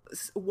would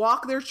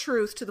walk their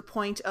truth to the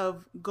point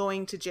of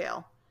going to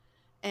jail.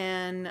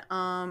 And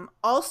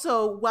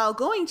also, while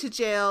going to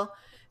jail,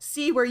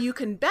 see where you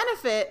can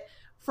benefit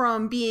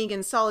from being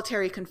in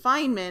solitary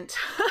confinement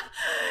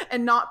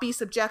and not be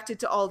subjected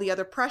to all the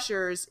other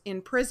pressures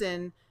in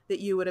prison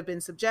that you would have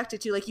been subjected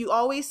to. Like, you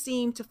always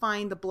seem to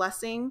find the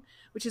blessing,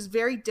 which is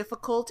very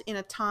difficult in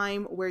a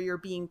time where you're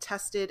being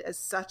tested as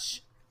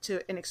such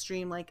to an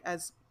extreme, like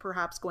as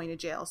perhaps going to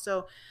jail.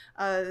 So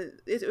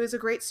it was a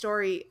great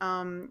story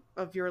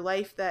of your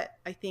life that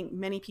I think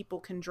many people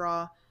can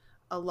draw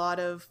a lot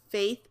of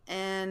faith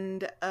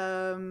and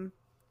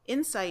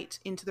insight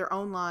into their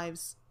own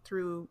lives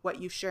through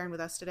what you've shared with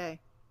us today.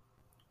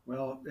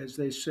 Well, as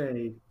they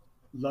say,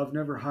 love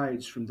never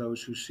hides from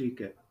those who seek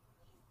it.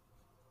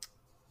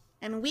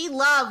 And we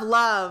love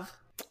love.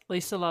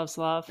 Lisa loves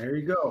love. There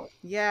you go.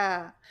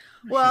 Yeah.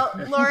 Well,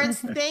 Lawrence,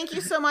 thank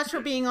you so much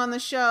for being on the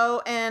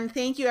show. And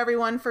thank you,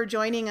 everyone, for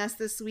joining us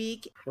this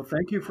week. Well,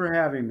 thank you for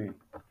having me.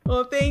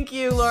 Well, thank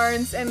you,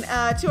 Lawrence. And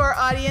to our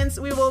audience,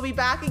 we will be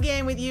back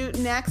again with you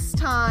next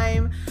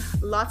time.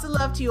 Lots of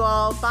love to you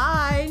all.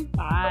 Bye.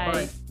 Bye.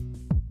 Bye-bye.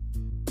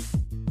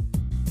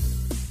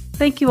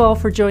 Thank you all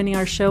for joining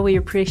our show. We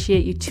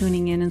appreciate you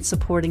tuning in and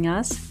supporting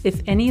us.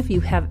 If any of you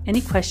have any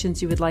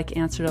questions you would like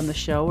answered on the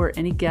show, or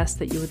any guests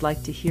that you would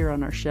like to hear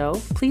on our show,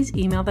 please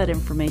email that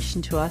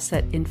information to us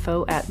at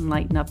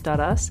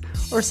info@enlightenup.us,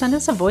 or send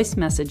us a voice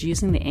message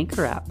using the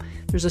Anchor app.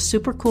 There's a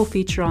super cool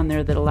feature on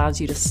there that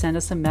allows you to send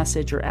us a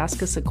message or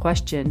ask us a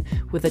question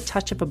with a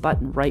touch of a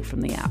button right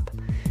from the app.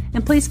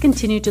 And please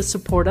continue to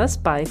support us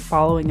by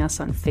following us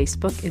on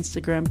Facebook,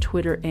 Instagram,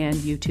 Twitter, and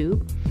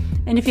YouTube.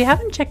 And if you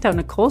haven't checked out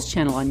Nicole's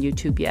channel on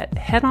YouTube yet,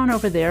 head on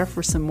over there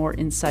for some more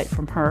insight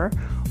from her,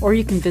 or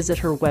you can visit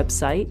her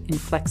website,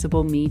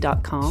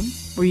 inflexibleme.com,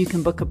 where you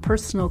can book a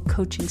personal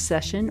coaching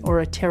session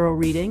or a tarot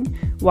reading,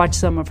 watch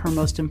some of her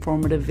most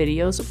informative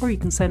videos, or you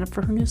can sign up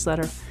for her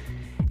newsletter.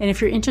 And if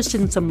you're interested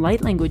in some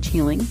light language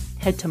healing,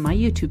 head to my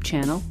YouTube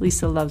channel,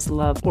 Lisa Loves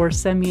Love, or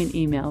send me an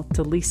email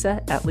to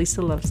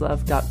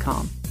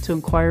lisa@lisaloveslove.com to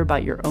inquire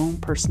about your own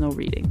personal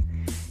reading.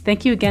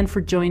 Thank you again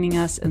for joining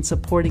us and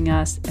supporting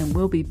us, and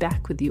we'll be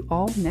back with you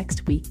all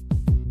next week.